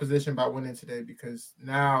in a tough position by winning today, because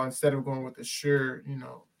now instead of going with the sure,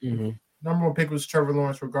 mm-hmm. number 1 pick was Trevor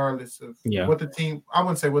Lawrence, regardless of what the team. I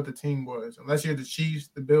wouldn't say what the team was, unless you're the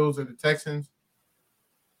Chiefs, the Bills, or the Texans,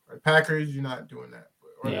 or Packers. You're not doing that,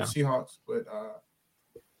 or the Seahawks. But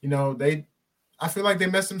I feel like they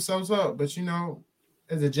messed themselves up. But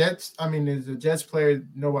as a Jets player,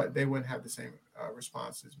 they wouldn't have the same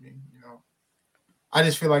response as me. I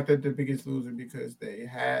just feel like they're the biggest loser because they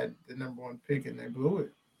had the number 1 pick and they blew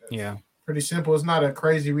it. That's pretty simple. It's not a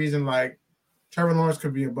crazy reason. Like, Trevor Lawrence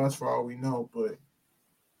could be a bust for all we know, but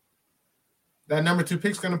that number 2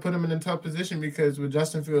 pick is going to put him in a tough position, because with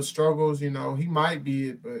Justin Fields' struggles, he might be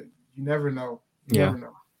it, but you never know. You never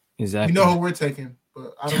know. Exactly. You know who we're taking,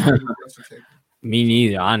 but I don't know who the rest are taking. Me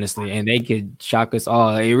neither, honestly. And they could shock us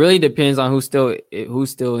all. It really depends on who's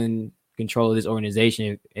still in control of this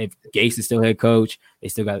organization. If Gase is still head coach, they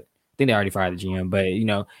still got. I think they already fired the GM, but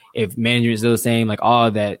if management is still the same, like all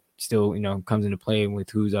of that still comes into play with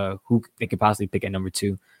who they could possibly pick at number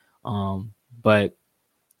 2. But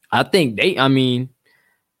I think I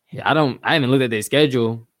haven't looked at their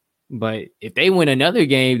schedule, but if they win another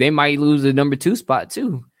game, they might lose the number 2 spot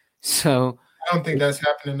too. So I don't think that's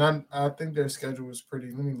happening. I think their schedule is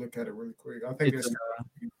pretty. Let me look at it really quick. I think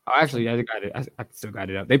actually, I got it. I still got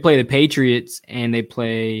it up. They play the Patriots and they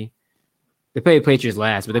play the Patriots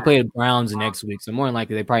last, but they play the Browns next week. So more than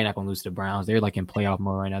likely, they're probably not going to lose to the Browns. They're like in playoff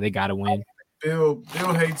mode right now. They got to win. Bill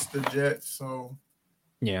hates the Jets, so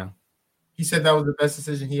yeah, he said that was the best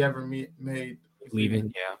decision he ever made.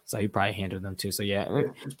 Leaving, yeah. So he probably handled them too. So yeah,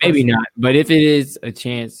 maybe not. But if it is a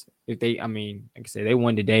chance, if they, like I said, they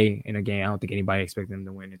won today in a game. I don't think anybody expected them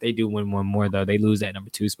to win. If they do win one more, though, they lose that number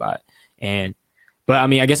 2 spot. But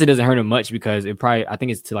I guess it doesn't hurt them much, because I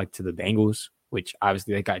think it's to the Bengals, which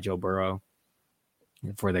obviously they got Joe Burrow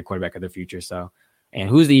for their quarterback of the future. So, and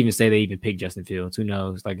who's to even say they even picked Justin Fields? Who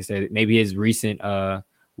knows? Like I said, maybe his recent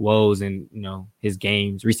woes and his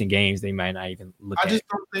recent games, they might not even look at. I just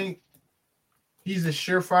don't think he's a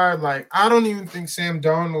surefire. Like, I don't even think Sam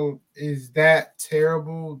Darnold is that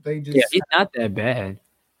terrible. He's not that bad.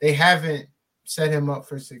 They haven't set him up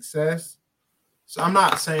for success. So I'm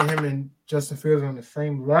not saying him and Justin Fields are on the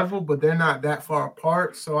same level, but they're not that far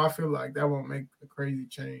apart. So I feel like that won't make a crazy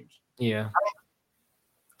change. Yeah.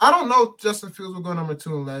 I don't know if Justin Fields will go number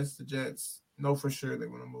 2 unless the Jets know for sure they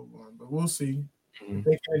want to move on. But we'll see. Mm-hmm. If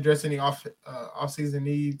they can address any off-season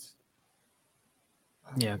needs.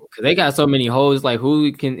 Yeah, because they got so many holes. Like,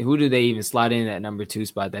 who do they even slot in at number 2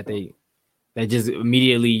 spot that just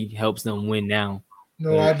immediately helps them win now?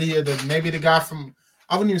 No idea. That maybe the guy from –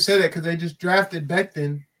 I wouldn't even say that because they just drafted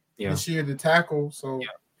Becton this year to tackle. So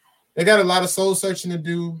they got a lot of soul searching to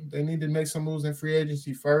do. They need to make some moves in free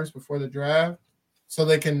agency first before the draft, so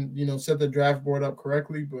they can set the draft board up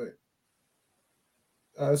correctly. But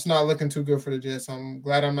it's not looking too good for the Jets. I'm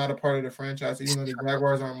glad I'm not a part of the franchise, even though the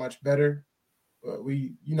Jaguars aren't much better. But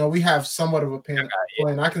we have somewhat of a plan.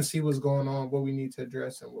 I can see what's going on, what we need to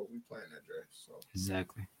address, and what we plan to address. So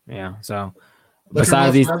exactly, yeah. So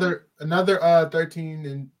besides these, another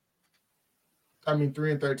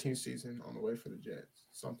 3-13 season on the way for the Jets,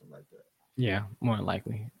 something like that. Yeah, more than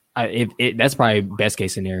likely. That's probably best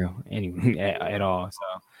case scenario anyway at all.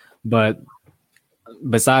 So, but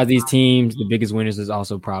besides these teams, the biggest winners is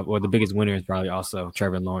also the biggest winner is probably also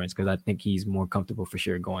Trevor Lawrence, because I think he's more comfortable for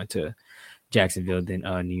sure going to Jacksonville than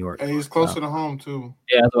New York. And he's closer to home too.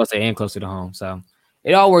 Yeah, that's what I say, and closer to home. So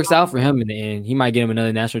it all works out for him in the end. He might get him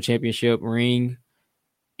another national championship ring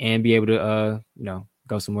and be able to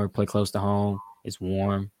go somewhere, play close to home. It's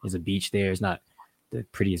warm. There's a beach there. It's not the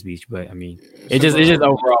prettiest beach, but I mean, it's just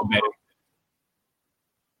overall better.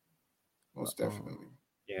 Most definitely.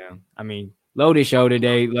 Yeah, I mean, loaded show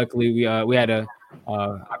today. Luckily, we had I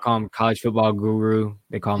call him college football guru.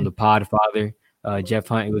 They call him the Pod Father. Jeff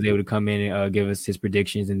Hunt was able to come in and give us his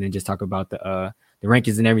predictions, and then just talk about the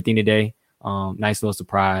rankings and everything today. Nice little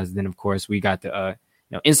surprise. Then, of course, we got to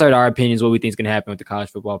insert our opinions, what we think is going to happen with the college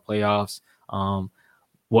football playoffs.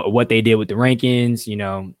 What they did with the rankings,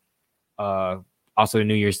 also the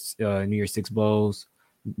New Year's Six bowl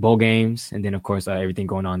games, and then of course everything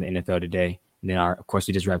going on in the NFL today. And then of course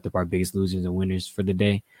we just wrapped up our biggest losers and winners for the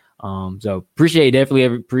day. So definitely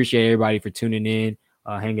appreciate everybody for tuning in,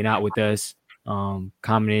 hanging out with us,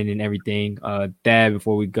 commenting and everything. Dad,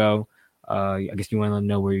 before we go, I guess you want to let them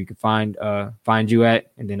know where you can find you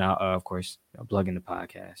at, and then I'll of course plug in the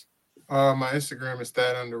podcast. My Instagram is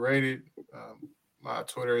Thad Underrated. My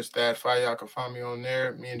Twitter is ThadFi. Y'all can find me on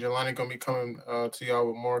there. Me and Jelani gonna be coming to y'all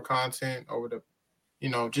with more content over the,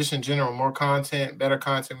 just in general, more content, better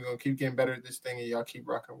content. We're gonna keep getting better at this thing, and y'all keep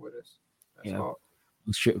rocking with us. That's all.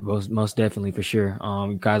 Most definitely, for sure.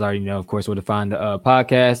 You guys already know, of course, where to find the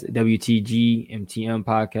podcast, WTG MTM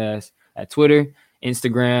podcast, at Twitter,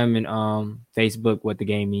 Instagram, and Facebook. What the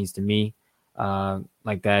game means to me,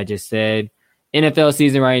 like that I just said. NFL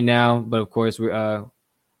season right now, but of course we're.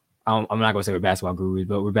 I'm not gonna say we're basketball gurus,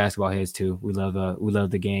 but we're basketball heads too. We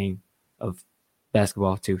love the game of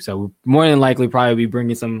basketball too. So we're more than likely probably be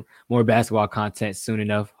bringing some more basketball content soon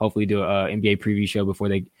enough. Hopefully do a NBA preview show before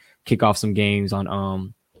they kick off some games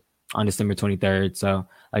on December 23rd. So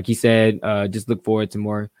like he said, just look forward to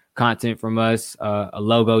more content from us. A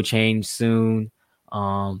logo change soon.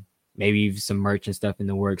 Maybe some merch and stuff in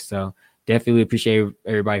the works. So definitely appreciate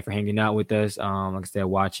everybody for hanging out with us. Like I said,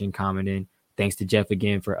 watching, commenting. Thanks to Jeff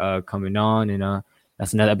again for coming on, and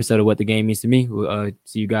that's another episode of What the Game Means to Me. We'll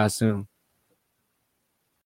see you guys soon.